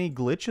think of any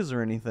glitches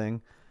or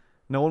anything.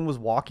 No one was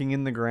walking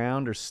in the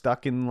ground or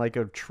stuck in, like,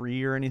 a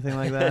tree or anything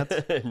like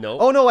that. No.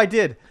 Oh, no, I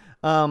did.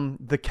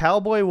 The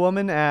cowboy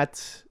woman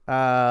at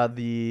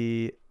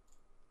the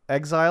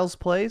Exiles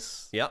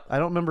place. Yep. I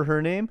don't remember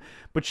her name,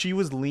 but she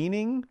was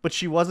leaning, but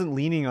she wasn't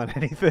leaning on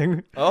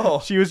anything.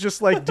 Oh. She was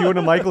just like doing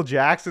a Michael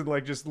Jackson,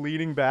 like just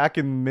leaning back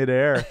in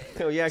midair.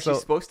 Oh yeah, she's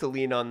supposed to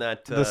lean on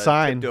that the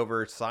sign, tipped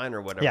over sign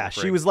or whatever. Yeah,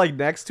 she was like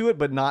next to it,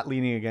 but not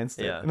leaning against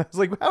it. Yeah. And I was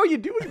like, how are you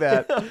doing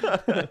that?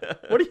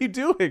 What are you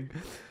doing?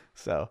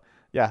 So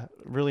yeah,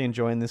 really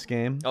enjoying this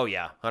game. Oh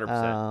yeah,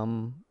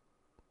 100%.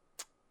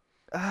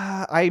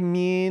 I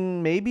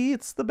mean, maybe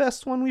it's the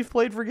best one we've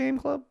played for Game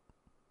Club.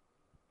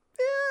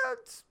 Yeah,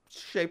 it's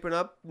shaping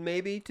up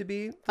maybe to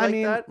be like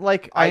that.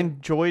 I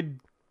enjoyed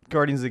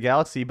Guardians of the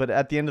Galaxy, but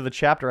at the end of the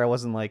chapter, I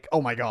wasn't like,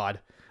 oh my God,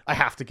 I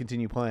have to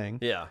continue playing.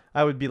 Yeah.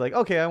 I would be like,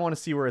 okay, I want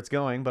to see where it's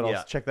going, but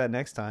I'll check that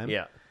next time.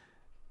 Yeah.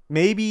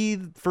 Maybe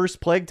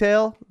first Plague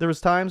Tale, there was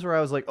times where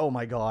I was like, oh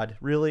my God,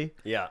 really?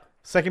 Yeah.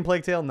 Second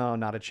Plague Tale, no,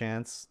 not a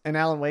chance. And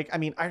Alan Wake, I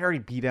mean, I'd already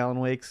beat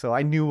Alan Wake, so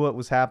I knew what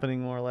was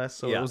happening more or less.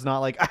 So it was not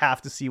like I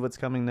have to see what's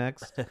coming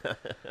next.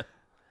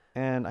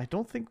 And I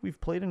don't think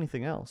we've played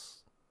anything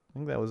else. I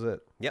think that was it.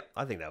 Yep,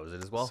 I think that was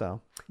it as well.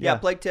 So yeah,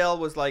 Plague Tale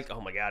was like,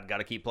 oh my God, got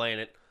to keep playing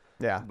it.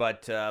 Yeah.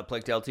 But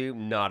Plague Tale 2,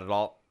 not at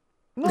all.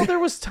 No, there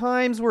was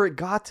times where it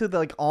got to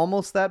like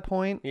almost that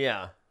point.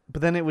 Yeah.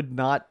 But then it would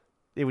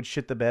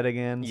shit the bed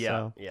again. Yeah.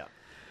 So. Yeah.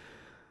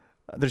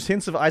 There's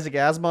hints of Isaac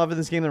Asimov in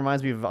this game that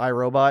reminds me of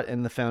iRobot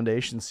and the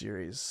Foundation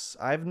series.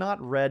 I've not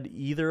read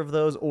either of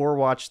those or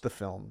watched the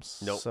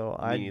films. Nope, so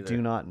I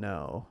do not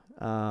know.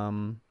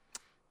 Who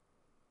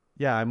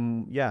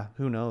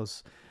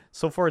knows?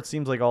 So far it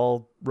seems like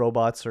all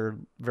robots are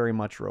very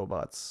much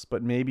robots,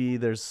 but maybe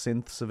there's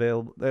synths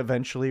available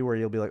eventually where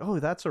you'll be like, oh,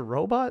 that's a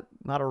robot,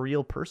 not a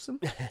real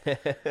person.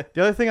 The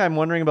other thing I'm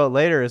wondering about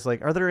later is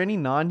like, are there any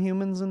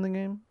non-humans in the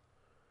game?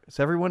 Is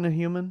everyone a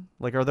human?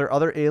 Like, are there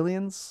other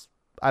aliens?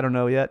 I don't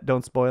know yet.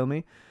 Don't spoil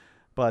me.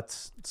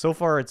 But so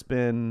far, it's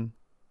been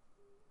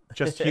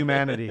just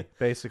humanity,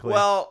 basically.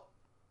 Well,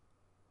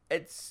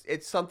 it's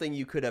something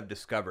you could have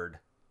discovered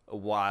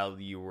while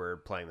you were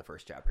playing the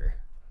first chapter.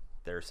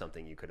 There's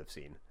something you could have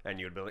seen, and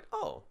you would be like,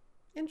 oh,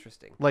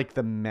 interesting. Like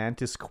the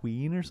Mantis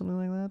Queen or something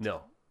like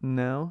that?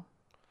 No?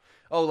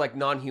 Oh, like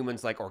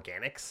non-humans, like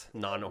organics?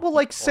 Well,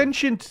 like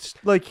sentient,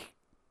 like,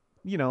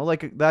 you know,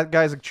 like that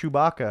guy's like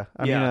Chewbacca.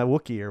 I mean, a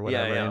Wookiee or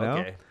whatever, you know?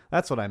 Okay.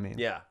 That's what I mean.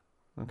 Yeah.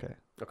 Okay.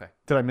 Okay.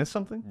 Did I miss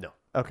something? No.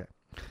 Okay.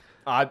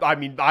 I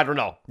mean, I don't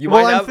know.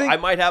 I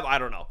might have. I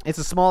don't know. It's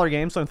a smaller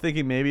game, so I'm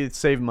thinking maybe it's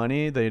save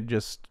money.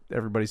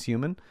 Everybody's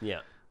human. Yeah.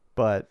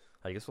 But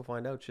I guess we'll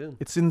find out soon.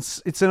 It's in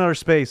outer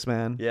space,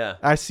 man. Yeah.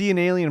 I see an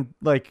alien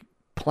like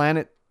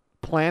planet,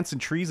 plants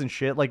and trees and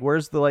shit. Like,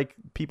 where's the like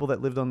people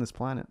that lived on this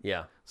planet?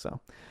 Yeah.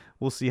 So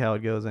we'll see how it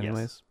goes,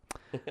 anyways.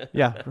 Yes.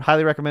 Yeah,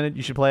 highly recommend it.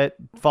 You should play it.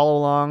 Follow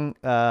along.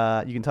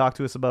 You can talk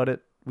to us about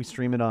it. We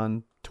stream it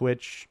on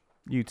Twitch,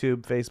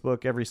 YouTube,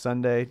 Facebook every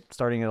Sunday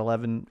starting at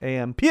 11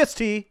 a.m.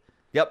 PST.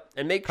 Yep.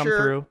 And make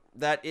sure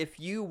that if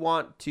you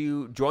want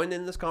to join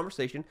in this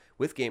conversation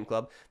with Game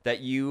Club,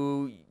 that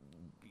you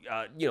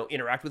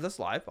interact with us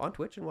live on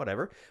Twitch and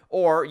whatever,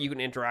 or you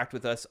can interact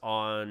with us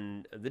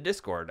on the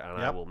Discord,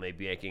 and I will maybe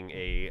be making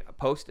a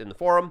post in the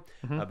forum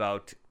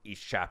about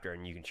each chapter,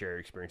 and you can share your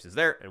experiences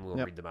there, and we'll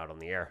read them out on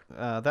the air.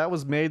 That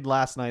was made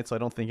last night, so I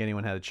don't think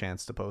anyone had a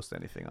chance to post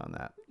anything on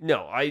that.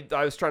 No, I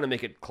was trying to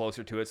make it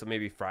closer to it, so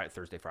maybe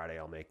Thursday, Friday,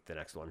 I'll make the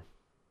next one.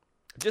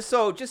 Just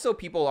so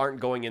people aren't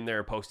going in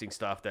there posting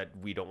stuff that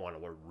we don't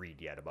want to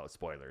read yet about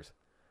spoilers.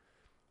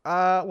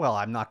 Well,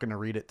 I'm not gonna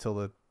read it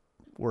till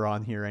we're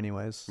on here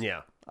anyways.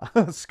 Yeah.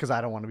 Because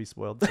I don't want to be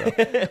spoiled. So.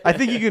 I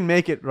think you can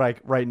make it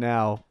right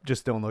now.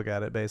 Just don't look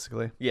at it,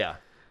 basically. Yeah.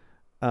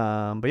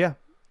 But yeah,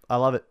 I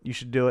love it. You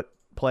should do it.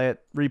 Play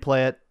it.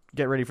 Replay it.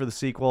 Get ready for the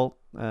sequel.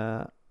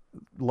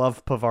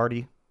 Love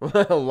Pavardi.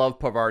 Love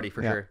Pavardi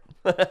for sure.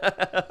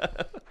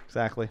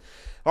 Exactly.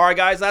 All right,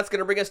 guys, that's going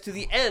to bring us to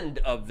the end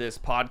of this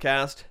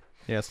podcast.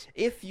 Yes.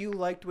 If you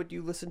liked what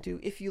you listened to,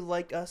 if you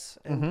like us,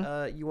 and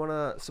you want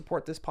to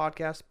support this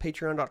podcast,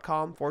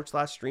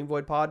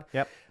 patreon.com/StreamVoidPod.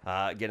 Yep.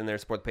 Get in there,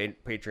 support the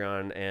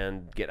Patreon,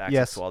 and get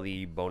access to all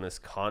the bonus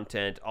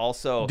content.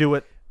 Also, do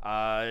it.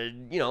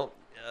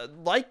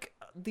 Like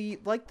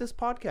this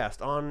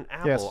podcast on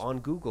Apple, on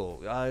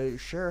Google.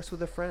 Share us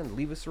with a friend.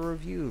 Leave us a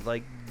review.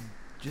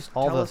 Just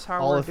tell us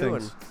how we're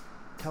doing.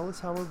 Tell us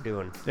how we're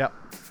doing. Yep.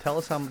 Tell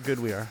us how good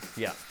we are.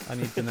 Yeah. I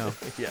need to know.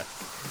 Yeah.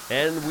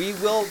 And we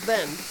will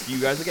then see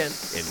you guys again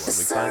in 1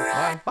 week's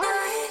time. Bye.